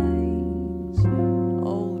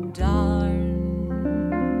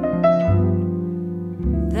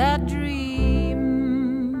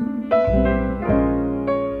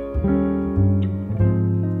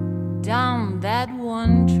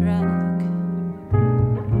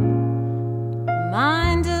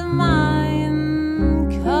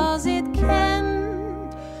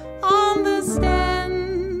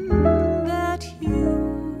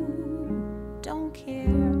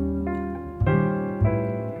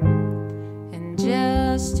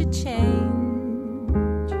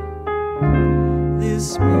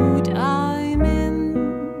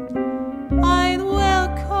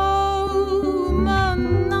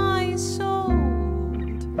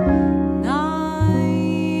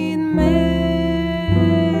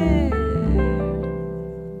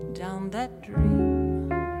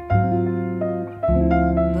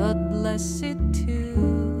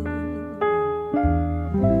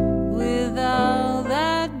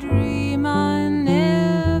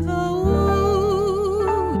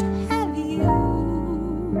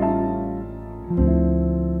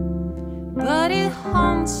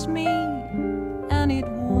 haunts me and it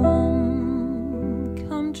won't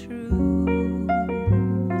come true.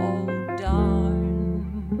 Oh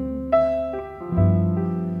darn,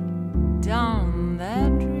 darn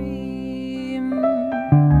that dream.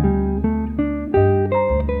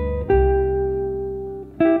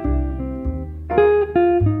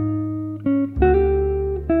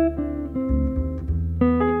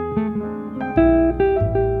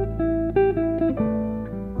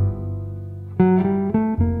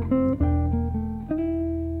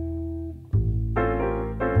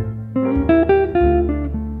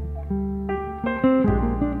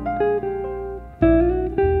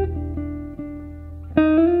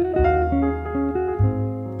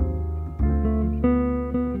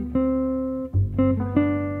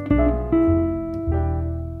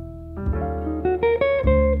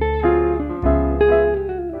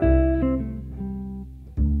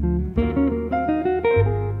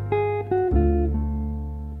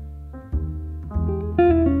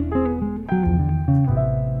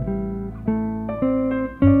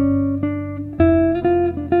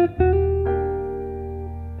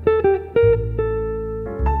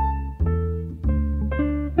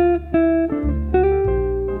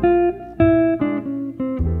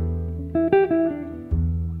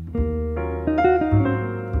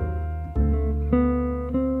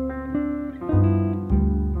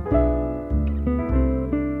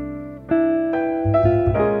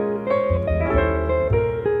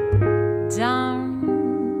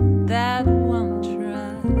 Down that one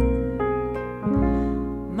track,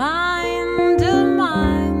 mind of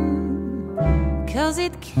mine, 'cause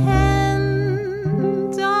it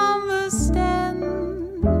can't understand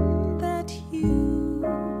that you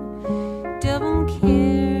don't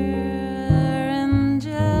care and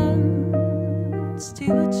just to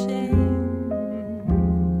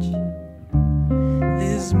change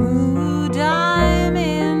this mood I'm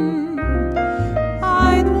in.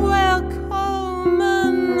 I'd welcome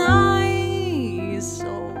a nice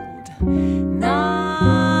old nightmare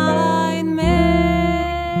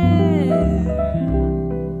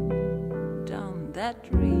down that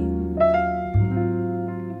dream,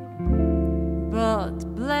 but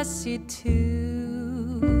bless you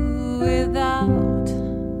too, without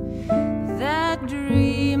that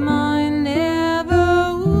dream I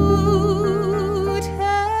never would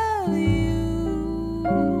tell you,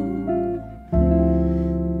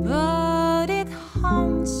 but it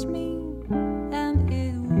haunts me and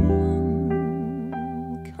it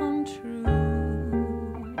won't come true.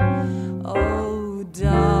 Oh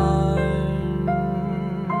darn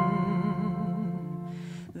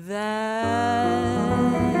that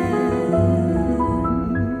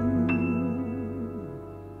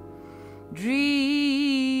dream.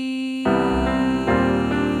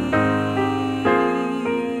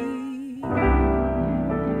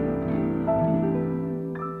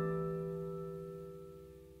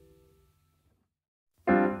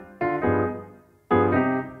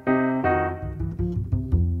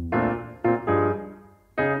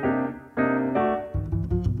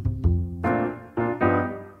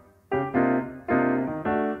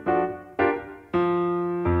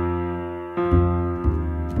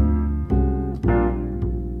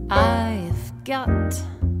 I've got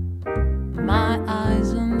my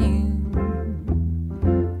eyes on you,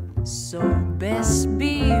 so best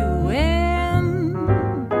beware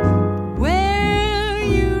where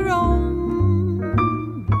you roam.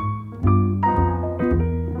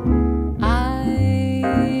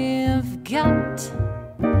 I've got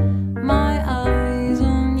my eyes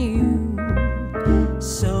on you,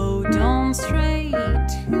 so don't stray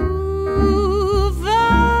too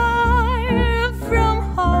far from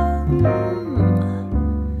home.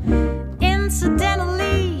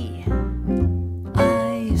 Incidentally,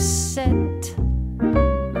 I've set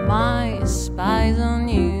my spies on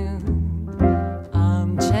you.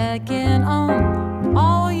 I'm checking on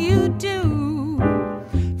all you do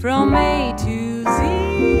from A to Z.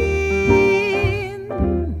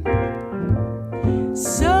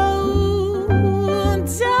 So,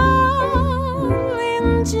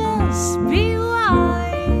 darling, just be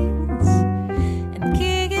wise and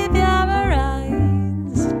keep your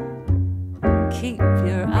eyes, keep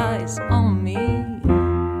your eyes on me.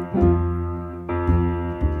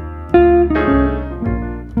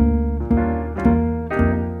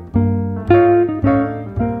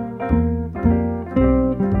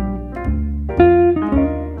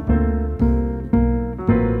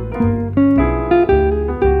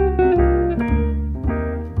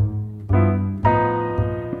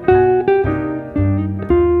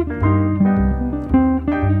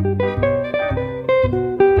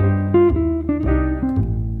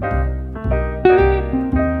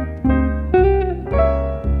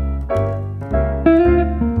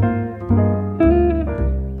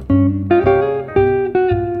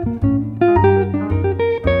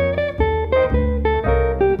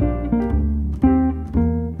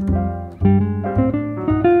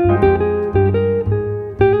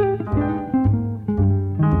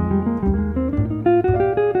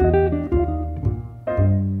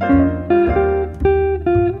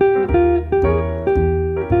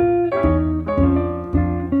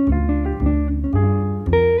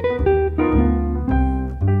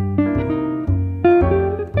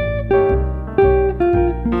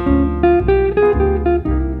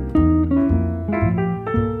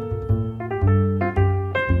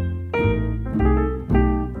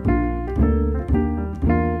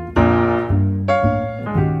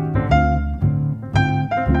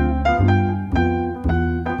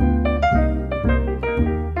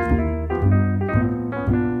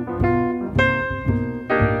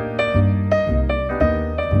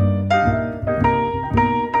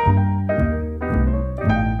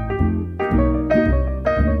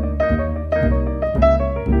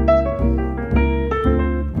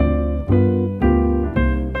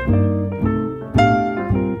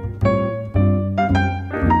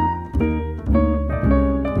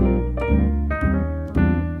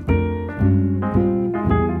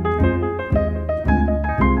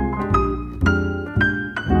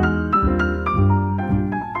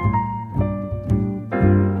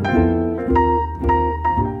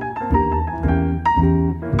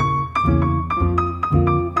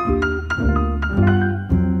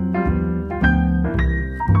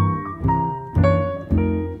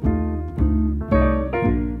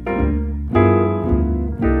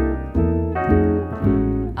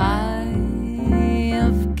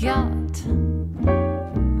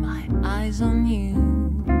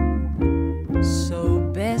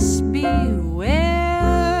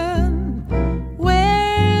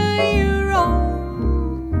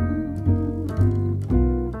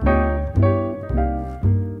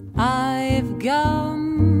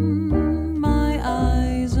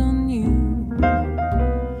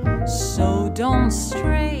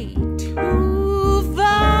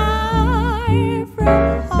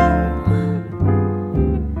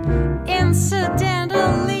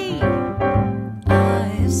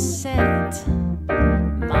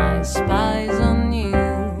 my spies on you.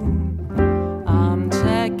 I'm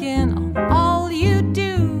checking on all you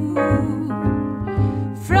do,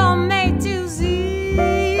 from A to Z.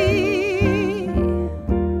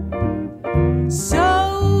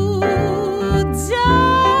 So,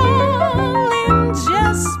 darling,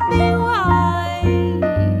 just be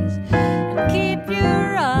wise and keep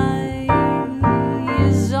your eyes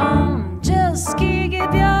on. Just keep your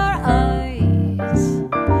eyes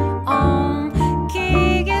on.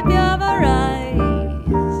 Keep your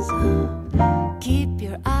eyes. Keep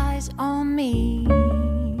your eyes on me.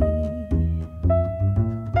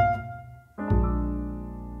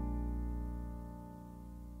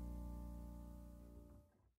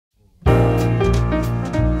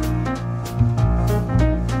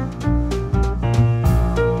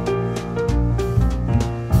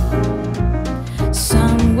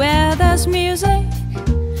 Somewhere there's music,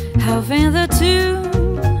 how faint the tune.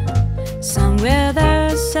 Somewhere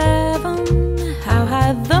there's seven, how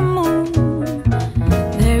high the moon.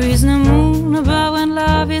 There is no moon above when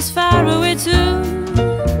love is far away too.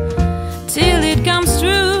 Till it comes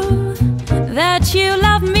true that you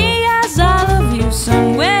love me as I love you.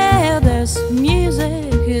 Somewhere there's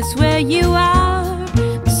music, it's where you are.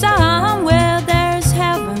 Somewhere there's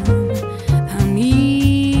heaven,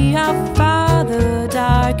 honey, how far the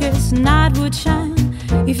darkest night would shine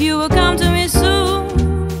if you will come to me soon.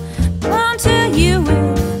 Until you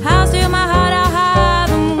will, I'll steal my heart, I'll hide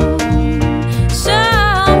the moon.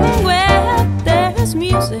 Somewhere there's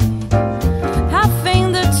music, I'll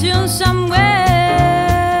faint the tune.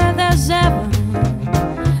 Somewhere there's heaven,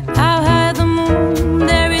 I'll hide the moon.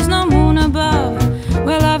 There is no moon above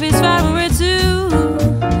where love is far away too.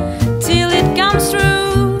 Till it comes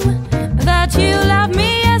true that you love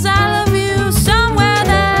me as I love you. Somewhere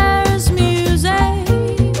there's music,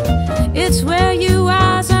 it's where you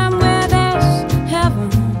are. Somewhere there's heaven,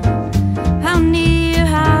 how near,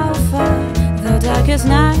 how far the darkest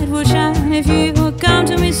night will shine if you will come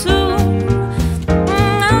to me soon.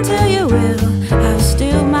 Until you will, I'll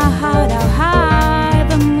steal my heart, I'll hide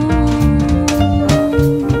the moon.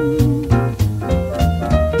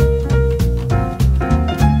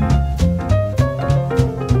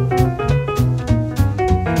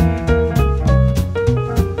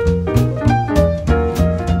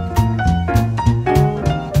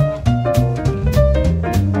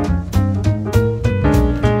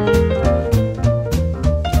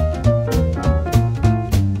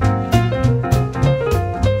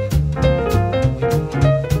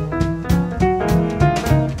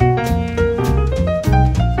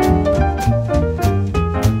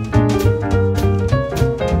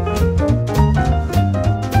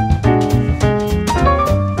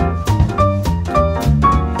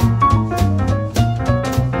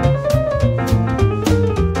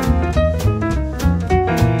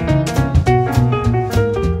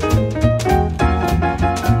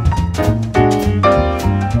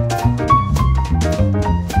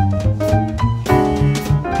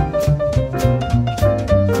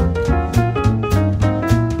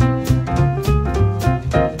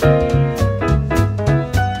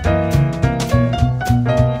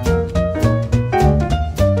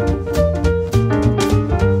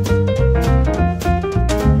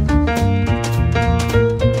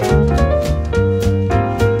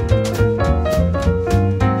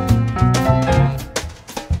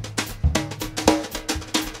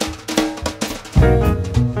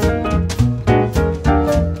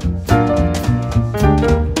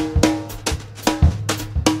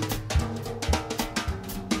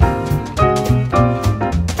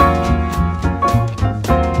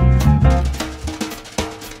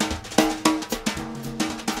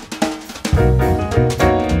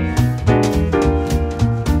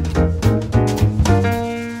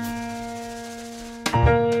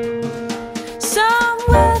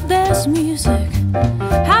 Somewhere there's music,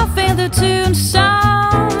 how faint the tune.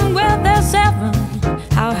 Somewhere there's heaven,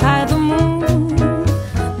 how high the moon.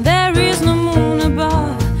 There is no moon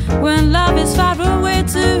above when love is far away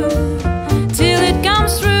too. Till it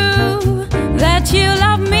comes true that you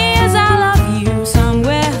love me as I love you.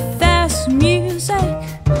 Somewhere there's music,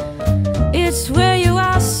 it's where you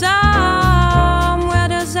are. Somewhere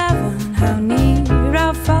there's heaven, how near,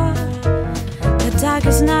 how far the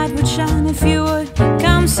darkest night would shine if you would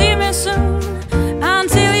come see me soon.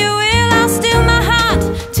 Until you will, I'll steal my heart.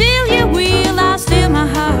 Till you will, I'll steal my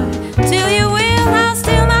heart. Till you will, I'll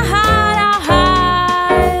steal my heart. I'll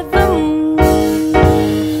hide the moon.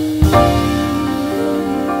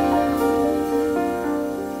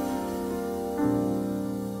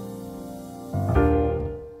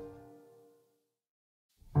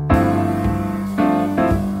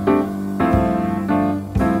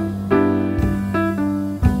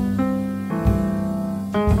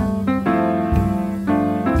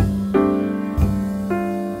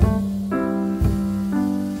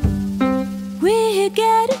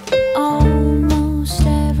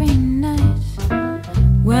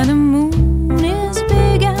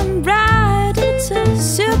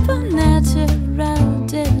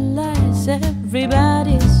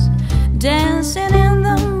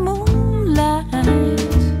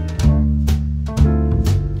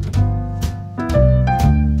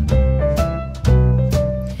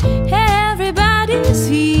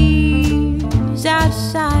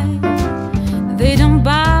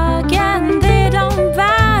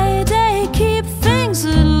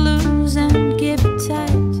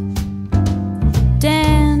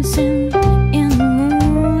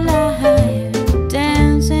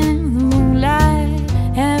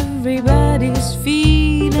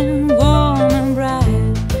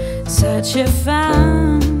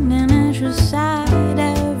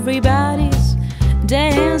 everybody's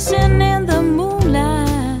dancing in the moonlight.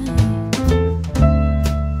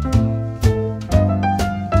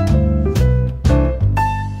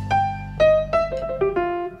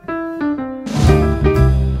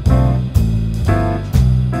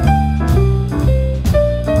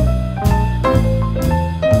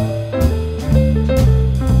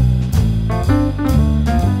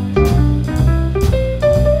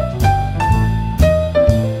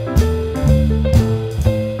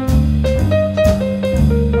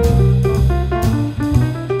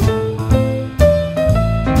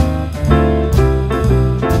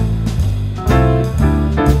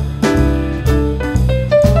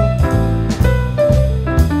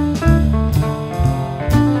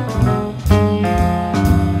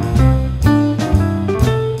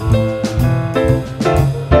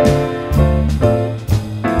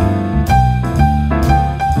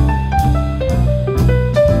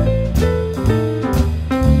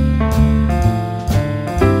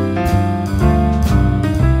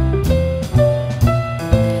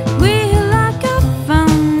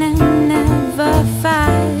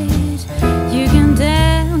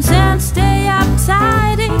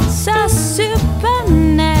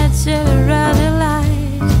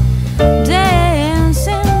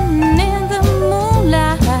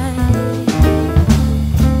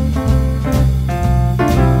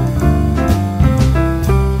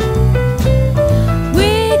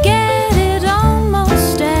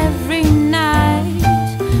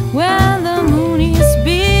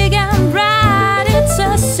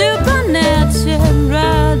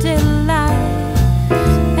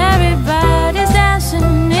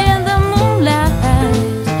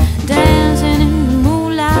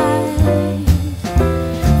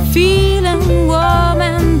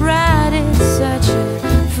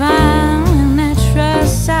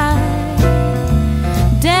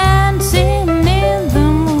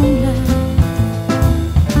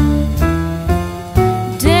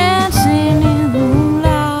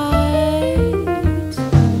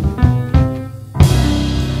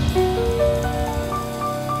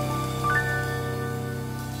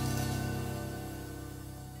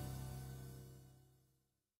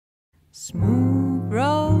 Smooth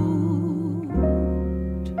road,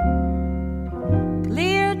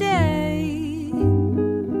 clear day,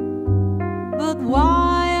 but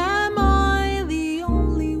why am I the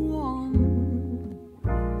only one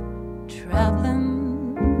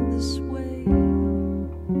traveling this way?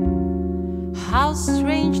 How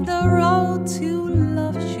strange the road to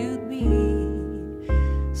love should be,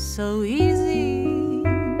 so easy.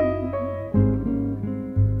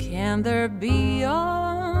 Can there be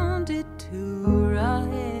it to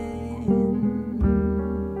end?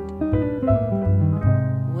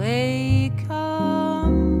 Wake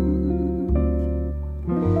up,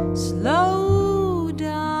 slow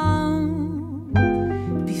down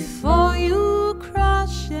before you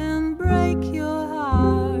crush and break your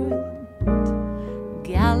heart.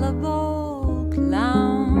 Gullible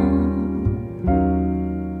clown,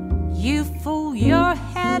 you fool, you're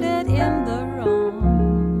headed in the wrong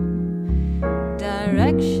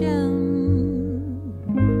direction.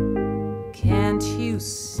 Can't you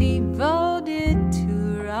see, voted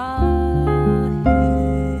to right?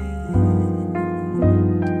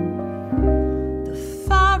 The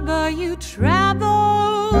farther you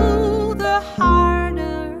travel, the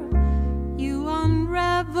harder you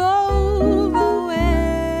unravel the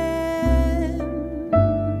web.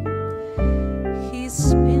 He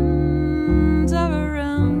spins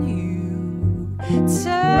around you,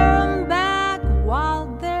 turn back while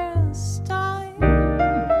there's time.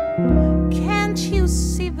 Can't you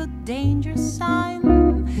see the danger sign?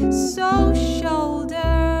 So shoulder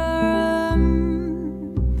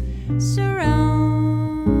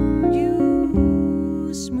surround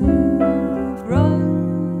you, smooth road,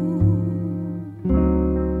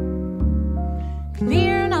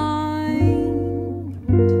 clear night.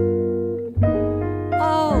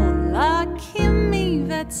 Oh, lucky me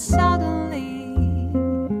that suddenly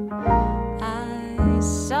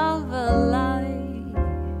saw the light.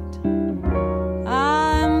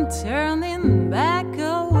 I'm turning back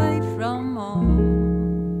away from all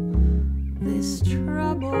this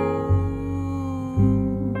trouble.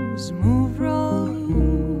 Smooth road,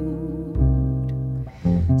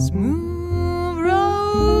 smooth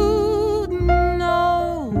road,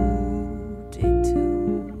 no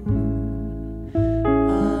detour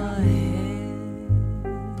ahead.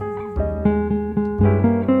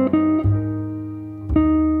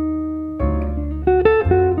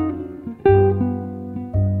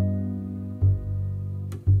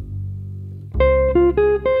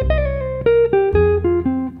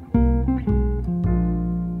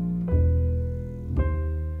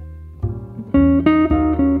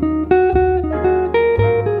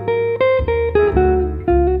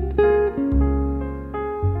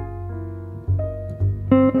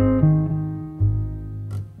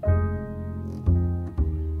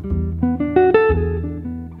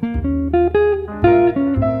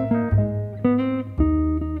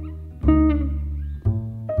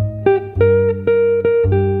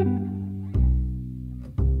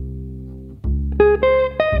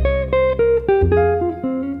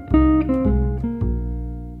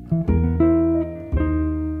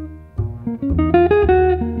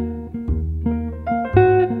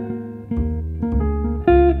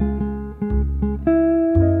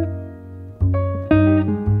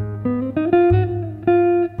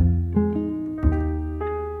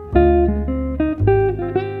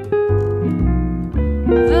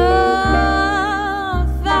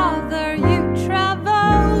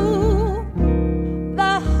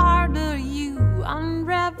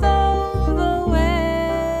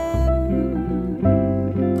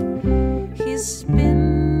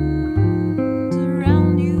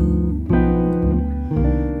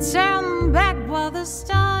 well this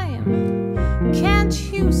time. Can't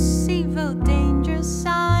you see the danger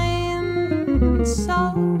sign?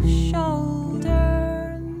 So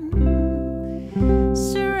shoulder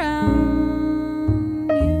surround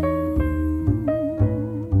you.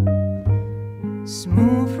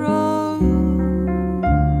 Smooth road,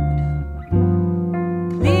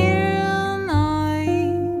 clear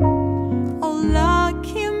night. Oh,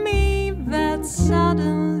 lucky me that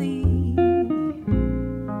suddenly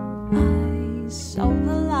I saw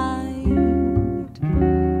the light.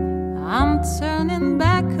 I'm turning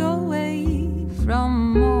back away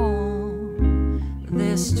from all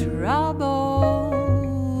this trouble.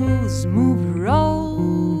 Smooth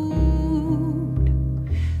road,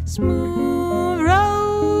 smooth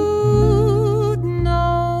road,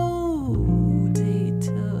 no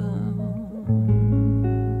detour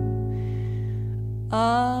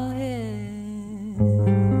ahead.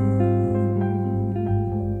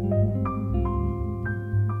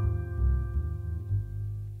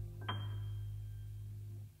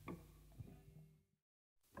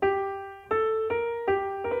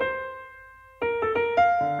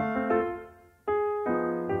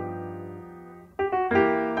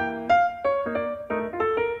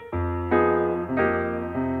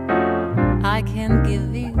 I can't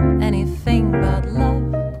give you anything but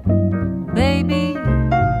love, baby.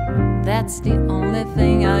 That's the only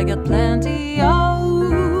thing I got plenty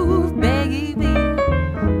of, baby.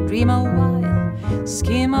 Dream a while,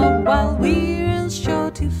 scheme a while, we're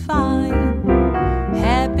sure to find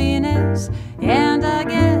happiness. And I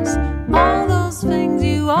guess all those things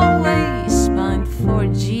you always find for.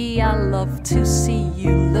 Gee, I love to see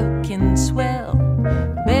you looking swell,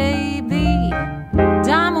 baby.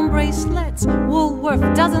 Diamond bracelets, Woolworth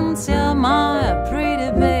doesn't sell, my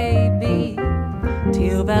pretty baby.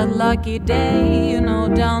 Till that lucky day, you know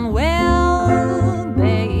darn well,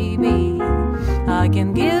 baby, I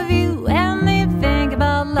can give you anything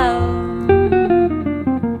about love.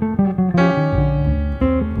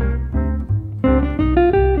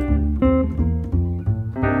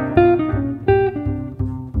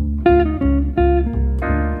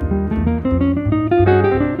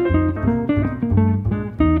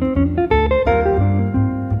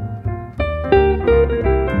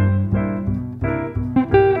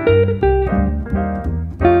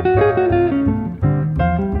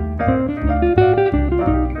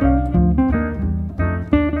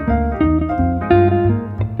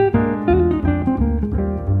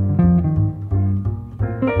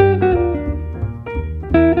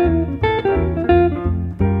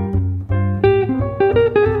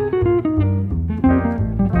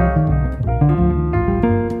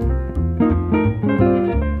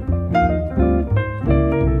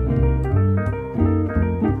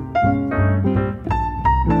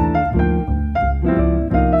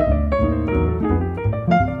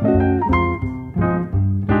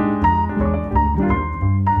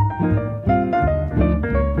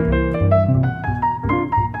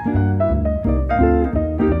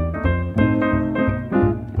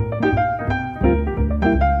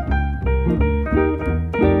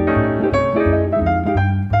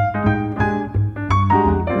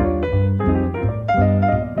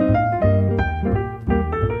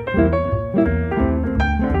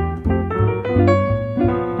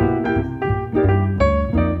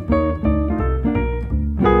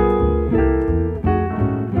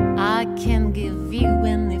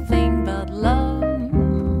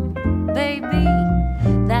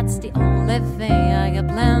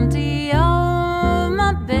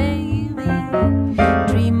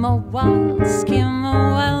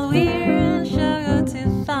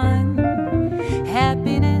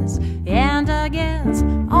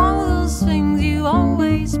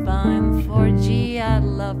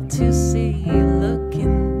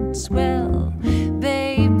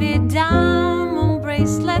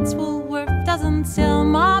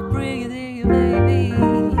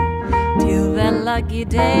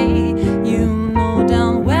 Day, you